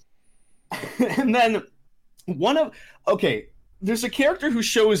top, and then there's a character who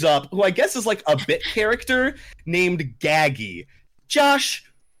shows up who I guess is like a bit character named Gaggy. Josh,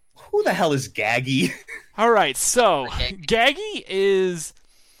 who the hell is Gaggy? All right, so Gaggy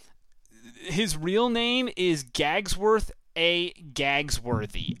his real name is Gagsworth A.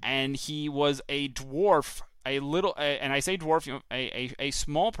 Gagsworthy, and he was a dwarf, and I say dwarf, a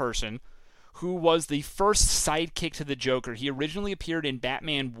small person who was the first sidekick to the Joker. He originally appeared in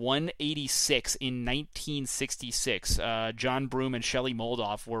Batman 186 in 1966. John Broome and Shelley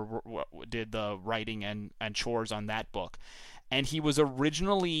Moldoff did the writing and chores on that book. And he was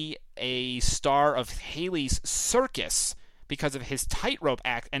originally a star of Haley's Circus because of his tightrope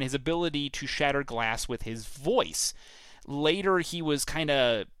act and his ability to shatter glass with his voice. Later, he was kind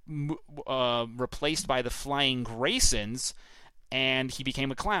of replaced by the Flying Graysons, and he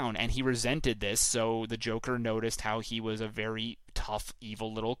became a clown, and he resented this, so the Joker noticed how he was a very tough,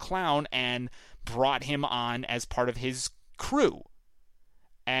 evil little clown and brought him on as part of his crew.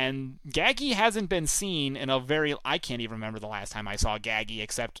 And Gaggy hasn't been seen in I can't even remember the last time I saw Gaggy,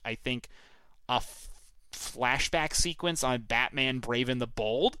 except I think a flashback sequence on Batman Brave and the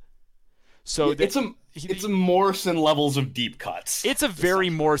Bold. So it's a Morrison levels of deep cuts. It's a very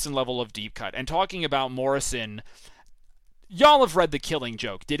Morrison level of deep cut. And talking about Morrison, y'all have read The Killing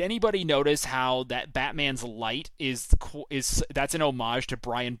Joke. Did anybody notice how that Batman's light is that's an homage to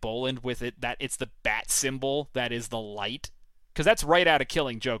Brian Boland with it, that it's the bat symbol that is the light? Because that's right out of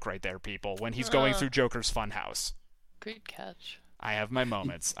Killing Joke right there, people, when he's going through Joker's funhouse. Good catch. I have my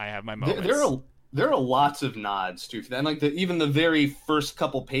moments. There are lots of nods to that. And even the very first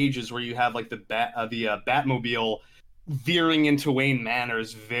couple pages where you have like the Batmobile veering into Wayne Manor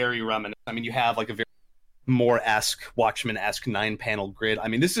is very reminiscent. I mean, you have like a very Moore-esque, Watchmen-esque 9-panel grid. I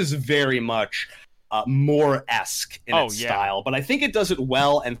mean, this is very much Moore-esque in its style, but I think it does it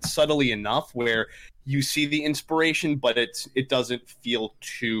well and subtly enough where you see the inspiration, but it doesn't feel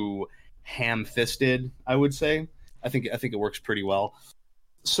too ham-fisted, I would say. I think it works pretty well.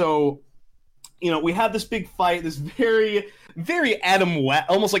 So, we have this big fight, this very, very Adam West,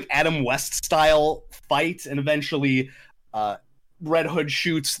 almost like Adam West style fight, and eventually Red Hood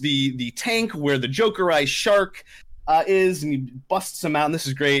shoots the tank where the Jokerized shark is, and he busts him out, and this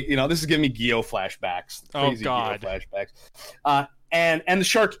is great. This is giving me Geo flashbacks. Crazy Geo flashbacks. And the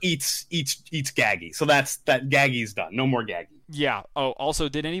shark eats Gaggy. So that Gaggy's done. No more Gaggy. Yeah. Oh, also,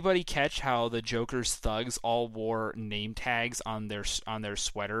 did anybody catch how the Joker's thugs all wore name tags on their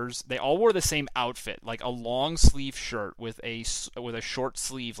sweaters? They all wore the same outfit, like a long sleeve shirt with a short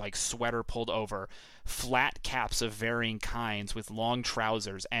sleeve like sweater pulled over, flat caps of varying kinds with long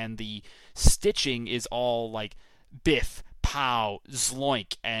trousers, and the stitching is all like Biff, Pow,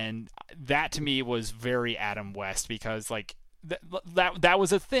 Zloink, and that to me was very Adam West, because like that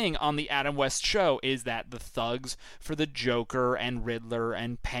was a thing on the Adam West show, is that the thugs for the Joker and Riddler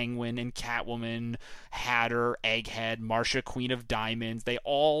and Penguin and Catwoman, Hatter, Egghead, Marcia, Queen of Diamonds, they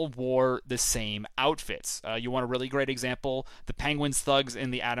all wore the same outfits. You want a really great example? The Penguin's thugs in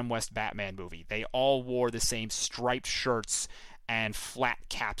the Adam West Batman movie. They all wore the same striped shirts and flat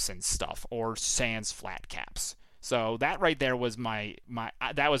caps and stuff, or sans flat caps. So that right there was my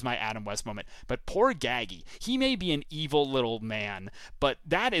Adam West moment. But poor Gaggy, he may be an evil little man, but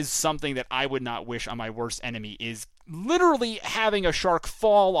that is something that I would not wish on my worst enemy, is literally having a shark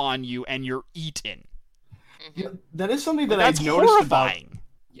fall on you and you're eaten. Yeah, that is something that That's I noticed horrifying.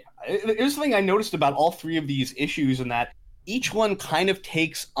 Yeah, it is something I noticed about all three of these issues, in that each one kind of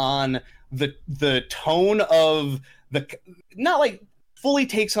takes on the tone of not like fully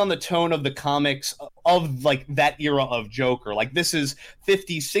takes on the tone of the comics of like that era of Joker. Like, this is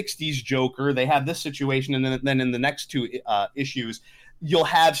 50s, 60s Joker. They have this situation, and then in the next two issues, you'll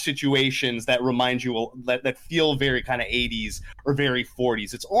have situations that remind you that feel very kind of 80s or very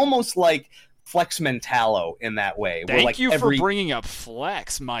 40s. It's almost like Flex Mentallo in that way. Thank you for bringing up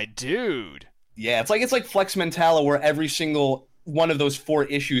Flex, my dude. Yeah, it's like Flex Mentallo, where every single one of those 4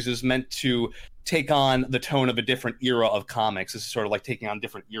 issues is meant to take on the tone of a different era of comics. This is sort of like taking on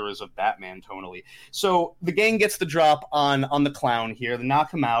different eras of Batman tonally. So the gang gets the drop on the clown here. They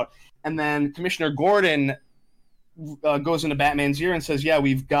knock him out, and then Commissioner Gordon goes into Batman's ear and says, yeah,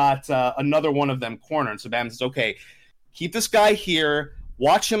 we've got another one of them cornered. So Batman says, okay, keep this guy here.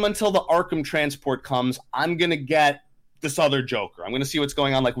 Watch him until the Arkham transport comes. I'm going to get this other Joker. I'm going to see what's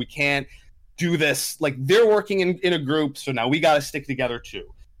going on. Like, we can't do this. Like, they're working in a group, so now we got to stick together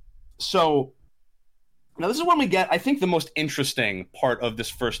too. So now this is when we get, I think, the most interesting part of this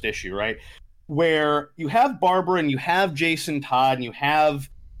first issue, right? Where you have Barbara and you have Jason Todd and you have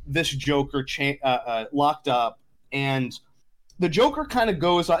this Joker locked up, and the Joker kind of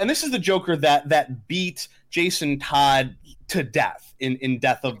goes on, and this is the Joker that beat Jason Todd to death in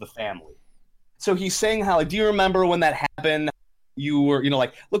Death of the Family. So he's saying how, like, do you remember when that happened? You were,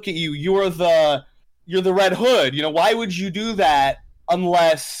 like, look at you, you're the Red Hood. Why would you do that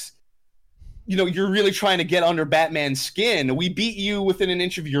unless you're really trying to get under Batman's skin? We beat you within an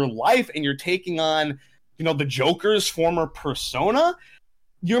inch of your life, and you're taking on, the Joker's former persona.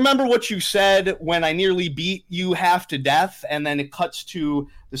 you remember what you said when I nearly beat you half to death? And then it cuts to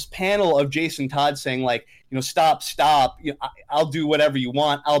this panel of Jason Todd saying, like, stop. I'll do whatever you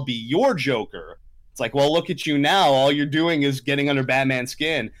want. I'll be your Joker. It's like, well, look at you now. All you're doing is getting under Batman's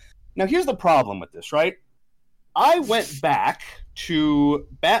skin. Now, here's the problem with this, right? I went back to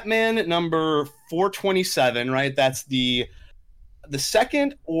Batman number 427, right? That's the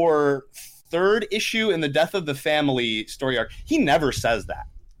second or third issue in the Death of the Family story arc. He never says that.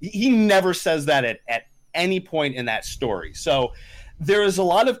 He never says that at any point in that story. So there is a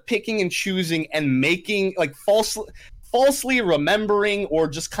lot of picking and choosing and making, like, falsely remembering or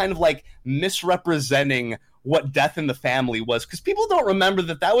just kind of like misrepresenting what Death in the Family was, because people don't remember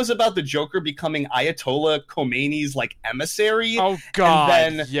that was about the Joker becoming Ayatollah Khomeini's like emissary. Oh God!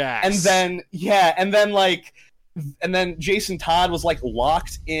 And then Jason Todd was like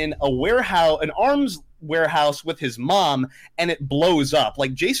locked in a warehouse, an arms warehouse with his mom, and it blows up.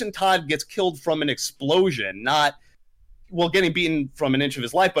 Like, Jason Todd gets killed from an explosion, not getting beaten from an inch of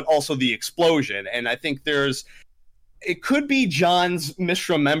his life, but also the explosion. And I think it could be John's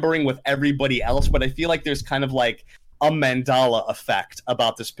misremembering with everybody else, but I feel like there's kind of like a Mandela effect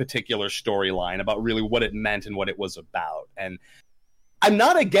about this particular storyline, about really what it meant and what it was about. And I'm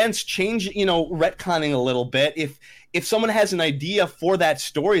not against retconning a little bit. If someone has an idea for that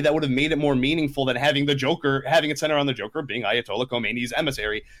story that would have made it more meaningful than having it center on the Joker being Ayatollah Khomeini's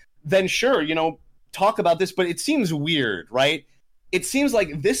emissary, then sure, talk about this. But it seems weird, right? It seems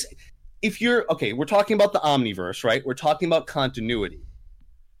like this. We're talking about the Omniverse, right? We're talking about continuity.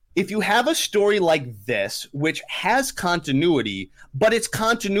 If you have a story like this, which has continuity, but it's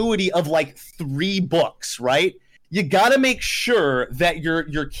continuity of like 3 books, right? You got to make sure that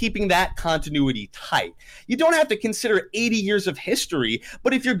you're keeping that continuity tight. You don't have to consider 80 years of history,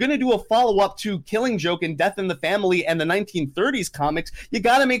 but if you're going to do a follow-up to Killing Joke and Death in the Family and the 1930s comics, you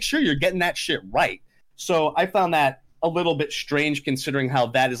got to make sure you're getting that shit right. So I found that a little bit strange, considering how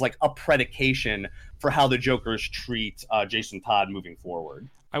that is like a predication for how the Jokers treat Jason Todd moving forward.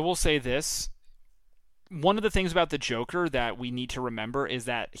 I will say this. One of the things about the Joker that we need to remember is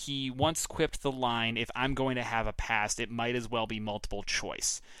that he once quipped the line, if I'm going to have a past, it might as well be multiple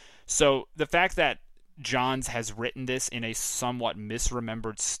choice. So the fact that Johns has written this in a somewhat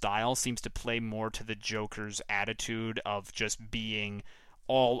misremembered style seems to play more to the Joker's attitude of just being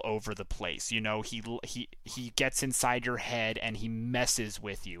all over the place. He gets inside your head and he messes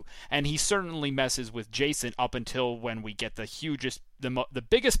with you. And he certainly messes with Jason up until when we get the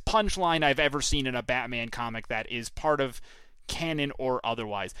biggest punchline I've ever seen in a Batman comic that is part of canon or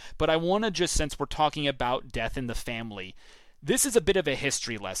otherwise. But I want to just, since we're talking about Death in the Family, this is a bit of a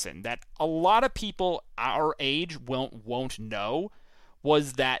history lesson that a lot of people our age won't know,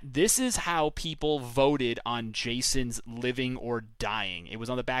 was that this is how people voted on Jason's living or dying. It was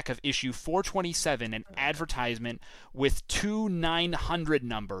on the back of issue 427, an advertisement with 2 900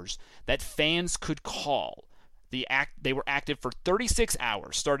 numbers that fans could call. They were active for 36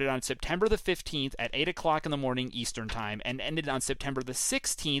 hours, started on September the 15th at 8 o'clock in the morning Eastern Time, and ended on September the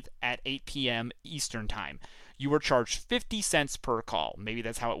 16th at 8 p.m. Eastern Time. You were charged 50 cents per call. Maybe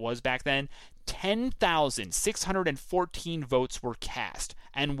that's how it was back then. 10,614 votes were cast.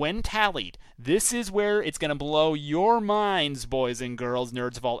 And when tallied, this is where it's going to blow your minds, boys and girls,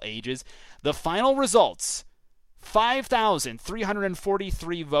 nerds of all ages. The final results: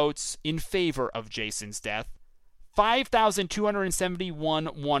 5,343 votes in favor of Jason's death. 5,271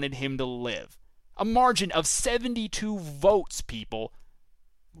 wanted him to live. A margin of 72 votes, people,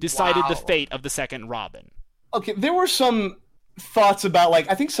 decided the fate of the second Robin. Okay, there were some thoughts about, like,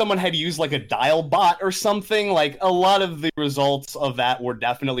 I think someone had used like a dial bot or something. Like, a lot of the results of that were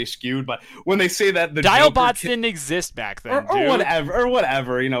definitely skewed, but when they say that the dial bots didn't exist back then, or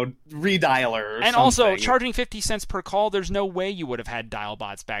whatever, redialer or and something. Also charging 50 cents per call, there's no way you would have had dial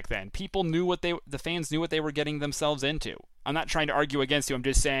bots back then. People knew the fans knew what they were getting themselves into. I'm not trying to argue against you. I'm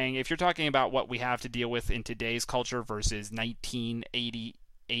just saying, if you're talking about what we have to deal with in today's culture versus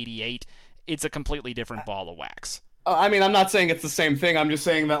 1988, it's a completely different ball of wax. I mean, I'm not saying it's the same thing. I'm just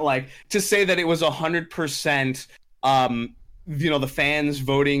saying that, like, to say that it was 100%, the fans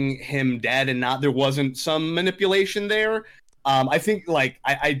voting him dead and not, there wasn't some manipulation there. I think, like,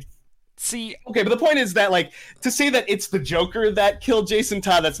 I see. Okay, but the point is that, like, to say that it's the Joker that killed Jason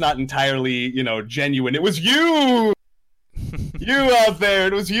Todd, that's not entirely, genuine. It was you! You out there,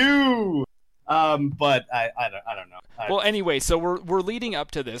 it was you! But I don't know. Well, anyway, so we're leading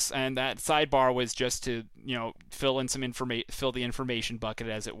up to this, and that sidebar was just to fill the information bucket,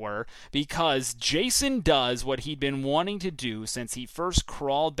 as it were, because Jason does what he'd been wanting to do since he first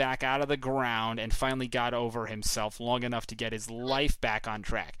crawled back out of the ground and finally got over himself long enough to get his life back on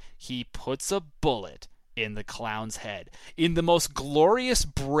track. He puts a bullet in the clown's head in the most glorious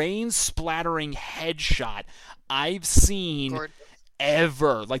brain-splattering headshot I've seen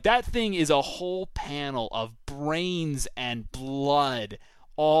ever. Like, that thing is a whole panel of brains and blood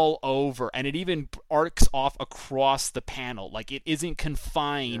all over, and it even arcs off across the panel. Like, it isn't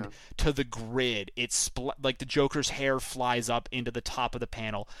confined to the grid. It's like the Joker's hair flies up into the top of the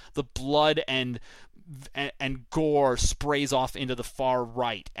panel. The blood and gore sprays off into the far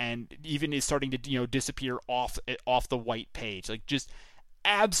right, and even is starting to disappear off the white page. Like, just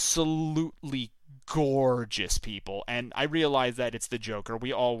absolutely gorgeous, people. And I realize that it's the Joker.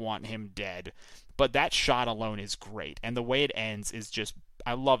 We all want him dead, but that shot alone is great, and the way it ends is just,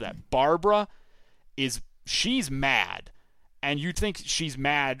 I love that. Barbara she's mad, and you'd think she's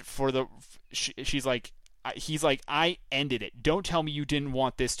mad for she's like, he's like, I ended it. Don't tell me you didn't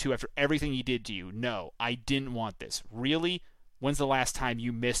want this too after everything he did to you. No, I didn't want this. Really? When's the last time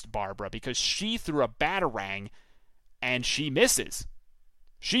you missed Barbara? Because she threw a batarang and she misses.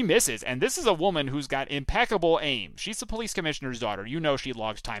 She misses. And this is a woman who's got impeccable aim. She's the police commissioner's daughter. She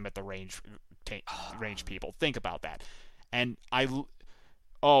logs time at the range, people. Think about that. And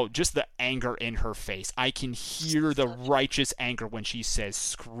just the anger in her face. I can hear the righteous anger when she says,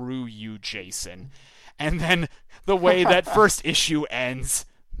 "Screw you, Jason." And then the way that first issue ends,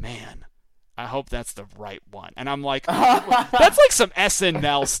 man, I hope that's the right one. And I'm like, that's like some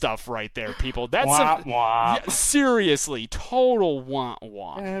SNL stuff right there, people. That's wah, wah. Yeah, seriously, total wah.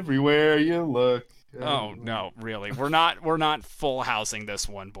 Everywhere you look. Oh no, really. We're not full housing this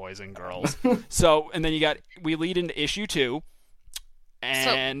one, boys and girls. So, and then we lead into issue 2.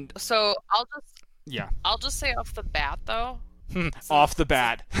 And so I'll just say off the bat though. Off the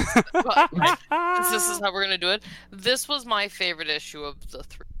bat. This is how we're going to do it. This was my favorite issue of the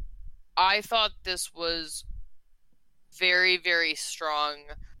 3. I thought this was very, very strong,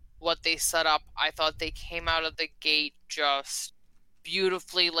 what they set up. I thought they came out of the gate just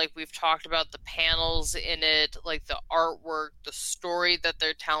beautifully. Like we've talked about, the panels in it, like the artwork, the story that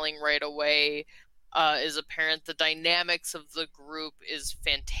they're telling right away is apparent. The dynamics of the group is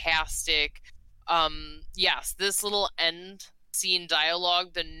fantastic. Yes, this little end scene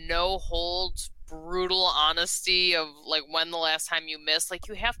dialogue, the no holds brutal honesty of like, when the last time you missed, like,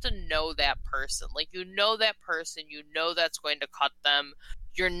 you have to know that person, that's going to cut them.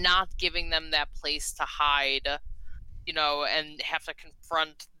 You're not giving them that place to hide, and have to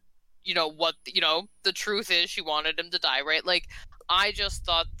confront what the truth is. She wanted him to die, right? Like, I just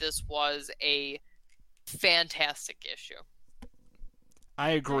thought this was a fantastic issue. I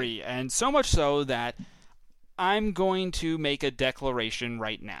agree, and so much so that I'm going to make a declaration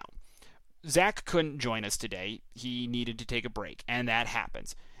right now. Zach couldn't join us today. He needed to take a break, and that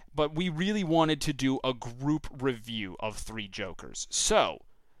happens. But we really wanted to do a group review of 3 Jokers. So,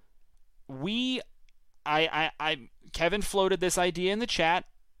 Kevin floated this idea in the chat,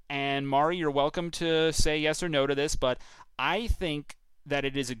 and Mari, you're welcome to say yes or no to this, but I think that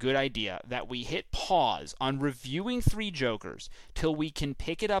it is a good idea that we hit pause on reviewing 3 Jokers till we can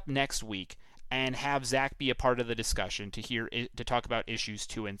pick it up next week and have Zach be a part of the discussion to talk about issues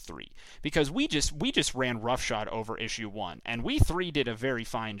 2 and 3, because we just ran roughshod over issue 1, and we 3 did a very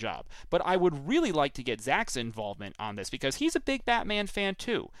fine job. But I would really like to get Zach's involvement on this, because he's a big Batman fan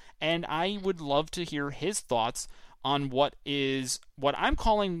too, and I would love to hear his thoughts on what I'm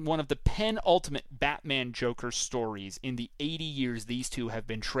calling one of the penultimate Batman Joker stories in the 80 years these two have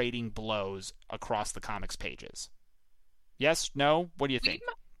been trading blows across the comics pages. Yes? No? What do you think?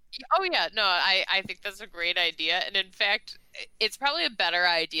 Oh yeah, no, I think that's a great idea, and in fact, it's probably a better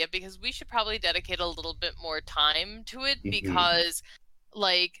idea because we should probably dedicate a little bit more time to it, because,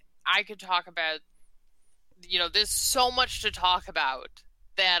 like, I could talk about, there's so much to talk about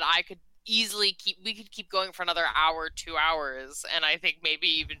that I could easily we could keep going for another hour, 2 hours, and I think maybe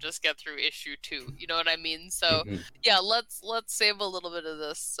even just get through issue 2. You know what I mean? So yeah, let's save a little bit of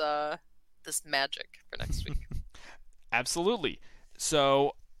this this magic for next week. Absolutely.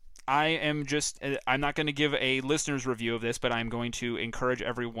 So I'm not going to give a listener's review of this, but I'm going to encourage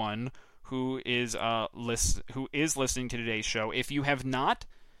everyone who is listening to today's show, if you have not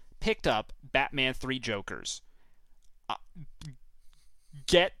picked up Batman 3 Jokers,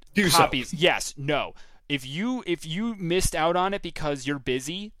 get copies. So. Yes, no. If you missed out on it because you're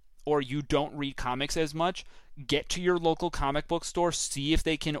busy, or you don't read comics as much, get to your local comic book store, see if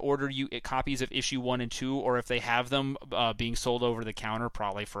they can order you copies of issue 1 and 2, or if they have them being sold over the counter,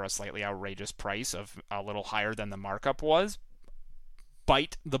 probably for a slightly outrageous price of a little higher than the markup was.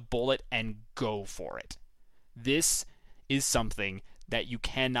 Bite the bullet and go for it. This is something that you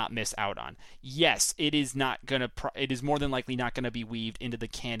cannot miss out on. Yes, it is more than likely not going to be weaved into the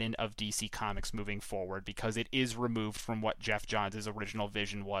canon of DC Comics moving forward, because it is removed from what Jeff Johns' original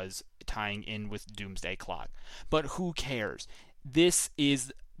vision was, tying in with Doomsday Clock. But who cares? This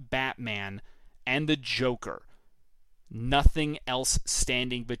is Batman and the Joker. Nothing else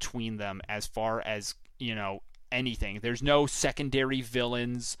standing between them as far as, anything. There's no secondary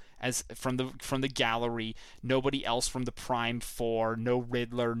villains as from the gallery, nobody else from the Prime Four, no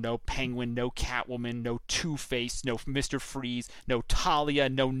Riddler, no Penguin, no Catwoman, no Two-Face, no Mr. Freeze, no Talia,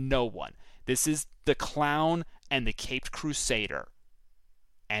 no one. This is the Clown and the Caped Crusader.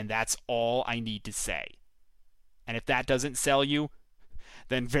 And that's all I need to say. And if that doesn't sell you,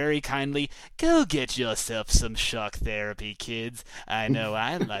 then very kindly, go get yourself some shock therapy, kids. I know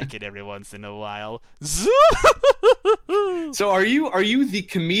I like it every once in a while. So are you the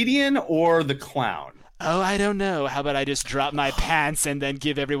comedian or the clown? Oh, I don't know. How about I just drop my pants and then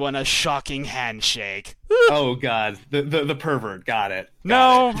give everyone a shocking handshake? Oh, God. The pervert. Got it.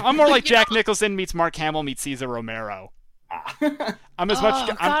 I'm more like Jack Nicholson meets Mark Hamill meets Cesar Romero. I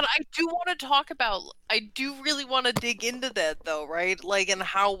do want to talk about. I do really want to dig into that, though, right? Like, and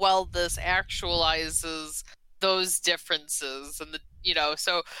how well this actualizes those differences, and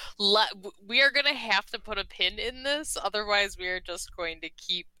So we are going to have to put a pin in this, otherwise we are just going to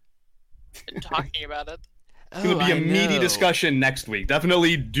keep talking about it. It's going to be a meaty discussion next week.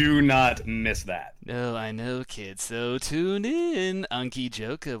 Definitely do not miss that. Oh, I know, kids. So tune in. Unky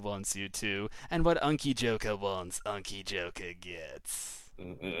Joka wants you to. And what Unky Joka wants, Unky Joka gets.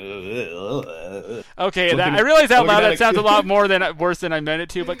 Okay, I realize out loud that sounds a lot worse than I meant it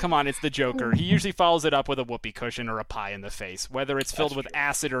to, but come on, it's the Joker. He usually follows it up with a whoopee cushion or a pie in the face. Whether it's filled with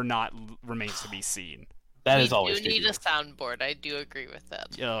acid or not remains to be seen. That is always true. You need a soundboard. I do agree with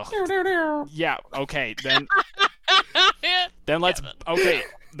that. Yeah. Okay. Then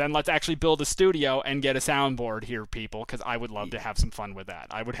let's actually build a studio and get a soundboard here, people, because I would love to have some fun with that.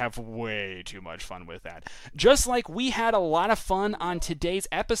 I would have way too much fun with that. Just like we had a lot of fun on today's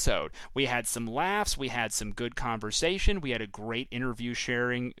episode. We had some laughs. We had some good conversation. We had a great interview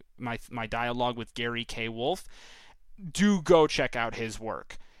sharing my dialogue with Gary K. Wolfe. Do go check out his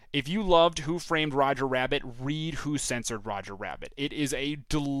work. If you loved Who Framed Roger Rabbit, read Who Censored Roger Rabbit. It is a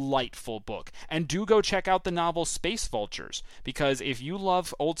delightful book. And do go check out the novel Space Vultures, because if you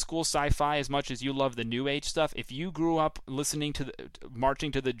love old school sci-fi as much as you love the new age stuff, if you grew up marching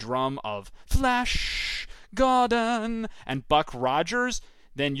to the drum of Flash Gordon and Buck Rogers,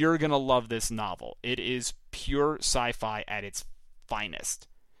 then you're going to love this novel. It is pure sci-fi at its finest.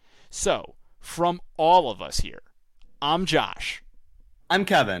 So, from all of us here, I'm Josh. I'm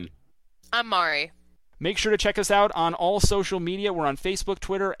Kevin. I'm Mari. Make sure to check us out on all social media. We're on Facebook,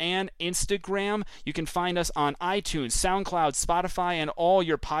 Twitter, and Instagram. You can find us on iTunes, SoundCloud, Spotify, and all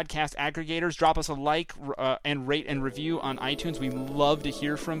your podcast aggregators. Drop us a like and rate and review on iTunes. We love to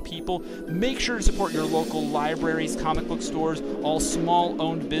hear from people. Make sure to support your local libraries, comic book stores, all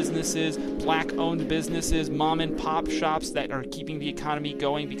small-owned businesses, black-owned businesses, mom-and-pop shops that are keeping the economy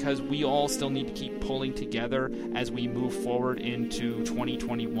going, because we all still need to keep pulling together as we move forward into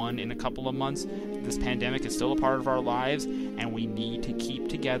 2021 in a couple of months. This pandemic is still a part of our lives, and we need to keep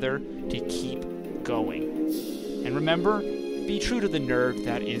together to keep going. And remember, be true to the nerd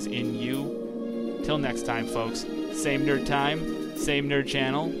that is in you. Till next time, folks. Same nerd time, same nerd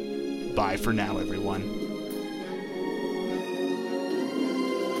channel. Bye for now, everyone.